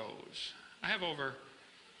halos. I have over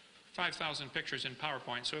 5,000 pictures in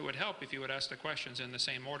PowerPoint, so it would help if you would ask the questions in the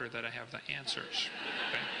same order that I have the answers.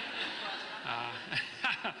 Okay.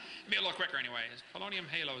 Be a little quicker anyway. Is polonium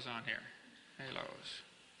halos on here? Halos.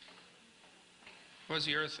 Was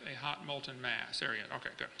the Earth a hot molten mass? There you go.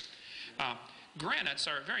 Okay, good. Granites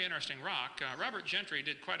are a very interesting rock. Robert Gentry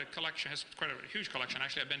did quite a collection, has quite a huge collection.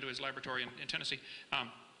 Actually, I've been to his laboratory in Tennessee.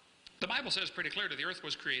 The Bible says pretty clearly the earth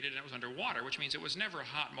was created and it was under water, which means it was never a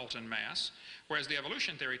hot molten mass, whereas the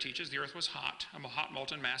evolution theory teaches the earth was hot, a hot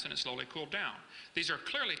molten mass, and it slowly cooled down. These are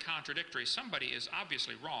clearly contradictory. Somebody is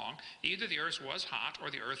obviously wrong. Either the earth was hot or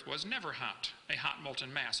the earth was never hot, a hot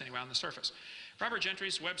molten mass anyway on the surface. Robert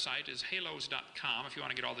Gentry's website is halos.com if you want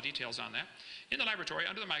to get all the details on that. In the laboratory,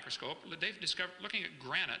 under the microscope, they've discovered, looking at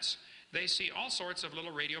granites, they see all sorts of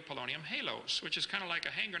little radiopolonium halos, which is kind of like a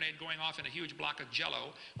hand grenade going off in a huge block of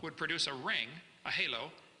jello would produce a ring, a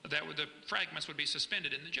halo, that would, the fragments would be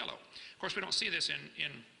suspended in the jello. Of course, we don't see this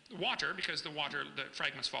in water because the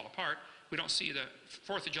fragments fall apart. We don't see the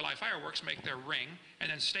 4th of July fireworks make their ring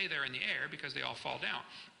and then stay there in the air because they all fall down.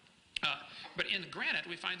 But in granite,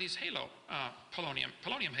 we find these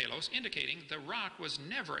polonium halos, indicating the rock was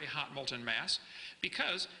never a hot molten mass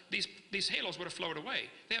because these halos would have flowed away.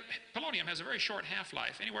 Polonium has a very short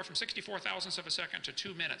half-life, anywhere from 64 thousandths of a second to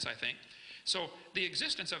 2 minutes, I think. So the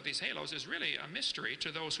existence of these halos is really a mystery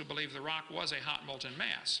to those who believe the rock was a hot molten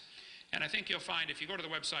mass. And I think you'll find, if you go to the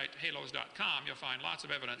website halos.com, you'll find lots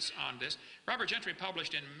of evidence on this. Robert Gentry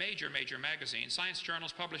published in major magazines. Science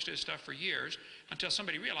journals published his stuff for years until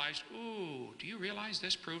somebody realized, ooh, do you realize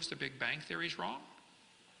this proves the Big Bang theory's wrong?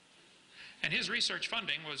 And his research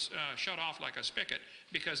funding was shut off like a spigot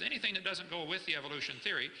because anything that doesn't go with the evolution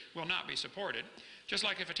theory will not be supported. Just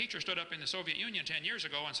like if a teacher stood up in the Soviet Union 10 years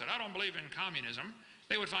ago and said, I don't believe in communism,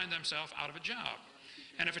 they would find themselves out of a job.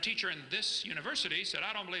 And if a teacher in this university said,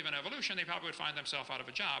 I don't believe in evolution, they probably would find themselves out of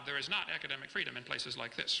a job. There is not academic freedom in places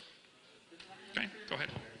like this. Okay, go ahead.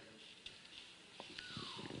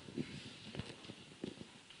 Would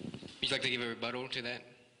you like to give a rebuttal to that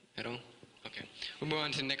at all? Okay. We'll move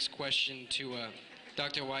on to the next question to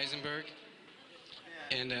Dr. Weisenburg.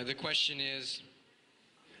 And the question is,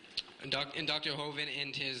 Dr. Hovind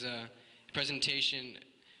in his presentation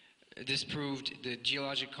disproved the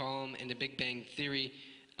geologic column and the Big Bang theory.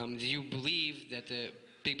 Do you believe that the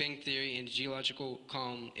Big Bang theory and geological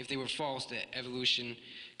column, if they were false, that evolution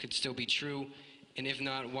could still be true? And if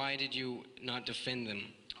not, why did you not defend them?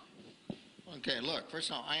 Okay, look, first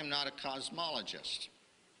of all, I am not a cosmologist,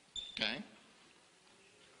 okay?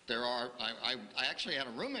 I actually had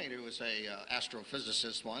a roommate who was a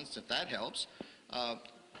astrophysicist once, if that helps.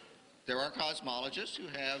 There are cosmologists who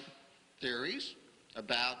have theories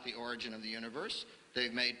about the origin of the universe.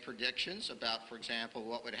 They've made predictions about, for example,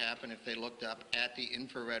 what would happen if they looked up at the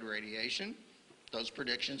infrared radiation. Those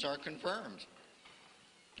predictions are confirmed.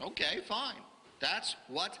 Okay, fine. That's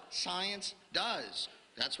what science does.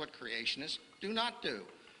 That's what creationists do not do.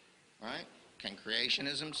 Right? Can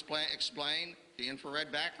creationism explain the infrared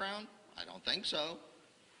background? I don't think so.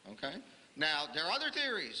 Okay? Now, there are other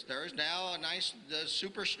theories. There is now a nice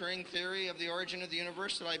superstring theory of the origin of the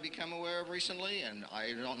universe that I've become aware of recently, and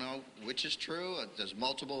I don't know which is true. There's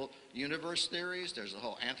multiple universe theories. There's the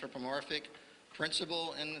whole anthropomorphic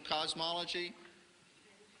principle in cosmology.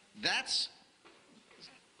 That's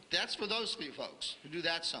for those few folks who do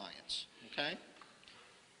that science, okay?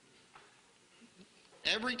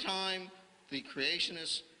 Every time the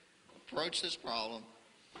creationists approach this problem,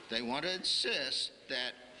 they want to insist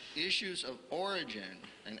that issues of origin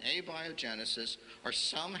and abiogenesis are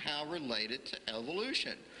somehow related to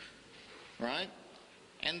evolution, right?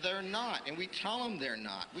 And they're not, and we tell them they're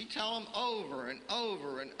not. We tell them over and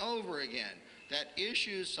over and over again that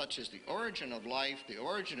issues such as the origin of life, the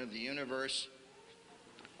origin of the universe,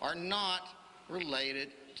 are not related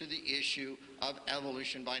to the issue of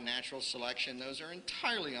evolution by natural selection. Those are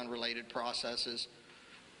entirely unrelated processes,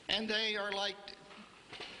 and they are like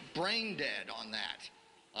brain dead on that.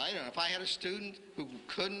 I don't know, if I had a student who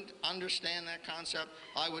couldn't understand that concept,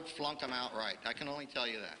 I would flunk them outright. I can only tell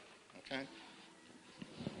you that, okay?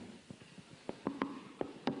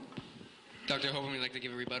 Dr. Hovind, would you like to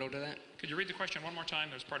give a rebuttal to that? Could you read the question one more time?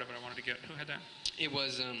 There's part of it I wanted to get. Who had that? It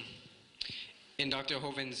was, in Dr.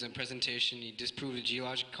 Hovind's presentation, he disproved the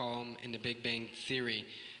geological column and the Big Bang Theory.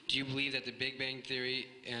 Do you believe that the Big Bang Theory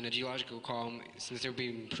and the geological column, since they're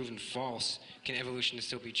being proven false, can evolution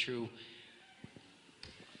still be true?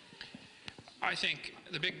 I think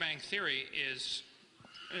the Big Bang Theory is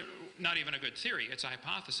not even a good theory. It's a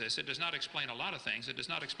hypothesis. It does not explain a lot of things. It does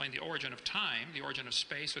not explain the origin of time, the origin of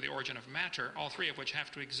space, or the origin of matter, all three of which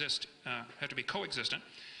have to exist, have to be coexistent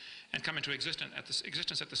and come into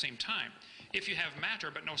existence at the same time. If you have matter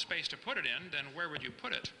but no space to put it in, then where would you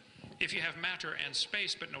put it? If you have matter and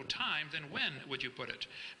space but no time, then when would you put it?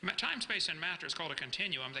 Time, space, and matter is called a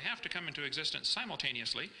continuum. They have to come into existence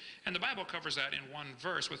simultaneously, and the Bible covers that in one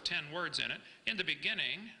verse with 10 words in it. In the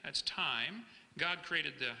beginning, that's time, God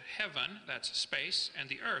created the heaven, that's space, and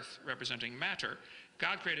the earth, representing matter.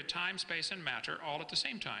 God created time, space, and matter all at the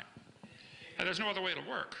same time. There's no other way to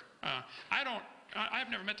work. I've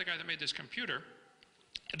never met the guy that made this computer.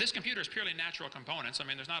 This computer is purely natural components. I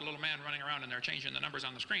mean, there's not a little man running around in there changing the numbers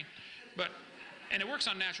on the screen. And it works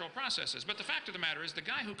on natural processes. But the fact of the matter is the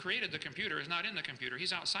guy who created the computer is not in the computer.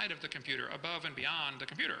 He's outside of the computer, above and beyond the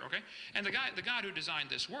computer, okay? And the God who designed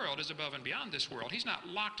this world is above and beyond this world. He's not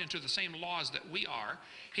locked into the same laws that we are.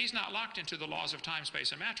 He's not locked into the laws of time,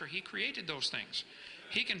 space, and matter. He created those things.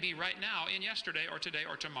 He can be right now in yesterday or today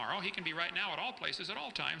or tomorrow. He can be right now at all places at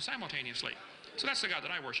all times simultaneously. So that's the God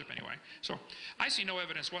that I worship anyway. So I see no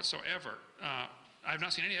evidence whatsoever. I've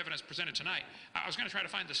not seen any evidence presented tonight. I was going to try to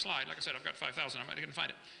find the slide. Like I said, I've got 5,000. I couldn't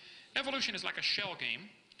find it. Evolution is like a shell game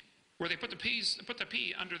where they put the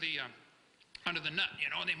pea under the nut, you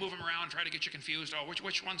know, and they move them around, try to get you confused. Oh,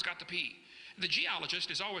 which one's got the pea? The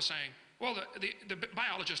geologist is always saying, well, the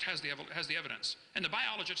biologist has the evidence. And the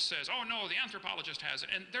biologist says, oh, no, the anthropologist has it.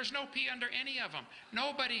 And there's no pea under any of them.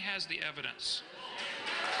 Nobody has the evidence.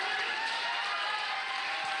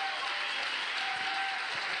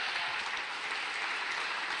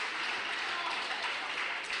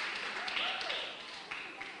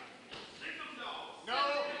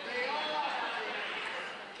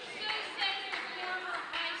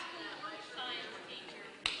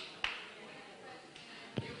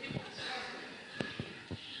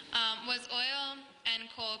 Was oil and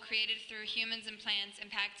coal created through humans and plants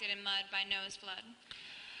impacted in mud by Noah's flood?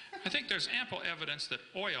 I think there's ample evidence that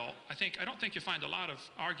oil, I don't think you find a lot of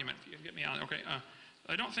argument, if you can get me on, okay,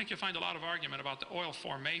 I don't think you find a lot of argument about the oil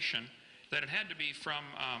formation, that it had to be from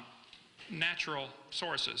natural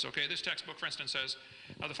sources, okay? This textbook, for instance, says,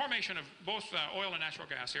 the formation of both oil and natural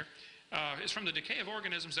gas here is from the decay of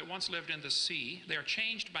organisms that once lived in the sea. They are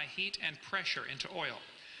changed by heat and pressure into oil.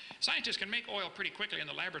 Scientists can make oil pretty quickly in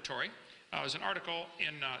the laboratory. There's an article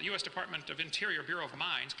in the U.S. Department of Interior Bureau of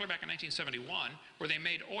Mines, clear back in 1971, where they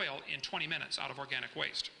made oil in 20 minutes out of organic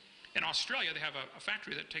waste. In Australia, they have a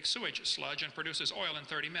factory that takes sewage sludge and produces oil in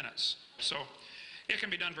 30 minutes. So it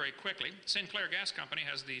can be done very quickly. Sinclair Gas Company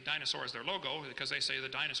has the dinosaur as their logo because they say the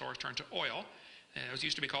dinosaurs turned to oil. It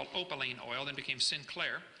used to be called opaline oil, then became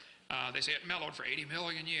Sinclair. They say it mellowed for 80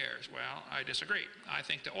 million years. Well, I disagree. I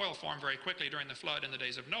think the oil formed very quickly during the flood in the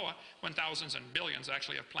days of Noah, when thousands and billions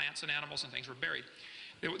actually of plants and animals and things were buried.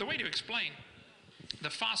 The way to explain the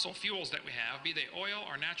fossil fuels that we have, be they oil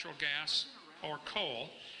or natural gas or coal,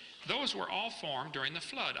 those were all formed during the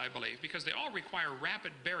flood, I believe, because they all require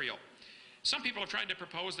rapid burial. Some people have tried to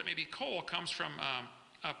propose that maybe coal comes from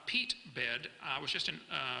a peat bed. I was just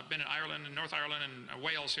been in Ireland and North Ireland and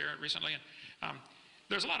Wales here recently, and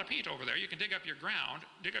there's a lot of peat over there. You can dig up your ground,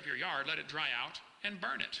 dig up your yard, let it dry out, and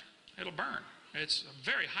burn it. It'll burn. It's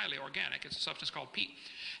very highly organic. It's a substance called peat.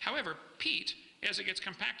 However, peat, as it gets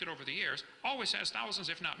compacted over the years, always has thousands,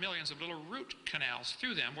 if not millions, of little root canals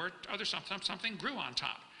through them where something grew on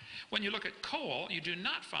top. When you look at coal, you do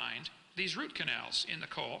not find these root canals in the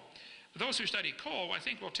coal. Those who study coal, I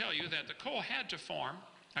think, will tell you that the coal had to form.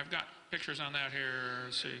 I've got pictures on that here.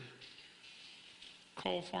 Let's see.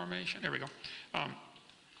 Coal formation. There we go.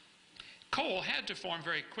 Coal had to form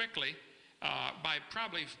very quickly by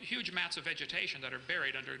probably huge mats of vegetation that are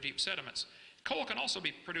buried under deep sediments. Coal can also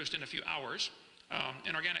be produced in a few hours.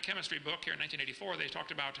 In Organic Chemistry book here in 1984, they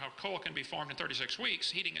talked about how coal can be formed in 36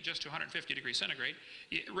 weeks, heating it just to 150 degrees centigrade.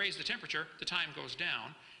 You raise the temperature, the time goes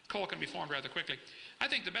down. Coal can be formed rather quickly. I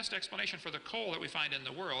think the best explanation for the coal that we find in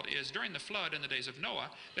the world is during the flood in the days of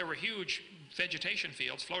Noah, there were huge vegetation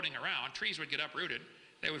fields floating around. Trees would get uprooted.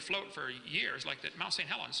 They would float for years, like at Mount St.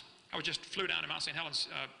 Helens. I just flew down to Mount St. Helens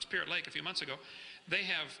Spirit Lake a few months ago. They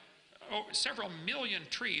have several million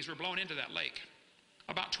trees were blown into that lake.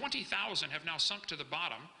 About 20,000 have now sunk to the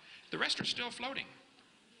bottom. The rest are still floating.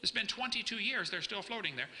 It's been 22 years, they're still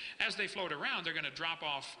floating there. As they float around, they're going to drop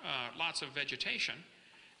off lots of vegetation.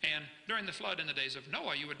 And during the flood in the days of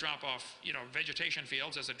Noah, you would drop off, vegetation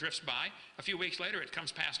fields as it drifts by. A few weeks later, it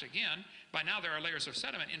comes past again. By now, there are layers of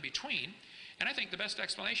sediment in between. And I think the best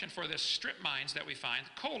explanation for this strip mines that we find,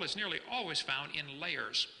 coal is nearly always found in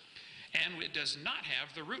layers. And it does not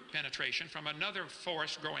have the root penetration from another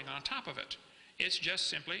forest growing on top of it. It's just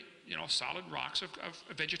simply, solid rocks of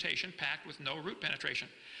vegetation packed with no root penetration.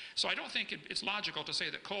 So I don't think it's logical to say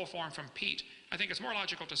that coal formed from peat. I think it's more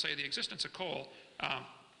logical to say the existence of coal,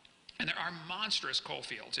 and there are monstrous coal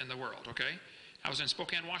fields in the world, okay? I was in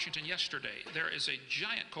Spokane, Washington yesterday. There is a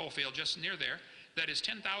giant coal field just near there that is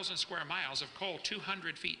 10,000 square miles of coal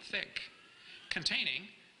 200 feet thick, containing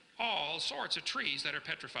all sorts of trees that are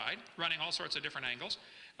petrified, running all sorts of different angles.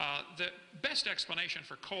 The best explanation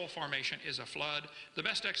for coal formation is a flood. The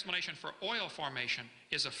best explanation for oil formation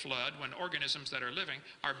is a flood when organisms that are living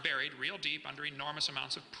are buried real deep under enormous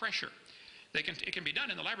amounts of pressure. It can be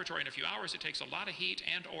done in the laboratory in a few hours. It takes a lot of heat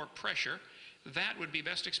and or pressure. That would be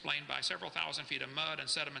best explained by several thousand feet of mud and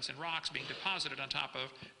sediments and rocks being deposited on top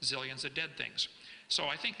of zillions of dead things. So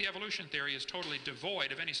I think the evolution theory is totally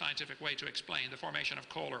devoid of any scientific way to explain the formation of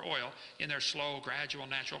coal or oil in their slow, gradual,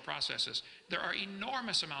 natural processes. There are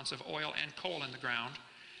enormous amounts of oil and coal in the ground,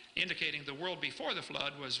 indicating the world before the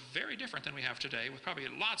flood was very different than we have today, with probably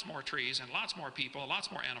lots more trees and lots more people,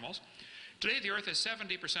 lots more animals. Today the Earth is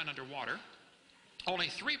 70% underwater. Only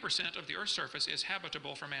 3% of the Earth's surface is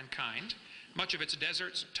habitable for mankind. Much of its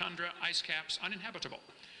deserts, tundra, ice caps, uninhabitable.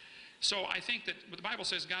 So I think that the Bible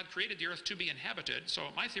says God created the earth to be inhabited. So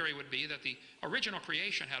my theory would be that the original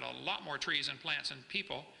creation had a lot more trees and plants and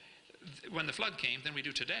people when the flood came than we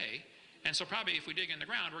do today. And so probably if we dig in the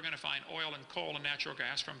ground, we're going to find oil and coal and natural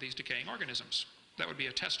gas from these decaying organisms. That would be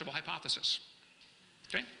a testable hypothesis.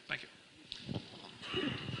 Okay, thank you.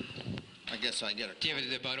 I guess I get it. Do you have a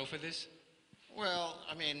rebuttal for this? Well,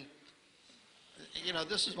 I mean,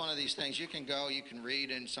 this is one of these things. You can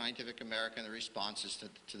read in Scientific American the responses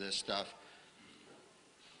to this stuff.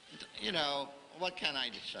 What can I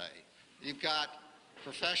say? You've got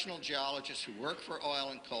professional geologists who work for oil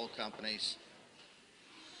and coal companies,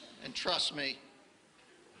 and trust me,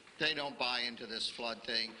 they don't buy into this flood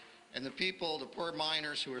thing. And the people, the poor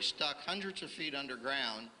miners who are stuck hundreds of feet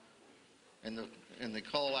underground in the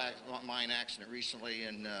coal mine accident recently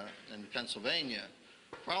in Pennsylvania,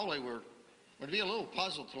 probably would be a little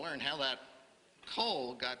puzzled to learn how that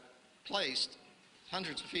coal got placed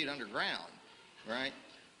hundreds of feet underground, right?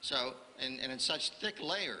 So, and in such thick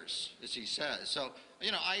layers, as he says. So,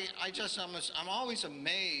 I'm always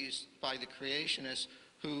amazed by the creationists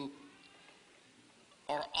who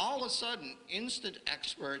are all of a sudden instant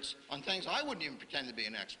experts on things I wouldn't even pretend to be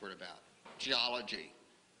an expert about. Geology,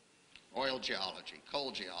 oil geology,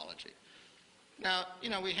 coal geology. Now,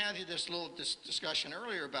 we had this little discussion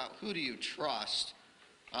earlier about who do you trust.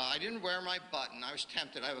 I didn't wear my button. I was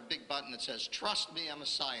tempted. I have a big button that says, "Trust me, I'm a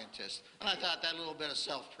scientist." And I thought that little bit of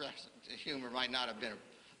self-humor might not have been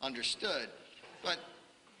understood. But,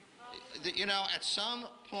 at some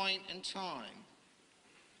point in time,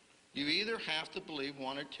 you either have to believe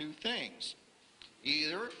one or two things.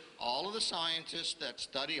 Either all of the scientists that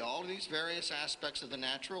study all of these various aspects of the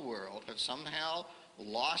natural world have somehow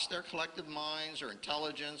lost their collective minds or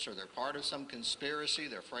intelligence, or they're part of some conspiracy,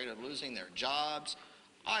 they're afraid of losing their jobs,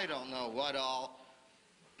 I don't know what all,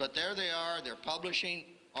 but there they are, they're publishing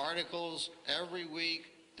articles every week,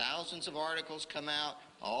 thousands of articles come out,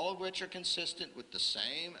 all of which are consistent with the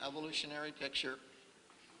same evolutionary picture,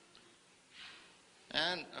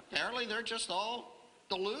 and apparently they're just all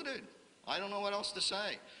deluded. I don't know what else to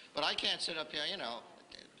say, but I can't sit up here,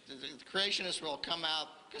 the creationists will come out,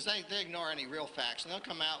 because they ignore any real facts, and they'll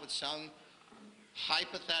come out with some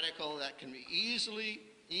hypothetical that can be easily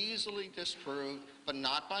disproved, but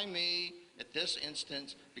not by me at this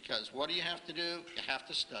instance, because what do you have to do? You have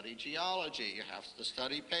to study geology, you have to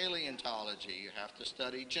study paleontology, you have to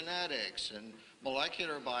study genetics and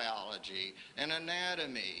molecular biology and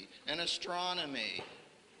anatomy and astronomy.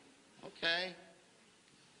 okay?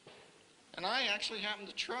 And I actually happen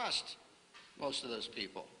to trust most of those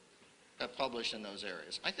people that publish in those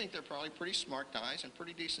areas. I think they're probably pretty smart guys and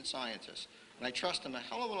pretty decent scientists. And I trust them a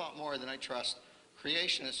hell of a lot more than I trust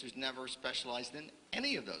creationists who's never specialized in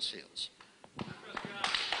any of those fields.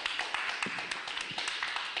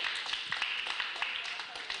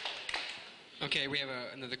 Okay, we have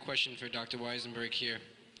another question for Dr. Weisenburg here.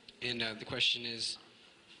 And the question is,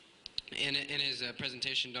 in his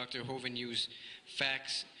presentation, Dr. Hovind used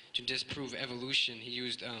facts to disprove evolution. He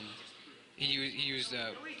used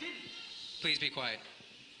please be quiet.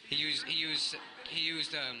 He used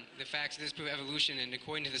the facts to disprove evolution, and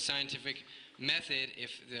according to the scientific method,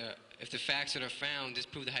 if the facts that are found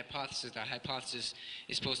disprove the hypothesis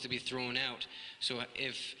is supposed to be thrown out. So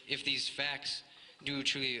if these facts do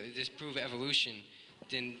truly disprove evolution,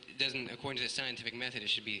 then it doesn't, according to the scientific method, it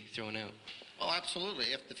should be thrown out. Oh, absolutely.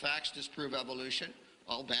 If the facts disprove evolution,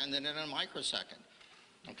 I'll abandon it in a microsecond.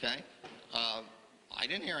 Okay? I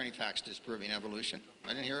didn't hear any facts disproving evolution. I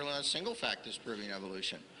didn't hear a single fact disproving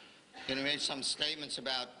evolution. He made some statements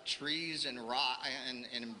about trees and rock and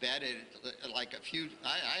embedded, like a few.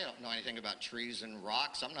 I don't know anything about trees and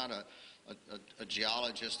rocks. I'm not a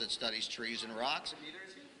geologist that studies trees and rocks.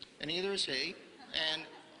 And neither is he.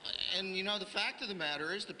 And you know, the fact of the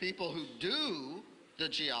matter is the people who do the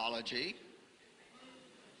geology,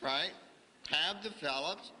 right, have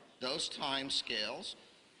developed those time scales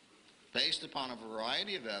based upon a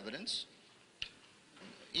variety of evidence.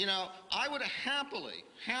 You know, I would happily,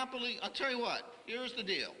 I'll tell you what, here's the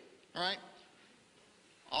deal, all right?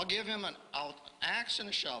 I'll give him an axe and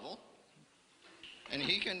a shovel, and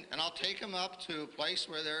I'll take him up to a place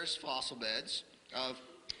where there's fossil beds of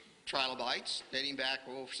trilobites dating back,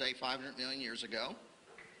 well, say 500 million years ago,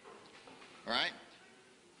 all right?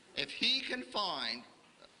 If he can find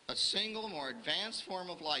a single more advanced form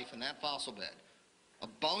of life in that fossil bed, a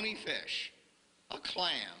bony fish, a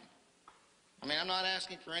clam, I mean, I'm not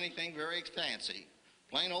asking for anything very fancy.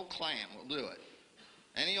 Plain old clam will do it.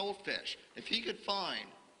 Any old fish. If he could find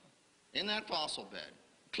in that fossil bed,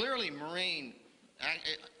 clearly marine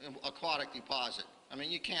aquatic deposit, I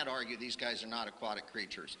mean, you can't argue these guys are not aquatic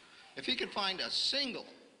creatures. If he could find a single,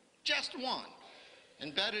 just one,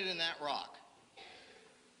 embedded in that rock,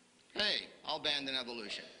 hey, I'll abandon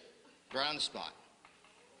evolution. Right on the spot.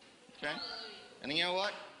 Okay? And you know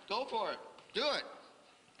what? Go for it. Do it.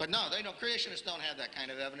 But no, they don't. Creationists don't have that kind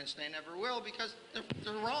of evidence. They never will because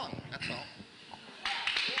they're wrong. That's all.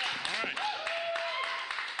 All right.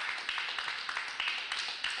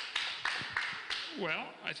 Well,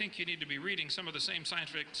 I think you need to be reading some of the same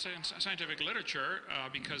scientific literature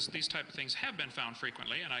because these type of things have been found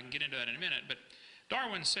frequently, and I can get into that in a minute. But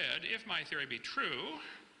Darwin said, if my theory be true,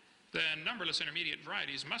 then numberless intermediate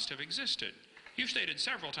varieties must have existed. You've stated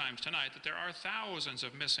several times tonight that there are thousands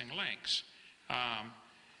of missing links.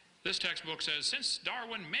 This textbook says, since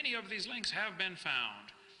Darwin, many of these links have been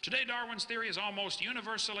found. Today, Darwin's theory is almost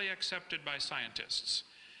universally accepted by scientists.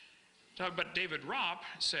 But David Ropp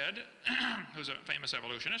said, who's a famous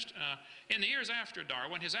evolutionist, in the years after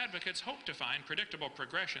Darwin, his advocates hoped to find predictable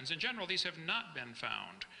progressions. In general, these have not been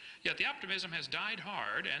found. Yet the optimism has died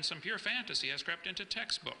hard, and some pure fantasy has crept into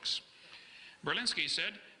textbooks. Berlinski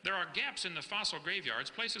said, there are gaps in the fossil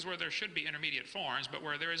graveyards, places where there should be intermediate forms, but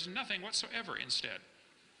where there is nothing whatsoever instead.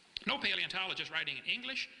 No paleontologist writing in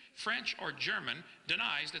English, French, or German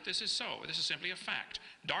denies that this is so. This is simply a fact.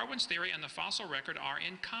 Darwin's theory and the fossil record are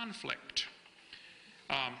in conflict.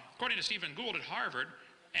 According to Stephen Gould at Harvard,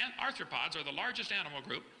 arthropods are the largest animal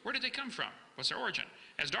group. Where did they come from? What's their origin?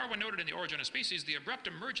 As Darwin noted in The Origin of Species, the abrupt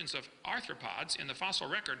emergence of arthropods in the fossil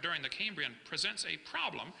record during the Cambrian presents a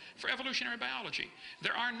problem for evolutionary biology.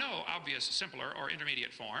 There are no obvious simpler or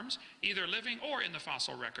intermediate forms, either living or in the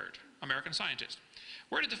fossil record. American scientist.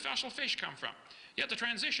 Where did the fossil fish come from? Yet the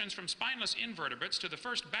transitions from spineless invertebrates to the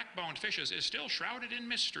first backboned fishes is still shrouded in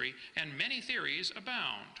mystery, and many theories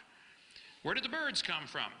abound. Where did the birds come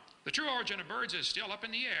from? The true origin of birds is still up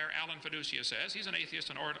in the air, Alan Fiducia says. He's an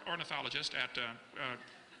atheist and ornithologist at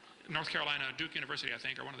North Carolina, Duke University, I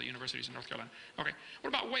think, or one of the universities in North Carolina. Okay, what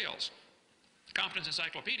about whales? Compton's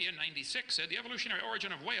Encyclopedia in '96 said the evolutionary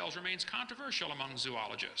origin of whales remains controversial among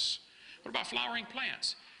zoologists. What about flowering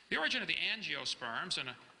plants? The origin of the angiosperms, an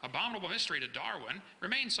abominable mystery to Darwin,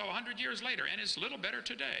 remains so 100 years later and is little better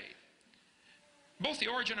today. Both the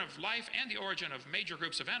origin of life and the origin of major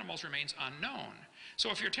groups of animals remains unknown.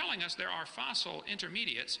 So if you're telling us there are fossil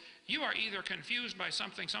intermediates, you are either confused by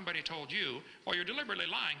something somebody told you, or you're deliberately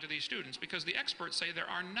lying to these students because the experts say there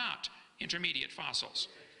are not intermediate fossils.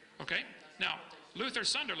 Okay? Now, Luther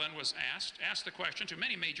Sunderland was asked the question to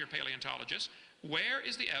many major paleontologists, where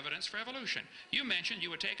is the evidence for evolution? You mentioned you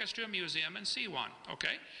would take us to a museum and see one,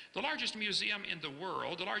 okay? The largest museum in the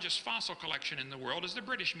world, the largest fossil collection in the world, is the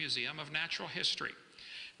British Museum of Natural History.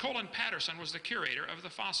 Colin Patterson was the curator of the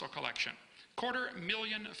fossil collection.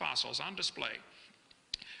 250,000 fossils on display.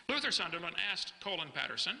 Luther Sunderland asked Colin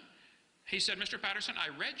Patterson, he said, Mr. Patterson, I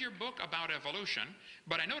read your book about evolution,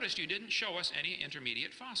 but I noticed you didn't show us any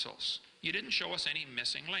intermediate fossils. You didn't show us any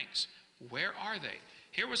missing links. Where are they?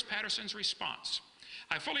 Here was Patterson's response.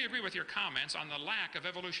 I fully agree with your comments on the lack of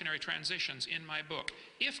evolutionary transitions in my book.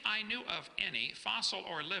 If I knew of any, fossil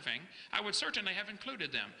or living, I would certainly have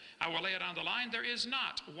included them. I will lay it on the line, there is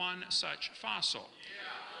not one such fossil.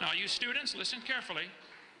 Now, you students, listen carefully.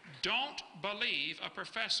 Don't believe a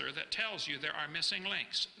professor that tells you there are missing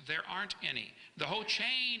links. There aren't any. The whole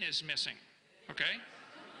chain is missing, okay?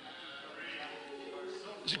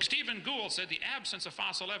 Stephen Gould said the absence of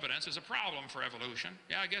fossil evidence is a problem for evolution.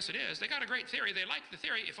 Yeah, I guess it is. They got a great theory. They like the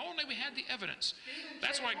theory. If only we had the evidence.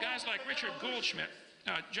 That's why guys like Richard Goldschmidt,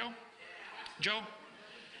 Joe,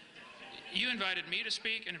 you invited me to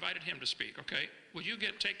speak and invited him to speak, okay? Would you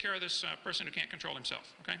take care of this person who can't control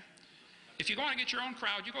himself, okay? If you want to get your own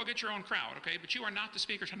crowd, you go get your own crowd, okay? But you are not the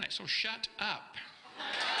speaker tonight, so shut up.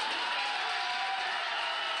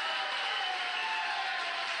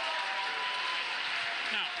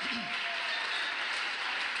 Now,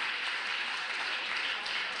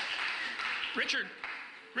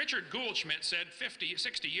 Richard Goldschmidt said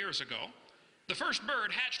 60 years ago, the first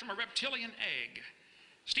bird hatched from a reptilian egg.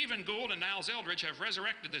 Stephen Gould and Niles Eldredge have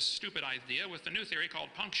resurrected this stupid idea with the new theory called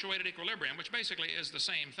punctuated equilibrium, which basically is the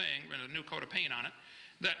same thing with a new coat of paint on it,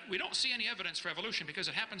 that we don't see any evidence for evolution because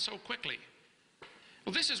it happened so quickly.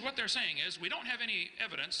 Well, this is what they're saying is we don't have any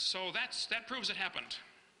evidence, so that proves it happened.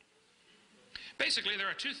 Basically, there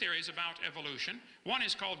are two theories about evolution. One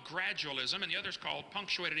is called gradualism, and the other is called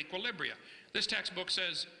punctuated equilibria. This textbook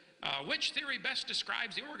says, which theory best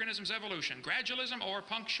describes the organism's evolution, gradualism or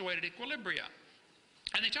punctuated equilibria?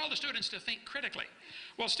 And they tell the students to think critically.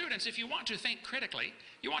 Well, students, if you want to think critically,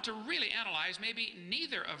 you want to really analyze maybe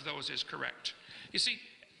neither of those is correct. You see,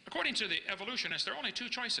 according to the evolutionists, there are only two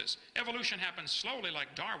choices. Evolution happens slowly,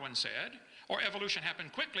 like Darwin said, or evolution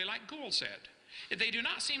happened quickly, like Gould said. They do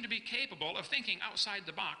not seem to be capable of thinking outside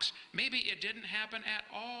the box. Maybe it didn't happen at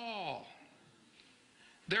all.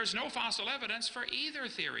 There's no fossil evidence for either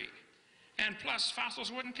theory. And plus,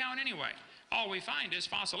 fossils wouldn't count anyway. All we find is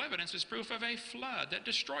fossil evidence is proof of a flood that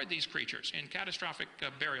destroyed these creatures in catastrophic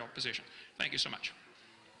burial position. Thank you so much.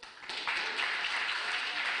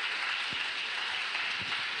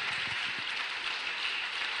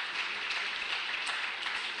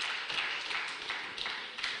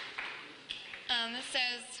 This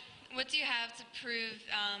says, what do you have to prove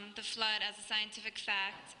the flood as a scientific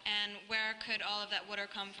fact, and where could all of that water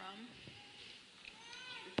come from?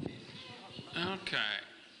 Okay.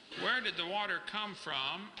 Where did the water come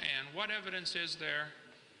from, and what evidence is there?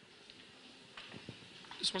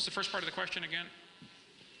 What's the first part of the question again?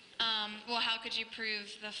 Well, how could you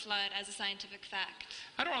prove the flood as a scientific fact?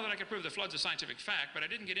 I don't know that I could prove the flood's a scientific fact, but I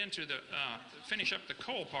didn't get into the, finish up the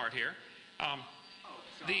coal part here.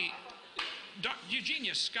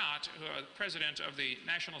 Eugenie Scott, president of the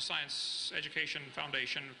National Science Education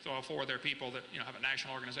Foundation, for their people that have a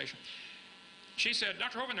national organization, she said,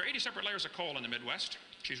 Dr. Hovind, there are 80 separate layers of coal in the Midwest.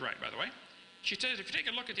 She's right, by the way. She says if you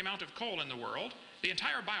take a look at the amount of coal in the world, the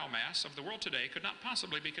entire biomass of the world today could not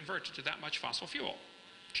possibly be converted to that much fossil fuel.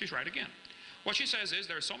 She's right again. What she says is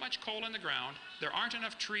there's so much coal in the ground, there aren't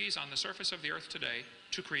enough trees on the surface of the earth today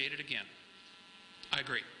to create it again. I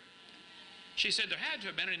agree. She said there had to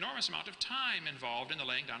have been an enormous amount of time involved in the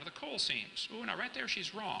laying down of the coal seams. Ooh, now right there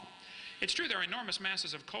she's wrong. It's true there are enormous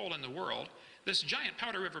masses of coal in the world. This giant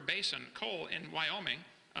Powder River Basin, coal in Wyoming,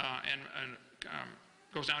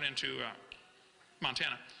 goes down into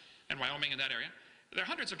Montana and Wyoming in that area. There are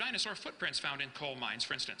hundreds of dinosaur footprints found in coal mines,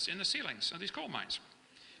 for instance, in the ceilings of these coal mines.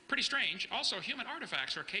 Pretty strange. Also, human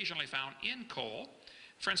artifacts are occasionally found in coal.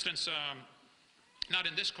 For instance, not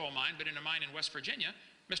in this coal mine, but in a mine in West Virginia,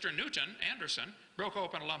 Mr. Newton Anderson broke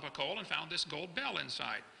open a lump of coal and found this gold bell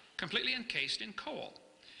inside, completely encased in coal.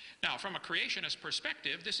 Now, from a creationist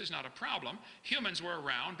perspective, this is not a problem. Humans were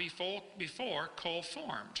around before coal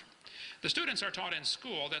formed. The students are taught in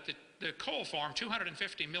school that the coal formed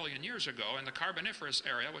 250 million years ago in the Carboniferous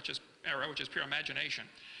era, which is pure imagination.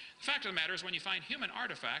 The fact of the matter is when you find human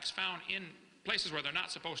artifacts found in places where they're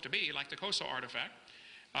not supposed to be, like the Coso artifact,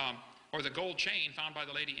 or the gold chain found by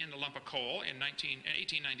the lady in the lump of coal in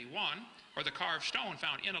 1891, or the carved stone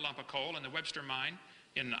found in a lump of coal in the Webster mine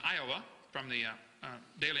in Iowa from the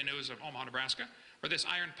Daily News of Omaha, Nebraska, or this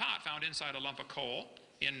iron pot found inside a lump of coal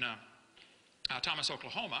in Thomas,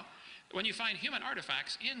 Oklahoma. When you find human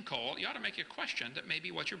artifacts in coal, you ought to make you question that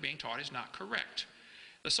maybe what you're being taught is not correct.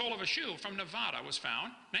 The sole of a shoe from Nevada was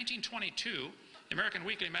found. 1922, the American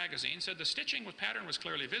Weekly magazine said the stitching with pattern was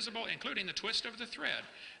clearly visible, including the twist of the thread.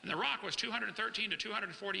 And the rock was 213 to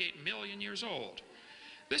 248 million years old.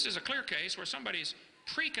 This is a clear case where somebody's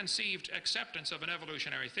preconceived acceptance of an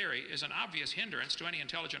evolutionary theory is an obvious hindrance to any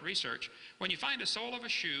intelligent research. When you find a sole of a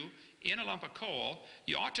shoe in a lump of coal,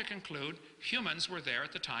 you ought to conclude humans were there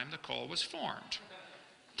at the time the coal was formed.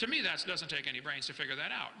 To me, that doesn't take any brains to figure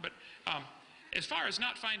that out. But as far as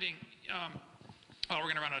not finding, well, we're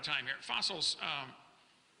going to run out of time here. Fossils,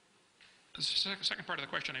 the second part of the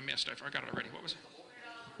question I missed. I forgot it already. What was it?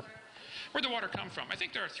 Where'd the water come from? I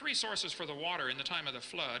think there are three sources for the water in the time of the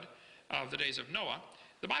flood of the days of Noah.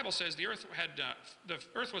 The Bible says the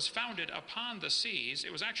earth was founded upon the seas.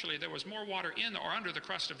 It was actually, there was more water in or under the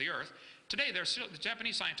crust of the earth. Today, the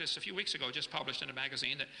Japanese scientists a few weeks ago just published in a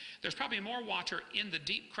magazine that there's probably more water in the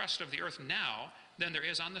deep crust of the earth now than there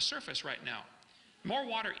is on the surface right now. More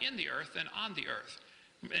water in the earth than on the earth,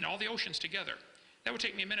 in all the oceans together. That would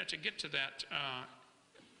take me a minute to get to that,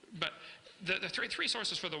 but the three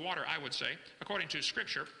sources for the water, I would say, according to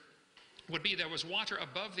Scripture, would be there was water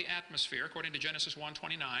above the atmosphere, according to Genesis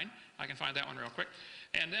 1:29. I can find that one real quick.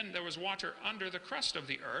 And then there was water under the crust of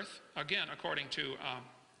the earth, again, according to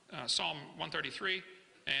Psalm 133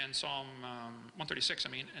 and Psalm 136,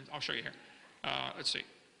 and I'll show you here. Let's see.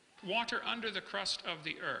 Water under the crust of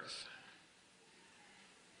the earth.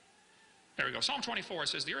 There we go. Psalm 24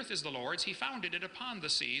 says, the earth is the Lord's. He founded it upon the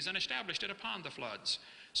seas and established it upon the floods.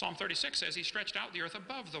 Psalm 36 says he stretched out the earth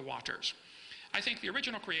above the waters. I think the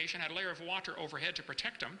original creation had a layer of water overhead to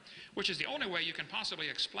protect them, which is the only way you can possibly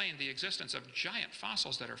explain the existence of giant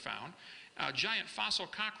fossils that are found, giant fossil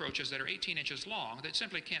cockroaches that are 18 inches long that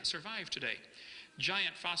simply can't survive today.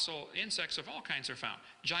 Giant fossil insects of all kinds are found.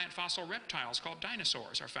 Giant fossil reptiles called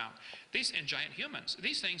dinosaurs are found. And giant humans.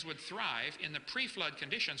 These things would thrive in the pre-flood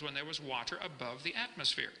conditions when there was water above the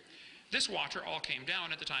atmosphere. This water all came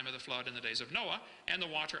down at the time of the flood in the days of Noah, and the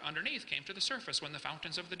water underneath came to the surface when the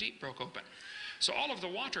fountains of the deep broke open. So all of the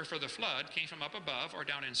water for the flood came from up above or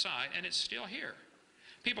down inside, and it's still here.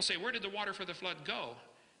 People say, where did the water for the flood go?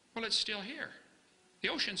 Well, it's still here. The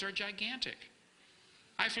oceans are gigantic.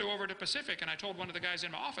 I flew over to Pacific, and I told one of the guys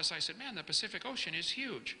in my office, I said, man, the Pacific Ocean is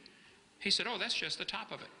huge. He said, oh, that's just the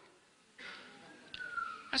top of it.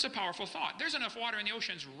 That's a powerful thought. There's enough water in the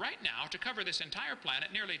oceans right now to cover this entire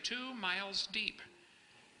planet nearly 2 miles deep.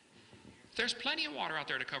 There's plenty of water out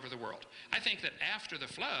there to cover the world. I think that after the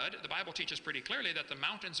flood, the Bible teaches pretty clearly that the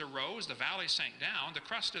mountains arose, the valleys sank down, the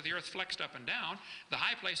crust of the earth flexed up and down, the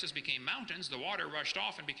high places became mountains, the water rushed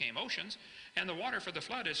off and became oceans, and the water for the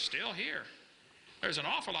flood is still here. There's an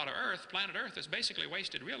awful lot of earth, planet Earth, that's basically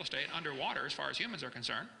wasted real estate underwater as far as humans are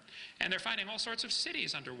concerned, and they're finding all sorts of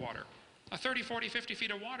cities underwater. 30, 40, 50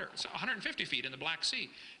 feet of water. It's 150 feet in the Black Sea.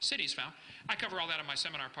 Cities found. I cover all that in my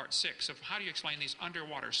seminar part 6 of how do you explain these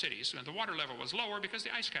underwater cities. And the water level was lower because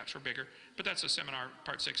the ice caps were bigger, but that's a seminar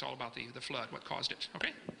part 6 all about the flood, what caused it.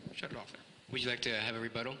 Okay? Shut it off there. Would you like to have a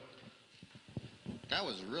rebuttal? That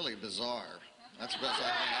was really bizarre. That's the best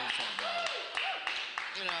I've ever thought about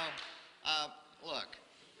it. You know, look,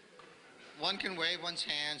 one can wave one's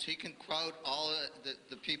hands. He can quote all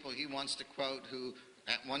the people he wants to quote who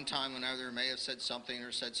at one time or another may have said something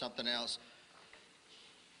or said something else.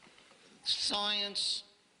 Science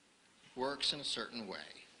works in a certain way.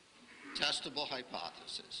 Testable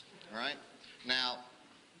hypothesis, all right? Now,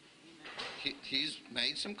 he's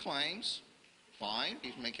made some claims. Fine,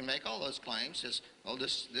 he can make all those claims. Says, oh,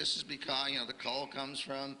 this is because, you know, the coal comes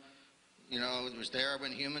from, you know, it was there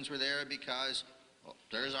when humans were there because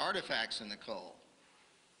there's artifacts in the coal.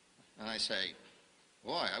 And I say,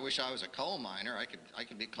 boy, I wish I was a coal miner. I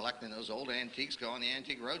could be collecting those old antiques, go on the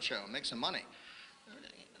Antique Roadshow and make some money.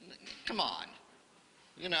 Come on.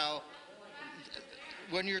 You know,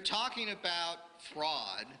 when you're talking about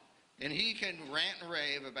fraud, and he can rant and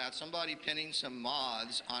rave about somebody pinning some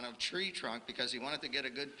moths on a tree trunk because he wanted to get a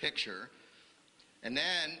good picture, and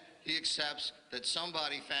then he accepts that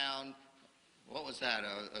somebody found, what was that,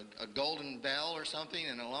 a golden bell or something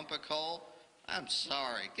in a lump of coal? I'm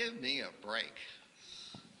sorry, give me a break.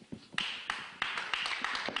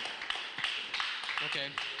 Okay,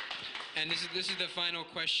 and this is the final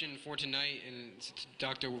question for tonight, and it's to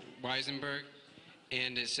Dr. Weisenburg,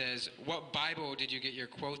 and it says, what Bible did you get your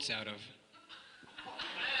quotes out of?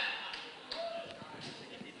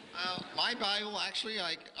 My Bible, actually,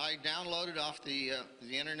 I downloaded off the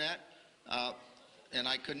internet, and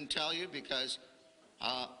I couldn't tell you because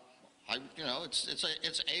I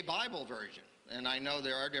It's a Bible version, and I know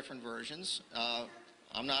there are different versions.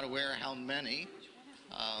 I'm not aware how many.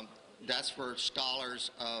 That's for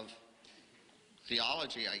scholars of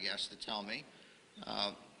theology, I guess, to tell me.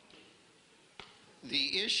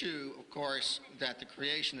 The issue, of course, that the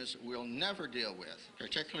creationists will never deal with,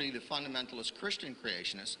 particularly the fundamentalist Christian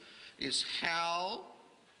creationists, is how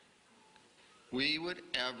we would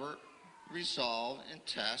ever resolve and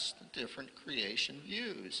test the different creation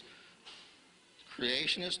views.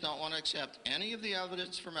 Creationists don't want to accept any of the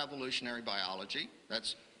evidence from evolutionary biology.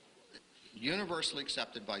 That's universally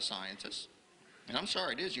accepted by scientists. And I'm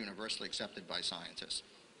sorry, it is universally accepted by scientists.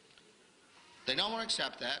 They don't want to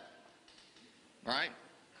accept that, right?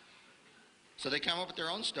 So they come up with their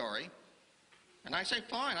own story. And I say,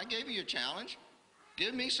 fine, I gave you a challenge.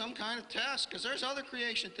 Give me some kind of test, because there's other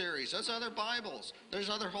creation theories, there's other Bibles, there's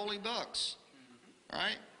other holy books,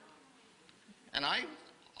 right? And I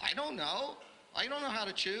don't know. I don't know how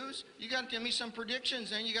to choose. You got to give me some predictions,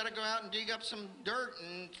 then you got to go out and dig up some dirt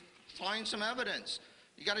and find some evidence.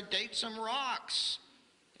 You got to date some rocks,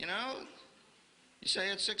 you know? You say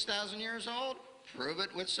it's 6,000 years old, prove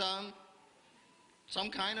it with some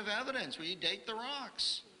kind of evidence where you date the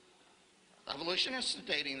rocks. Evolutionists are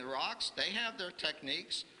dating the rocks. They have their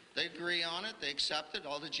techniques. They agree on it. They accept it.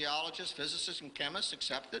 All the geologists, physicists, and chemists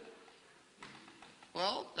accept it.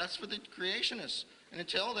 Well, that's for the creationists. And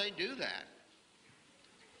until they do that,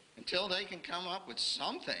 until they can come up with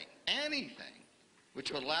something, anything,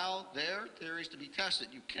 which will allow their theories to be tested,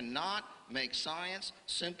 you cannot make science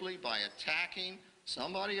simply by attacking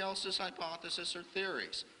somebody else's hypothesis or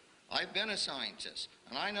theories. I've been a scientist,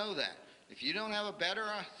 and I know that. If you don't have a better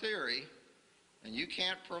theory, and you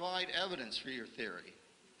can't provide evidence for your theory,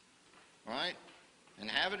 right, and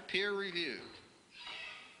have it peer-reviewed,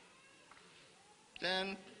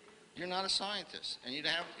 then you're not a scientist, and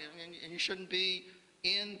you shouldn't be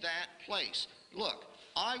in that place. Look,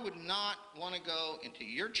 I would not want to go into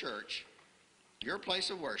your church, your place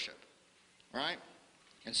of worship, right,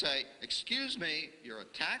 and say, excuse me, you're a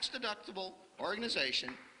tax-deductible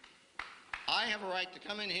organization. I have a right to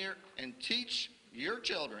come in here and teach your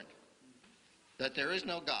children that there is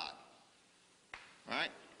no God, right?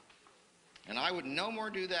 And I would no more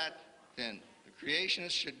do that than the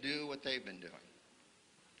creationists should do what they've been doing.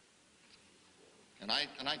 And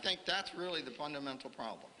I think that's really the fundamental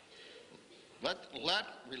problem. Let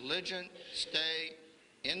religion stay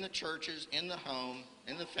in the churches, in the home,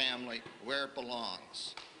 in the family, where it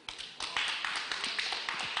belongs.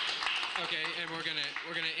 Okay, and we're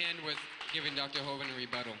gonna end with giving Dr. Hovind a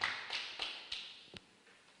rebuttal.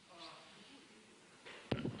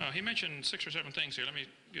 He mentioned 6 or 7 things here. Let me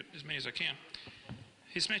get as many as I can.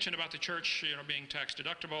 He's mentioned about the church, being tax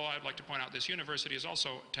deductible. I'd like to point out this university is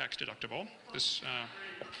also tax deductible.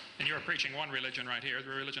 And you're preaching one religion right here, the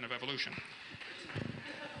religion of evolution.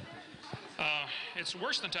 It's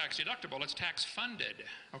worse than tax deductible. It's tax funded.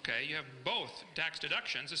 Okay, you have both tax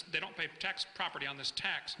deductions. They don't pay tax property on this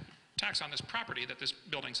tax on this property that this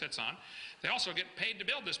building sits on. They also get paid to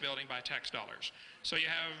build this building by tax dollars. So you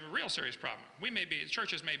have a real serious problem.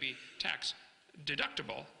 Churches may be tax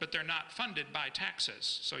deductible, but they're not funded by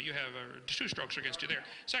taxes. So you have 2 strokes against you there.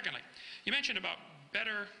 Secondly, you mentioned about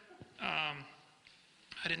better,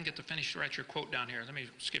 I didn't get to write your quote down here. Let me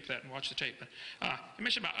skip that and watch the tape. You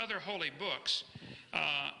mentioned about other holy books.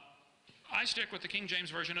 I stick with the King James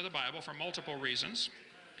Version of the Bible for multiple reasons.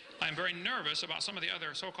 I'm very nervous about some of the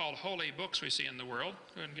other so-called holy books we see in the world.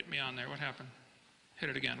 Go ahead and get me on there. What happened?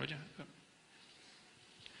 Hit it again, would you?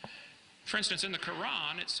 For instance, in the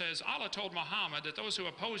Quran, it says, Allah told Muhammad that those who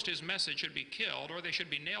opposed his message should be killed, or they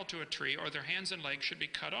should be nailed to a tree, or their hands and legs should be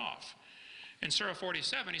cut off. In Surah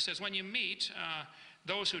 47, he says, when you meet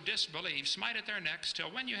those who disbelieve, smite at their necks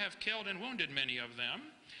till when you have killed and wounded many of them.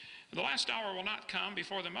 The last hour will not come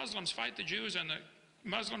before the Muslims fight the Jews and the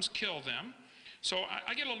Muslims kill them. So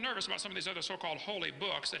I get a little nervous about some of these other so-called holy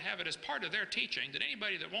books that have it as part of their teaching that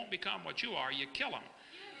anybody that won't become what you are, you kill them.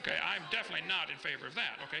 Okay, I'm definitely not in favor of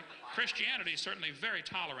that, okay? Christianity is certainly very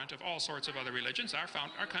tolerant of all sorts of other religions.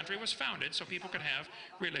 Our country was founded so people could have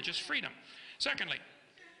religious freedom. Secondly,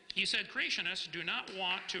 you said creationists do not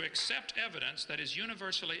want to accept evidence that is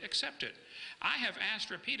universally accepted. I have asked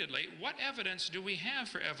repeatedly, what evidence do we have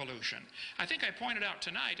for evolution? I think I pointed out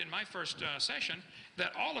tonight in my first session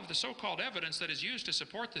that all of the so-called evidence that is used to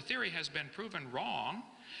support the theory has been proven wrong.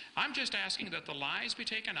 I'm just asking that the lies be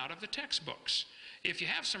taken out of the textbooks. If you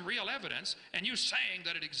have some real evidence and you're saying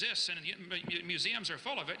that it exists and museums are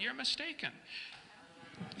full of it, you're mistaken.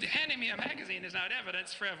 Handing me a magazine is not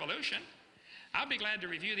evidence for evolution. I'll be glad to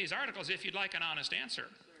review these articles if you'd like an honest answer.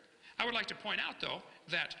 I would like to point out, though,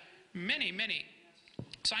 that many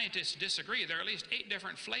scientists disagree. There are at least 8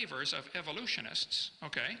 different flavors of evolutionists,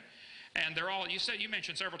 okay? And they're all, you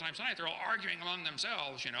mentioned several times tonight, they're all arguing among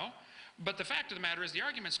themselves, you know. But the fact of the matter is the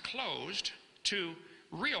argument's closed to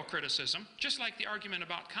real criticism, just like the argument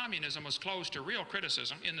about communism was closed to real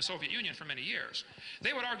criticism in the Soviet Union for many years.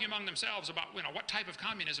 They would argue among themselves about, you know, what type of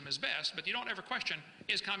communism is best, but you don't ever question,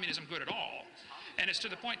 is communism good at all? And it's to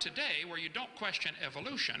the point today where you don't question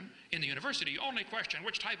evolution in the university, you only question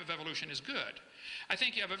which type of evolution is good. I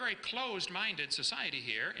think you have a very closed-minded society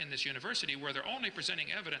here in this university where they're only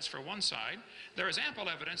presenting evidence for one side. There is ample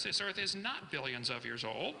evidence this Earth is not billions of years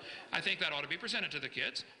old. I think that ought to be presented to the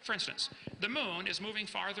kids. For instance, the moon is moving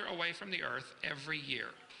farther away from the Earth every year.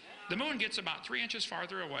 The moon gets about 3 inches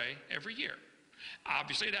farther away every year.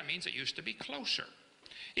 Obviously, that means it used to be closer.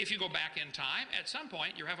 If you go back in time, at some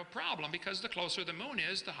point you have a problem because the closer the moon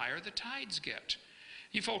is, the higher the tides get.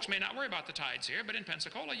 You folks may not worry about the tides here, but in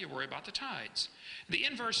Pensacola you worry about the tides. The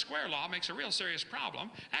inverse square law makes a real serious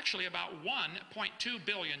problem. Actually, about 1.2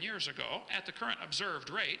 billion years ago, at the current observed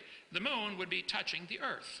rate, the moon would be touching the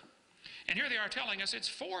Earth. And here they are telling us it's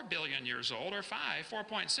 4 billion years old, or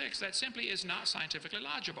 4.6. That simply is not scientifically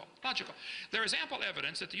logical. There is ample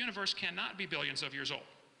evidence that the universe cannot be billions of years old.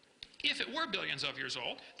 If it were billions of years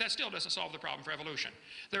old, that still doesn't solve the problem for evolution.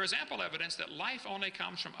 There is ample evidence that life only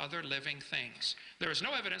comes from other living things. There is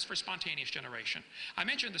no evidence for spontaneous generation. I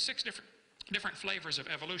mentioned the 6 different flavors of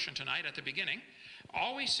evolution tonight at the beginning.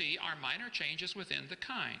 All we see are minor changes within the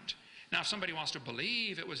kind. Now, if somebody wants to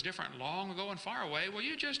believe it was different long ago and far away, well,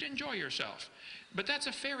 you just enjoy yourself. But that's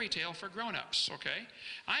a fairy tale for grown-ups, okay?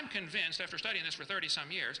 I'm convinced, after studying this for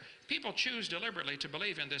 30-some years, people choose deliberately to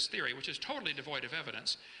believe in this theory, which is totally devoid of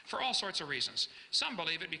evidence, for all sorts of reasons. Some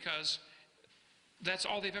believe it because that's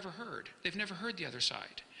all they've ever heard. They've never heard the other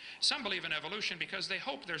side. Some believe in evolution because they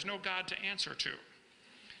hope there's no God to answer to.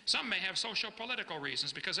 Some may have social-political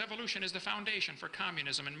reasons because evolution is the foundation for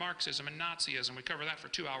communism and Marxism and Nazism. We cover that for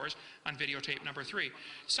 2 hours on videotape number 3.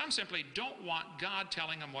 Some simply don't want God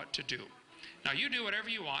telling them what to do. Now, you do whatever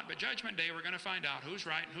you want, but Judgment Day we're going to find out who's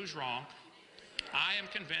right and who's wrong. I am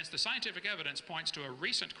convinced the scientific evidence points to a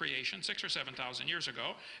recent creation 6,000 or 7,000 years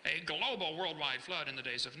ago, a global worldwide flood in the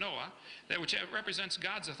days of Noah, which represents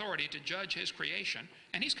God's authority to judge his creation,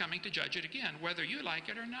 and he's coming to judge it again, whether you like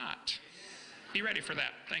it or not. Be ready for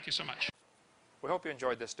that. Thank you so much. We hope you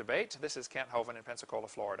enjoyed this debate. This is Kent Hovind in Pensacola,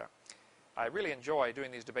 Florida. I really enjoy doing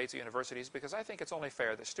these debates at universities because I think it's only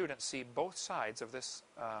fair that students see both sides of this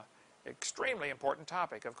extremely important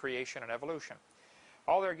topic of creation and evolution.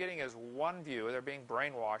 All they're getting is one view. They're being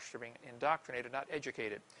brainwashed. They're being indoctrinated, not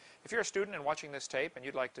educated. If you're a student and watching this tape and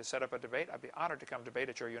you'd like to set up a debate, I'd be honored to come debate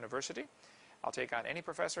at your university. I'll take on any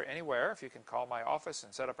professor anywhere. If you can call my office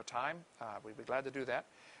and set up a time, we'd be glad to do that.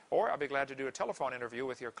 Or I'll be glad to do a telephone interview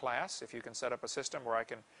with your class. If you can set up a system where I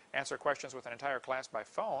can answer questions with an entire class by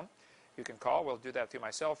phone, you can call. We'll do that through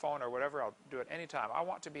my cell phone or whatever. I'll do it anytime. I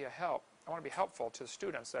want to be helpful to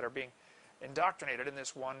students that are being indoctrinated in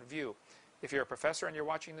this one view. If you're a professor and you're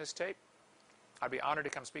watching this tape, I'd be honored to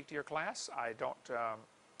come speak to your class. I don't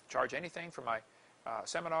charge anything for my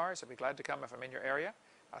seminars. I'd be glad to come if I'm in your area.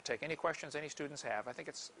 I'll take any questions any students have. I think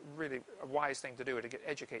it's really a wise thing to do to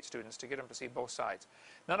educate students, to get them to see both sides.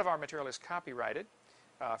 None of our material is copyrighted.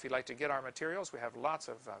 If you'd like to get our materials, we have lots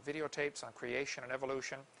of videotapes on creation and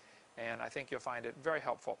evolution, and I think you'll find it very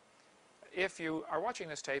helpful. If you are watching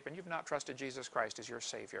this tape and you've not trusted Jesus Christ as your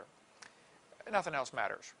Savior, nothing else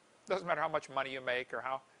matters. It doesn't matter how much money you make or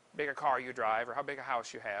how big a car you drive or how big a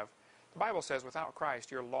house you have. The Bible says without Christ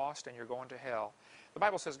you're lost and you're going to hell. The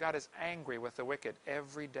Bible says God is angry with the wicked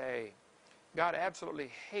every day. God absolutely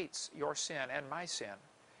hates your sin and my sin.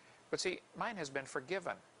 But see, mine has been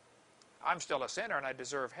forgiven. I'm still a sinner and I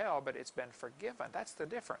deserve hell, but it's been forgiven. That's the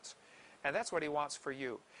difference. And that's what he wants for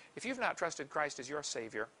you. If you've not trusted Christ as your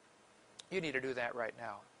Savior, you need to do that right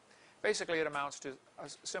now. Basically, it amounts to a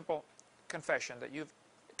simple confession that you've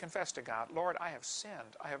confessed to God, Lord, I have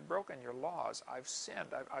sinned. I have broken your laws. I've sinned.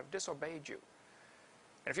 I've disobeyed you.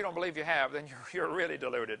 And if you don't believe you have, then you're really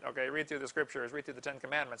deluded. Okay, read through the Scriptures, read through the 10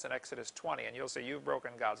 Commandments in Exodus 20, and you'll see you've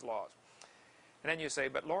broken God's laws. And then you say,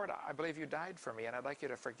 but Lord, I believe you died for me, and I'd like you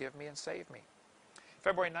to forgive me and save me.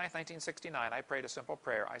 February 9th, 1969, I prayed a simple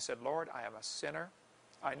prayer. I said, Lord, I am a sinner.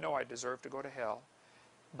 I know I deserve to go to hell,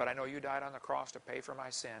 but I know you died on the cross to pay for my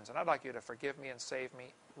sins, and I'd like you to forgive me and save me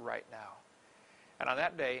right now. And on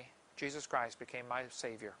that day, Jesus Christ became my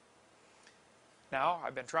Savior. Now,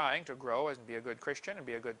 I've been trying to grow and be a good Christian and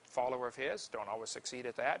be a good follower of His. Don't always succeed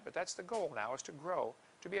at that, but that's the goal now, is to grow,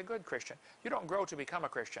 to be a good Christian. You don't grow to become a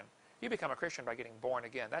Christian. You become a Christian by getting born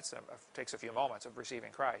again. That takes a few moments of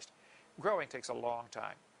receiving Christ. Growing takes a long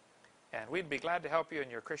time. And we'd be glad to help you in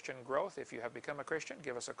your Christian growth. If you have become a Christian,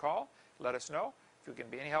 give us a call. Let us know. If you can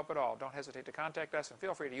be any help at all, don't hesitate to contact us, and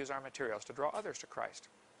feel free to use our materials to draw others to Christ.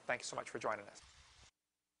 Thank you so much for joining us.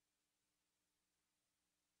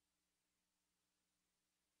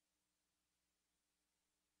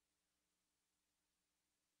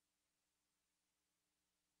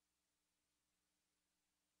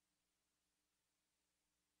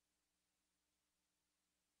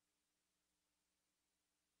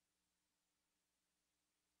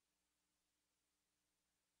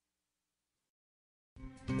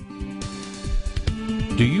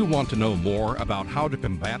 Do you want to know more about how to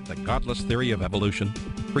combat the godless theory of evolution?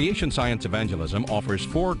 Creation Science Evangelism offers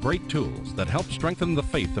 4 great tools that help strengthen the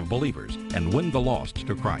faith of believers and win the lost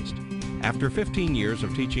to Christ. After 15 years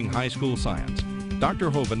of teaching high school science,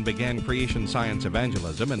 Dr. Hovind began Creation Science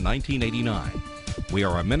Evangelism in 1989. We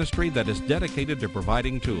are a ministry that is dedicated to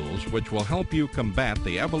providing tools which will help you combat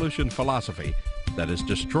the evolution philosophy that is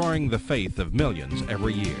destroying the faith of millions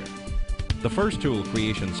every year. The first tool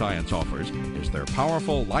Creation Science offers is their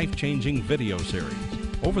powerful, life-changing video series.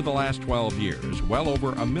 Over the last 12 years, well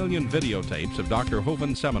over 1 million videotapes of Dr.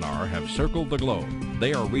 Hovind's seminar have circled the globe.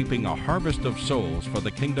 They are reaping a harvest of souls for the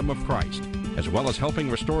kingdom of Christ, as well as helping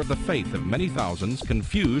restore the faith of many thousands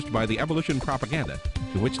confused by the evolution propaganda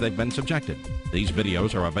to which they've been subjected. These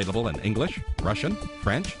videos are available in English, Russian,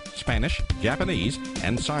 French, Spanish, Japanese,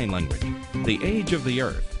 and sign language. The Age of the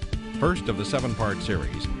Earth, first of the 7-part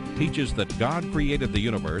series, teaches that God created the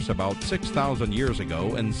universe about 6,000 years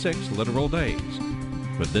ago in 6 literal days.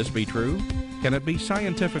 Could this be true? Can it be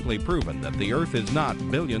scientifically proven that the Earth is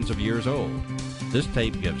not billions of years old? This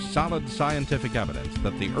tape gives solid scientific evidence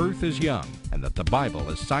that the Earth is young and that the Bible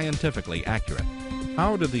is scientifically accurate.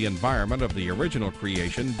 How did the environment of the original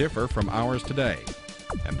creation differ from ours today?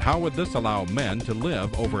 And how would this allow men to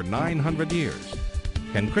live over 900 years?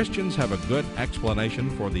 Can Christians have a good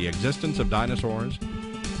explanation for the existence of dinosaurs?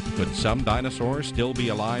 Could some dinosaurs still be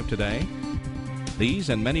alive today? These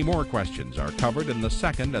and many more questions are covered in the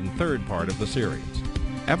 2nd and 3rd part of the series.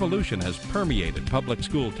 Evolution has permeated public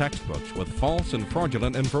school textbooks with false and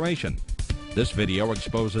fraudulent information. This video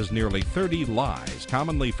exposes nearly 30 lies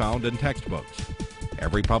commonly found in textbooks.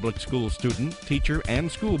 Every public school student, teacher,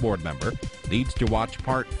 and school board member needs to watch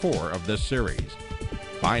part 4 of this series.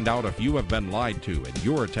 Find out if you have been lied to in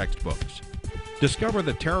your textbooks. Discover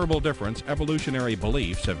the terrible difference evolutionary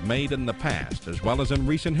beliefs have made in the past as well as in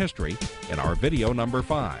recent history in our video number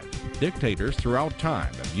 5. Dictators throughout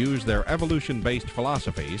time have used their evolution-based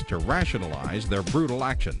philosophies to rationalize their brutal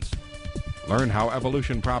actions. Learn how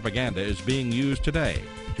evolution propaganda is being used today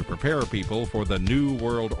to prepare people for the New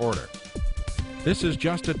World Order. This is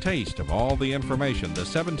just a taste of all the information the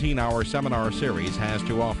 17-hour seminar series has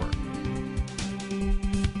to offer.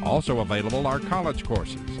 Also available are college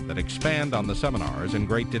courses that expand on the seminars in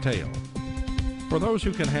great detail. For those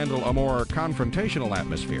who can handle a more confrontational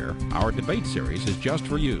atmosphere, our debate series is just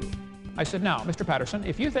for you. I said, now, Mr. Patterson,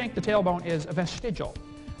 if you think the tailbone is vestigial,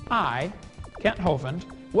 I, Kent Hovind,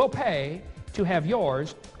 will pay to have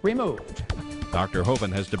yours removed. Dr.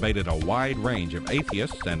 Hovind has debated a wide range of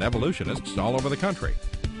atheists and evolutionists all over the country.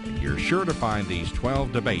 And you're sure to find these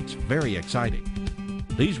 12 debates very exciting.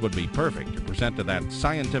 These would be perfect to present to that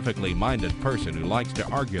scientifically minded person who likes to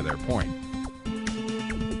argue their point.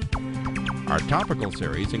 Our topical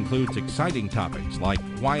series includes exciting topics like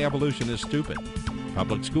why evolution is stupid,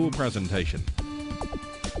 public school presentation,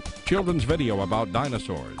 children's video about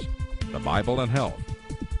dinosaurs, the Bible and health,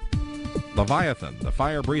 Leviathan, the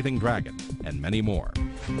fire-breathing dragon, and many more.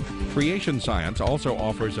 Creation Science also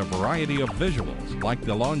offers a variety of visuals, like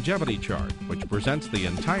the longevity chart, which presents the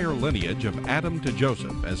entire lineage of Adam to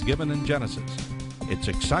Joseph as given in Genesis. It's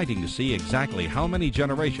exciting to see exactly how many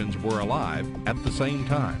generations were alive at the same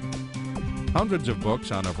time. Hundreds of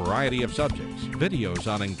books on a variety of subjects, videos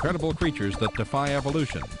on incredible creatures that defy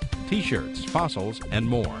evolution, t-shirts, fossils, and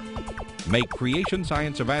more. Make Creation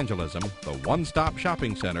Science Evangelism the one-stop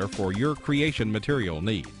shopping center for your creation material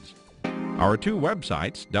needs. Our 2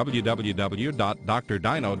 websites,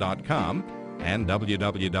 www.drdino.com and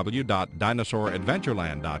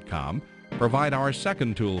www.dinosauradventureland.com, provide our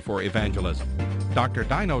second tool for evangelism.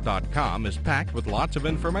 drdino.com is packed with lots of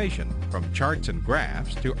information, from charts and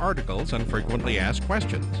graphs to articles and frequently asked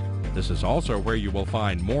questions. This is also where you will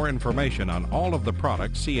find more information on all of the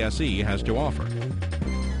products CSE has to offer.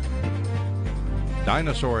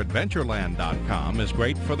 DinosaurAdventureland.com is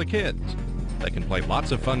great for the kids. They can play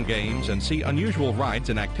lots of fun games and see unusual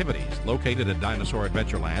rides and activities located at Dinosaur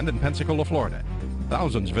Adventureland in Pensacola, Florida.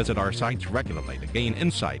 Thousands visit our sites regularly to gain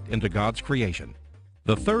insight into God's creation.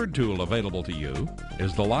 The third tool available to you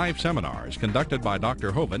is the live seminars conducted by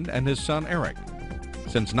Dr. Hovind and his son Eric.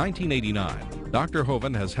 Since 1989, Dr.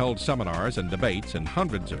 Hovind has held seminars and debates in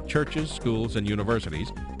hundreds of churches, schools, and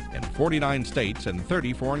universities in 49 states and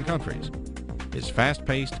 30 foreign countries. His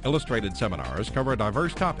fast-paced, illustrated seminars cover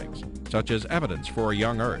diverse topics such as evidence for a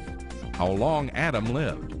young Earth, how long Adam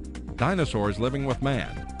lived, dinosaurs living with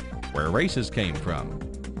man, where races came from,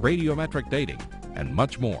 radiometric dating, and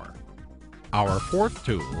much more. Our fourth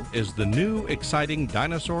tool is the new, exciting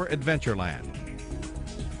Dinosaur Adventureland.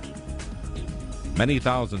 Many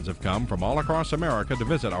thousands have come from all across America to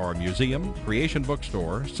visit our museum, creation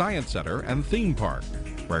bookstore, science center, and theme park,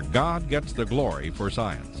 where God gets the glory for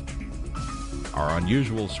science. Our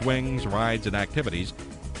unusual swings, rides, and activities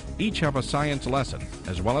each have a science lesson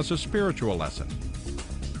as well as a spiritual lesson.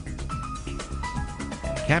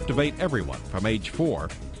 Captivate everyone from age 4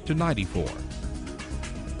 to 94.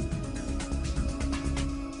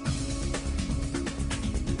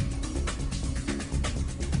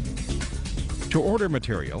 To order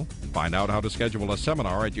material, find out how to schedule a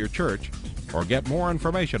seminar at your church, or get more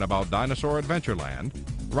information about Dinosaur Adventureland,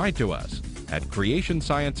 write to us at Creation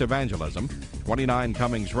Science Evangelism, 29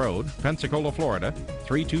 Cummings Road, Pensacola, Florida,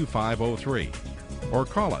 32503, or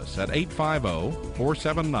call us at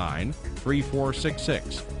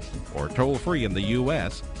 850-479-3466, or toll free in the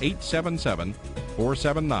U.S.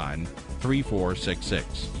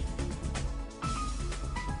 877-479-3466.